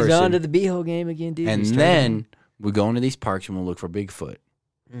every he's on to person, the beehole game again, dude. and He's then we go into these parks and we'll look for Bigfoot.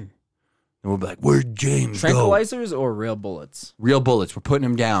 Mm. And we'll be like, "Where'd James go?" tranquilizers or real bullets? Real bullets. We're putting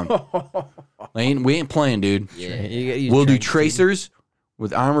him down. We ain't playing, dude. trying- you gotta use We'll do trains, dude. tracers.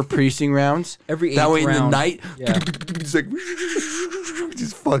 with armor piercing rounds. Every that eighth way in the round. night, Yeah. it's like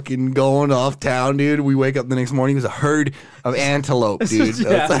just fucking going off town, dude. We wake up the next morning, there's a herd of antelope, dude.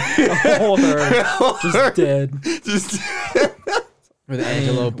 Yeah. A whole herd. Just dead. Just With the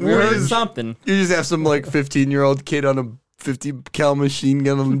antelope. We heard something. you just have some like 15-year-old kid on a 50 cal machine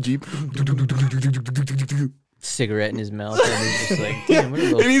gun on a Jeep. Cigarette in his mouth. And he's just like, damn, what a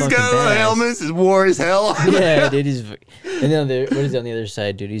little And he's fucking got a badass. helmet. It's war as hell. Yeah, dude. And then what is it on the other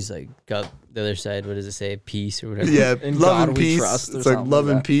side, dude? He's like, got the other side. What does it say? Peace or whatever. Yeah, In love God and we peace. trust or It's like something love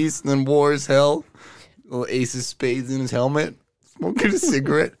like and that. peace, and then war is hell. Little ace of spades in his helmet, smoking a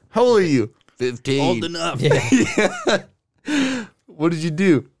cigarette. How old are you? 15. Old enough. Yeah. Yeah. What did you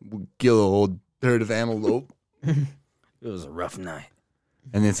do? Kill a whole herd of antelope. It was a rough night.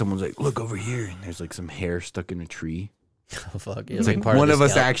 And then someone's like, look over here. And there's like some hair stuck in a tree. Oh, fuck. It's like one of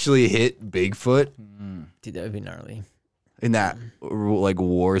us actually hit Bigfoot Dude, that would be gnarly. in that like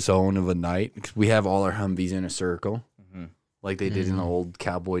war zone of a night. 'Cause we have all our Humvees in a circle, like they did in the old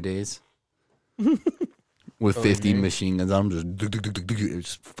cowboy days. With 50 machine guns, I'm just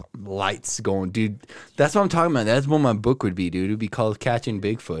lights going, dude. That's what I'm talking about. That's what my book would be, dude. It'd be called Catching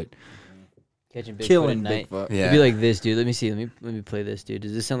Bigfoot. Catching Bigfoot Killing at night. Bigfoot. Yeah, It'd be like this, dude. Let me see. Let me play this, dude.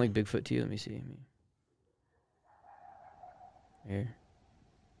 Does this sound like Bigfoot to you? Let me see. Here.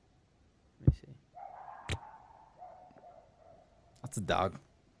 Let me see. That's a dog.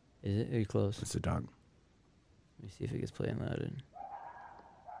 Is it? Are you close? it's a dog. Let me see if it gets playing loud.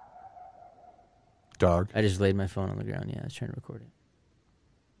 Dog. I just laid my phone on the ground. Yeah, I was trying to record it.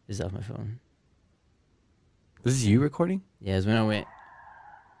 This is off my phone. This is you recording? Yeah, it's when I went.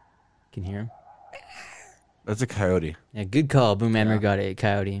 Can you hear him? That's a coyote. Yeah, good call. Boom Hammer got it.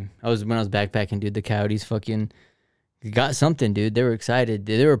 Coyote. When I was backpacking, dude. The coyotes fucking got something, dude. They were excited.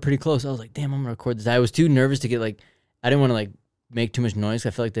 They were pretty close. I was like, damn, I'm gonna record this. I was too nervous to get like. I didn't want to like make too much noise. I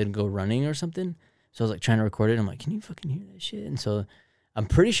felt like they'd go running or something. So I was like trying to record it. I'm like, can you fucking hear that shit? And so I'm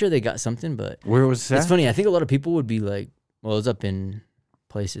pretty sure they got something, but Where was that? it's funny. I think a lot of people would be like, well, it's up in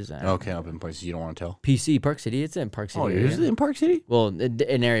places. I don't Okay, up in places you don't want to tell. PC, Park City. It's in Park City. Oh, area. is it in Park City? Well,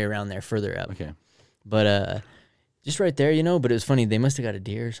 an area around there, further up. Okay. But just right there, you know. But it was funny. They must have got a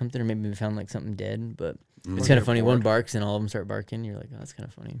deer or something, or maybe we found like something dead. But it's kind of funny. One barks and all of them start barking. You're like, oh, that's kind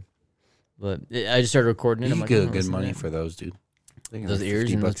of funny. But I just started recording it. You I'm can like, get oh, good listen to money that. for those, dude. I think Those like ears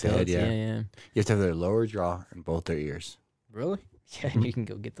 $50 and those a head, pellets. yeah. Yeah. You have to have their lower jaw and both their ears. Really? Yeah, and you can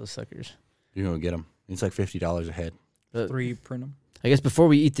go get those suckers. You can go get them. It's like $50 a head. But 3 print them. I guess before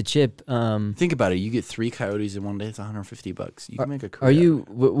we eat the chip, Think about it. You get 3 coyotes in one day. It's $150. You can make a career. are you?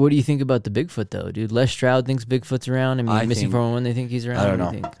 What do you think about the Bigfoot though, dude? Les Stroud thinks Bigfoot's around. I mean, I Missing think- 411, they think he's around. I don't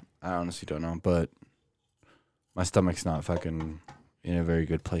What do you know. think? I honestly don't know, but my stomach's not fucking in a very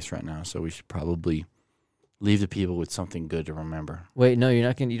good place right now. So we should probably leave the people with something good to remember. Wait, no, you're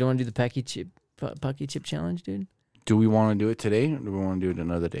not gonna. You don't want to do the Pocky Chip challenge, dude? Do we want to do it today or do we want to do it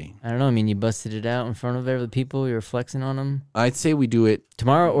another day? I don't know. I mean, you busted it out in front of every people. You were flexing on them. I'd say we do it.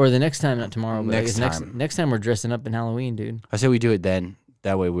 Tomorrow or the next time, not tomorrow, but Next I guess time. next time we're dressing up in Halloween, dude. I say we do it then.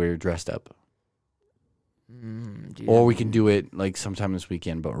 That way we're dressed up. Dude, Or we can do it like sometime this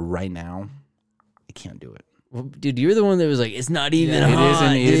weekend. But right now, I can't do it. Well, dude, you're the one that was like, it's not even Yeah.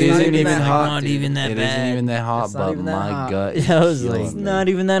 hot. It dude. isn't even It's hot. Not dude. even that It bad. isn't even that hot, It's not but even that my hot. gut. Yeah, I was like, killing it's me. Not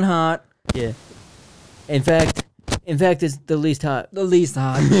even that hot. Yeah. In fact, it's the least hot. The least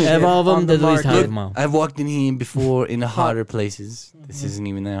hot. Of all of them, on the least hot Look, of them all. I've walked in here before in the hotter places. This isn't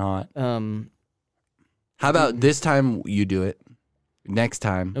even that hot. How about this time you do it? Next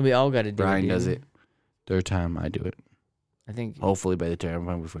time we all got to do Brian it. does dude. it. Third time I do it. I think. Hopefully by the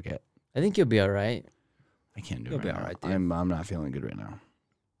time we forget. I think you'll be all right, I can't do You'll it be right all now. right, dude. I'm not feeling good right now.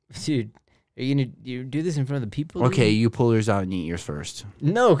 dude. Are you gonna do this in front of the people? dude? Okay, you pull yours out and eat yours first.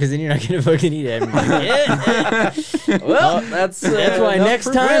 No, because then you're not gonna fucking eat it. I'm like, yeah. Well, that's why enough next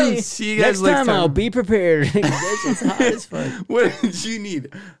for time, me. See you next guys time I'll be prepared. That's just hot as fuck. What did you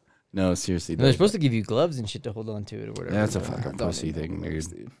need? No, seriously. They're supposed to give you gloves and shit to hold on to it or whatever. That's a but- fucking pussy thing,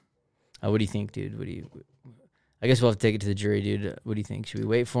 dude. What do you think, dude? I guess we'll have to take it to the jury, dude. What do you think? Should we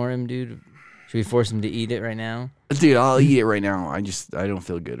wait for him, dude? Should we force him to eat it right now? Dude, I'll eat it right now. I don't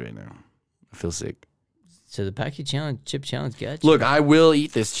feel good right now. I feel sick. So the Packy chip challenge got you. Look, I will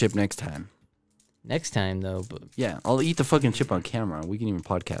eat this chip next time. Next time though, but Yeah, I'll eat the fucking chip on camera. We can even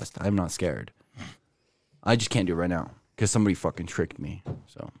podcast. I'm not scared. I just can't do it right now because somebody fucking tricked me.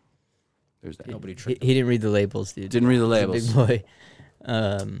 So there's that. Nobody he tricked. didn't read the labels, dude. Didn't read the He's a labels. big boy.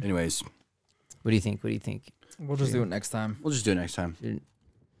 Anyways, What do you think? We'll just do it next time. we'll just do it next time.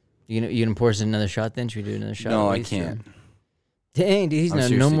 You gonna pour us another shot then? Should we do another shot? No, at I least, can't. or- Dang, dude, he's I'm no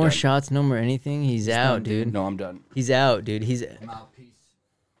seriously more done. shots, no more anything. He's out, dude. No, I'm done. He's out, dude. He's I'm out. Peace.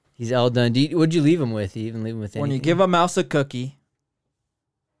 He's all done. What'd you leave him with? You even leave him with anything? When you give a mouse a cookie,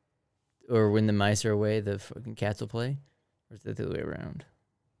 Or when the mice are away, the fucking cats will play? Or is it the other way around?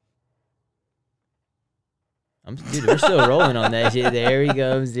 Dude, we're still rolling on that shit. There he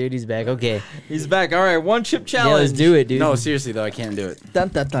goes, dude. He's back. Okay. he's back. All right, one chip Yeah, challenge. let's do it, dude. No, seriously though, I can't do it. Dun,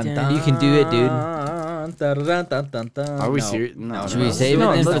 dun, dun, Dun, dun, you can do it, dude. dun, dun, dun, dun, dun, dun. Are we No. serious? No. Should we save it then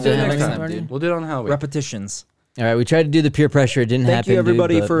Let's for do the it next Halloween time, party? dude. We'll do it on Halloween. Repetitions. All right, we tried to do the peer pressure. It didn't Thank happen, you,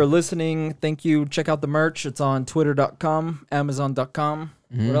 everybody, dude, but- for listening. Thank you. Check out the merch. It's on twitter.com, amazon.com.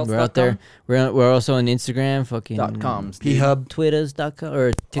 What else? We're out there. We're also on Instagram, fucking .coms, dude. P-Hub. Twitters.com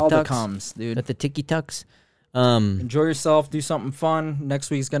or All the TikToks. coms, dude. Got the TikToks. Enjoy yourself. Do something fun.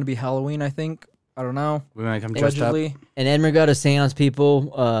 Next week's going to be Halloween, I think. I don't know. We might come dressed up. Allegedly. And Edmer got a seance,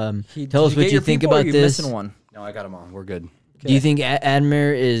 people. Tell us Did what get you your think people or about you this. Missing one? No, I got them all. We're good. Do you think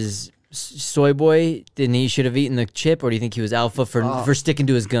Admir is soy boy? Then he should have eaten the chip, or do you think he was alpha for sticking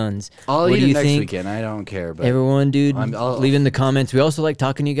to his guns? I'll What eat do it you next think? weekend. I don't care. But Everyone, dude, I'll- leave in the comments. We also like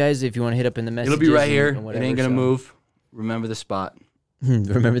talking to you guys. If you want to hit up in the messages, it'll be right here. and It whatever, ain't gonna so. move. Remember the spot.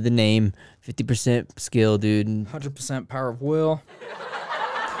 Remember the name. 50% skill, dude. 100% power of will.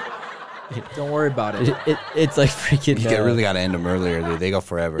 Don't worry about it. It's like freaking. You really gotta end them earlier, dude. They go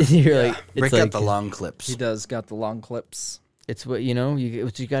forever. You're like, it's Break like, out the long clips. He does got the long clips. It's what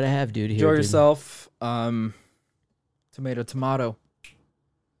what you gotta have, dude. Here, Enjoy dude. yourself. Tomato.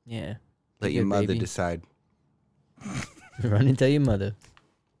 Yeah. Let Be your good, mother baby. decide. Run and tell your mother.